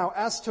 Now,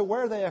 as to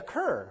where they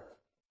occur,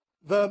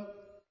 the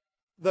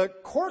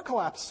core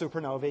collapse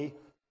supernovae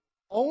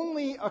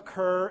only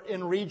occur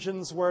in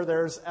regions where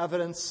there's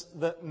evidence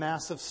that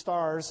massive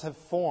stars have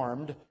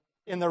formed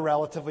in the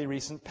relatively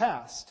recent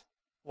past,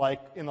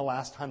 like in the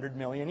last 100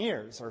 million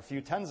years or a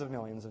few tens of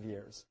millions of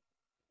years.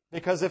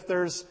 Because if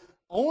there's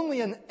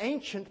only an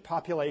ancient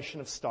population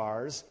of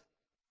stars,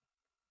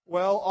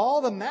 well,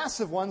 all the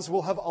massive ones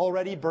will have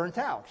already burnt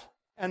out,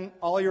 and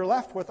all you're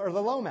left with are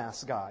the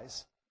low-mass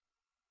guys.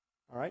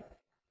 All right?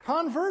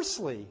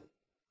 Conversely,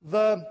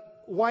 the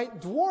white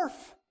dwarf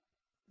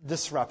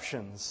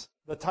disruptions,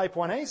 the type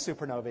 1A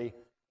supernovae,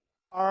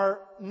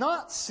 are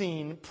not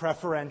seen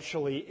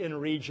preferentially in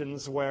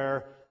regions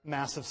where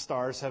massive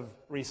stars have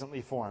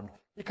recently formed.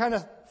 You kind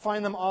of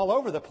find them all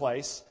over the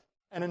place,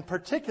 and in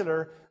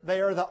particular,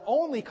 they are the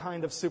only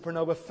kind of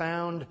supernova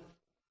found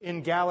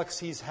in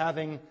galaxies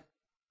having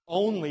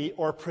only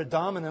or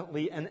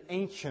predominantly an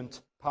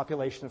ancient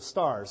population of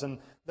stars. And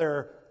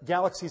they're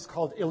galaxies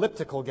called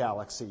elliptical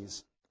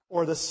galaxies,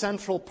 or the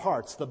central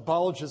parts, the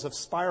bulges of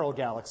spiral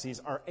galaxies,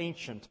 are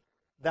ancient.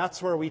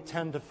 That's where we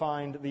tend to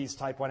find these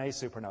type 1A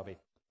supernovae.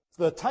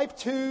 So the type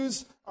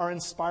 2s are in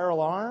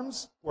spiral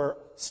arms, where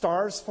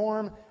stars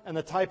form, and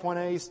the type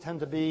 1As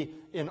tend to be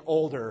in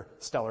older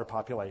stellar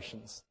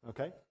populations.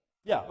 Okay?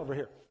 Yeah, over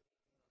here.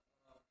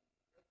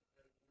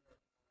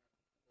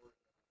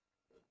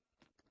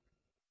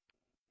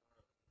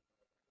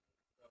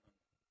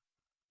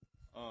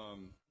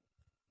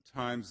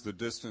 Times the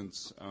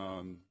distance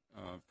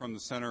from the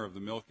center of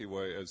the Milky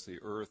Way as the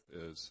Earth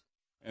is.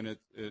 And it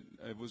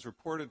was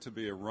reported to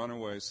be a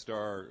runaway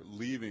star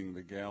leaving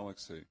the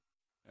galaxy.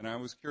 And I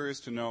was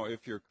curious to know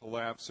if your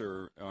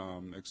collapser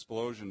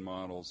explosion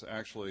models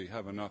actually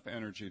have enough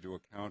energy to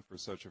account for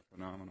such a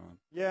phenomenon.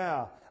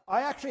 Yeah.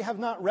 I actually have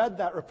not read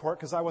that report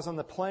because I was on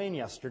the plane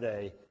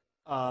yesterday.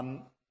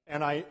 And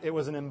it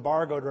was an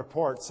embargoed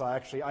report, so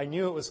I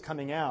knew it was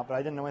coming out, but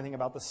I didn't know anything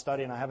about the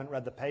study, and I haven't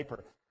read the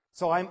paper.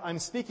 So I'm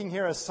speaking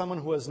here as someone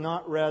who has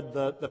not read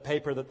the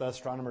paper that the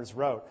astronomers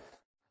wrote.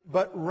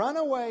 But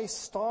runaway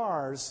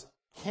stars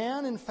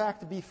can, in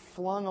fact, be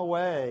flung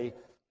away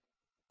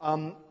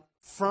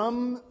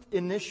from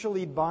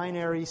initially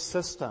binary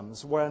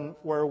systems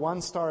where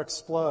one star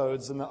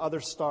explodes and the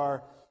other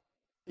star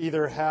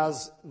either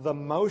has the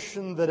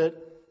motion that it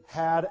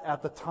had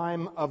at the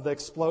time of the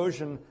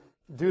explosion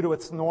due to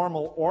its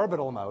normal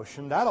orbital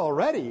motion, that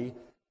already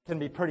can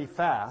be pretty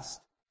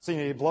fast. So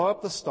you blow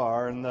up the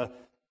star and the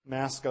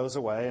mass goes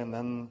away, and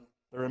then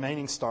the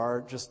remaining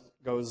star just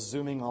goes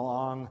zooming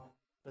along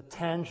the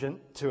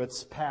tangent to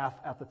its path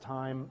at the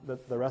time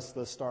that the rest of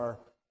the star,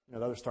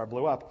 the other star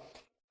blew up.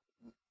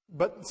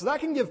 But so that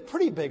can give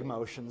pretty big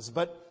motions,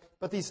 but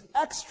these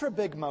extra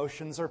big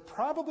motions are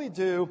probably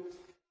due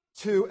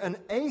to an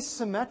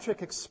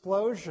asymmetric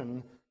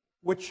explosion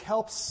which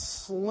helps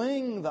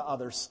sling the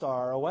other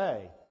star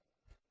away.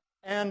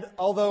 And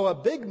although a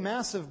big,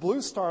 massive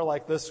blue star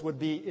like this would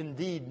be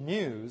indeed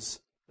news,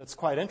 that's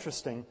quite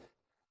interesting,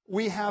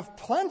 we have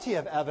plenty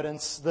of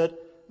evidence that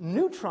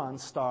neutron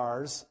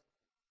stars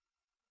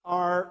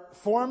are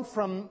formed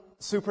from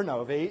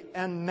supernovae,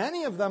 and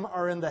many of them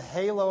are in the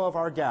halo of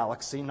our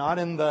galaxy, not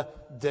in the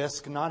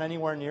disk, not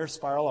anywhere near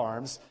spiral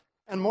arms.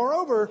 And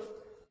moreover,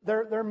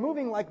 they're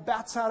moving like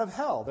bats out of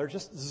hell. They're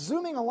just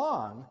zooming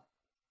along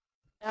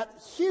at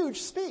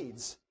huge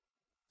speeds.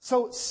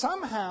 So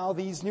somehow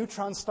these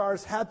neutron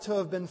stars had to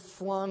have been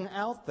flung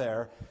out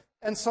there.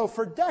 And so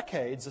for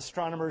decades,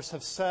 astronomers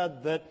have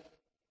said that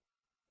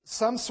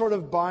some sort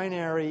of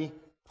binary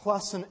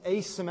plus an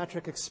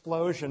asymmetric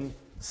explosion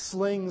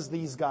slings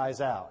these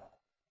guys out.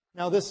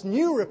 Now, this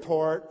new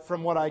report,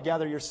 from what I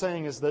gather you're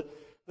saying, is that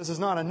this is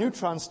not a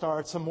neutron star,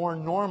 it's a more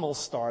normal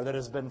star that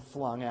has been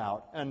flung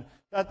out. And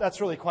that's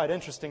really quite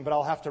interesting, but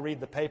I'll have to read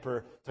the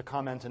paper to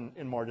comment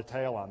in more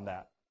detail on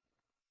that.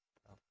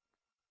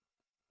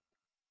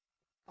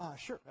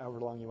 Sure, however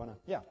long you want to.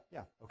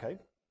 Yeah, okay.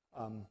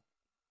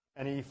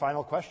 Any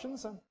final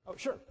questions? Oh,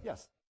 sure,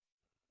 yes.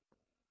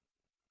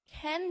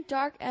 Can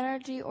dark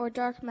energy or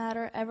dark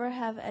matter ever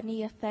have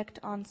any effect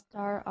on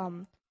star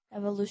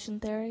evolution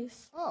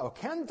theories? Oh,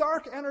 can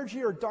dark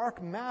energy or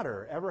dark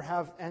matter ever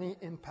have any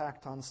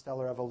impact on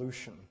stellar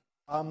evolution?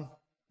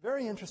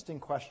 Very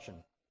interesting question.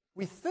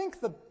 We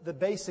think the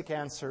basic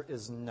answer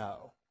is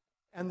no.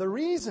 And the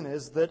reason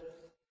is that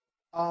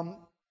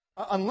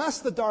unless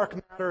the dark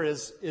matter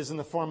is in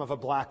the form of a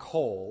black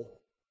hole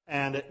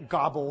and it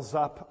gobbles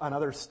up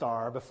another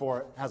star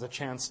before it has a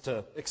chance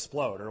to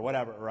explode or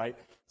whatever, right?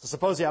 So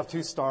suppose you have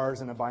two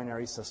stars in a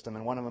binary system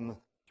and one of them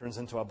turns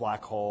into a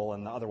black hole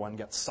and the other one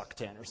gets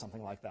sucked in or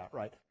something like that,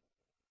 right?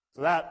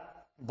 So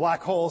that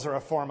black holes are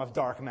a form of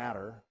dark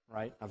matter,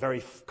 right? A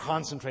very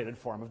concentrated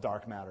form of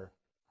dark matter.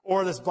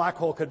 Or this black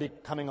hole could be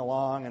coming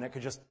along and it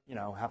could just,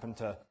 happen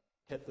to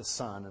hit the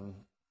sun and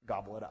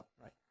gobble it up,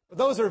 right? But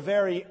those are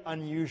very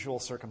unusual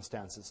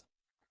circumstances.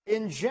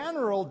 In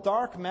general,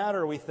 dark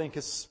matter, we think,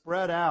 is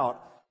spread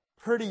out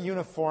pretty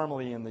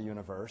uniformly in the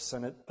universe,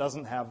 and it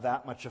doesn't have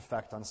that much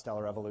effect on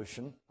stellar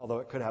evolution, although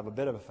it could have a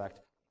bit of effect.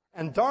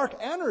 And dark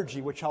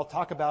energy, which I'll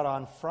talk about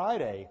on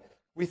Friday,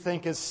 we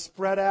think is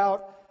spread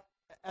out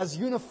as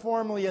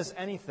uniformly as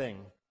anything.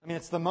 I mean,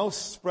 it's the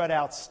most spread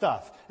out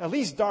stuff. At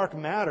least dark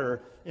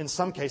matter, in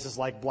some cases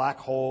like black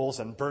holes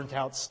and burnt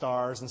out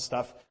stars and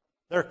stuff,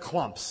 they're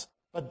clumps.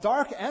 But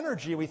dark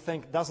energy, we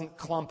think, doesn't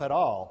clump at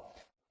all.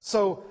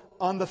 So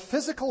on the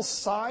physical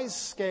size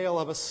scale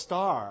of a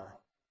star,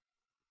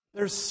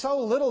 there's so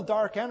little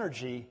dark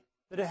energy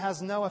that it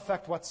has no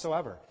effect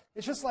whatsoever.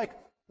 It's just like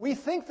we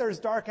think there's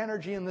dark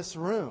energy in this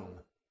room,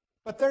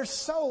 but there's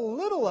so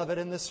little of it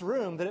in this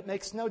room that it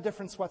makes no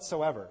difference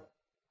whatsoever.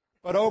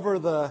 But over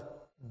the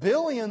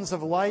billions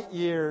of light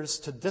years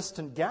to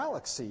distant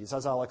galaxies,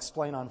 as I'll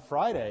explain on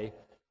Friday,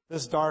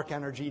 this dark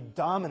energy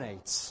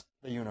dominates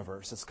the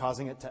universe. It's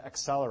causing it to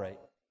accelerate.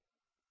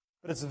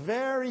 But it's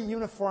very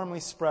uniformly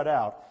spread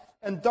out.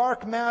 And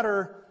dark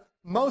matter,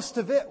 most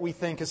of it, we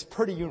think, is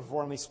pretty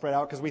uniformly spread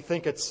out because we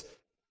think it's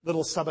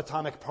little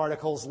subatomic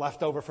particles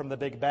left over from the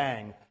Big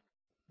Bang.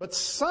 But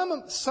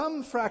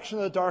some fraction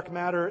of the dark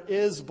matter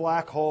is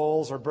black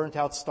holes or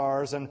burnt-out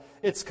stars, and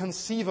it's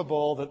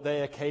conceivable that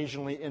they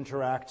occasionally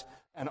interact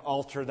and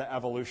alter the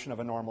evolution of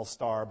a normal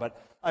star. But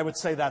I would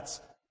say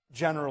that's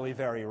generally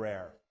very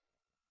rare.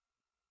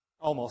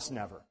 Almost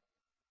never.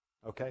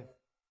 Okay?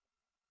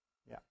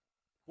 Yeah.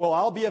 Well,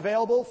 I'll be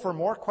available for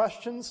more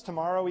questions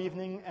tomorrow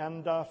evening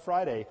and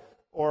Friday,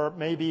 or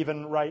maybe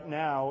even right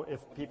now if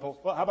people...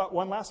 Well, how about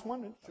one last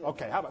one?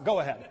 Okay, how about... Go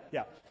ahead.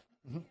 Yeah.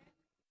 Mm-hmm.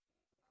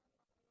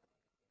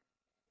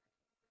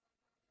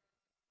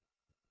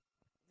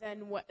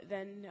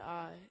 Than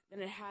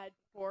it had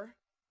before?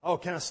 Oh,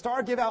 can a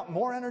star give out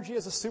more energy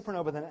as a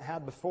supernova than it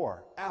had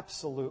before?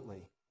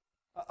 Absolutely.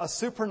 A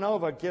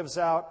supernova gives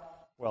out,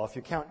 well, if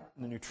you count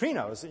the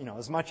neutrinos,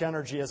 as much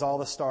energy as all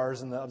the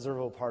stars in the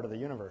observable part of the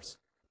universe.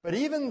 But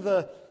even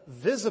the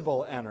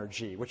visible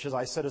energy, which, as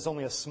I said, is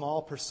only a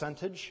small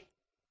percentage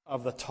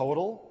of the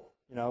total,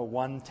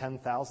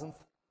 1/10,000th,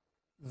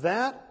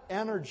 that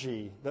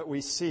energy that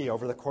we see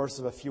over the course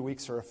of a few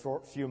weeks or a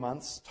few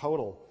months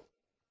total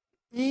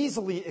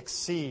easily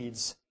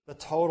exceeds the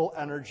total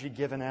energy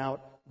given out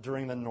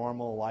during the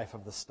normal life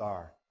of the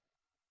star.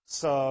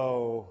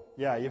 So,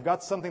 yeah, you've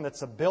got something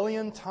that's 1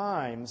 billion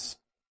times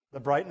the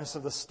brightness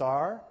of the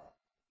star,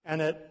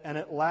 and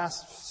it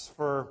lasts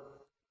for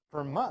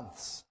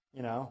months,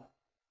 you know.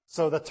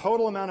 So the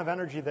total amount of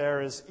energy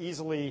there is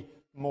easily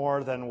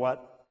more than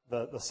what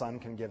the sun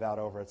can give out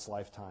over its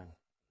lifetime.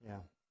 Yeah.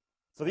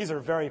 So these are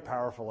very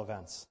powerful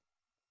events.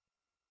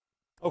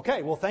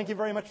 Okay, well, thank you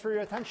very much for your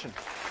attention.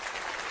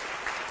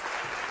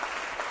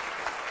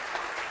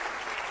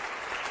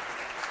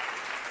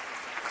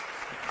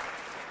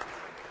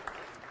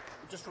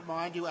 Just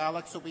remind you,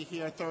 Alex will be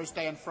here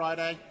Thursday and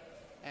Friday,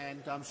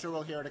 and I'm sure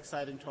we'll hear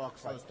exciting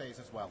talks those days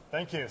as well.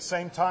 Thank you.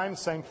 Same time,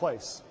 same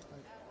place.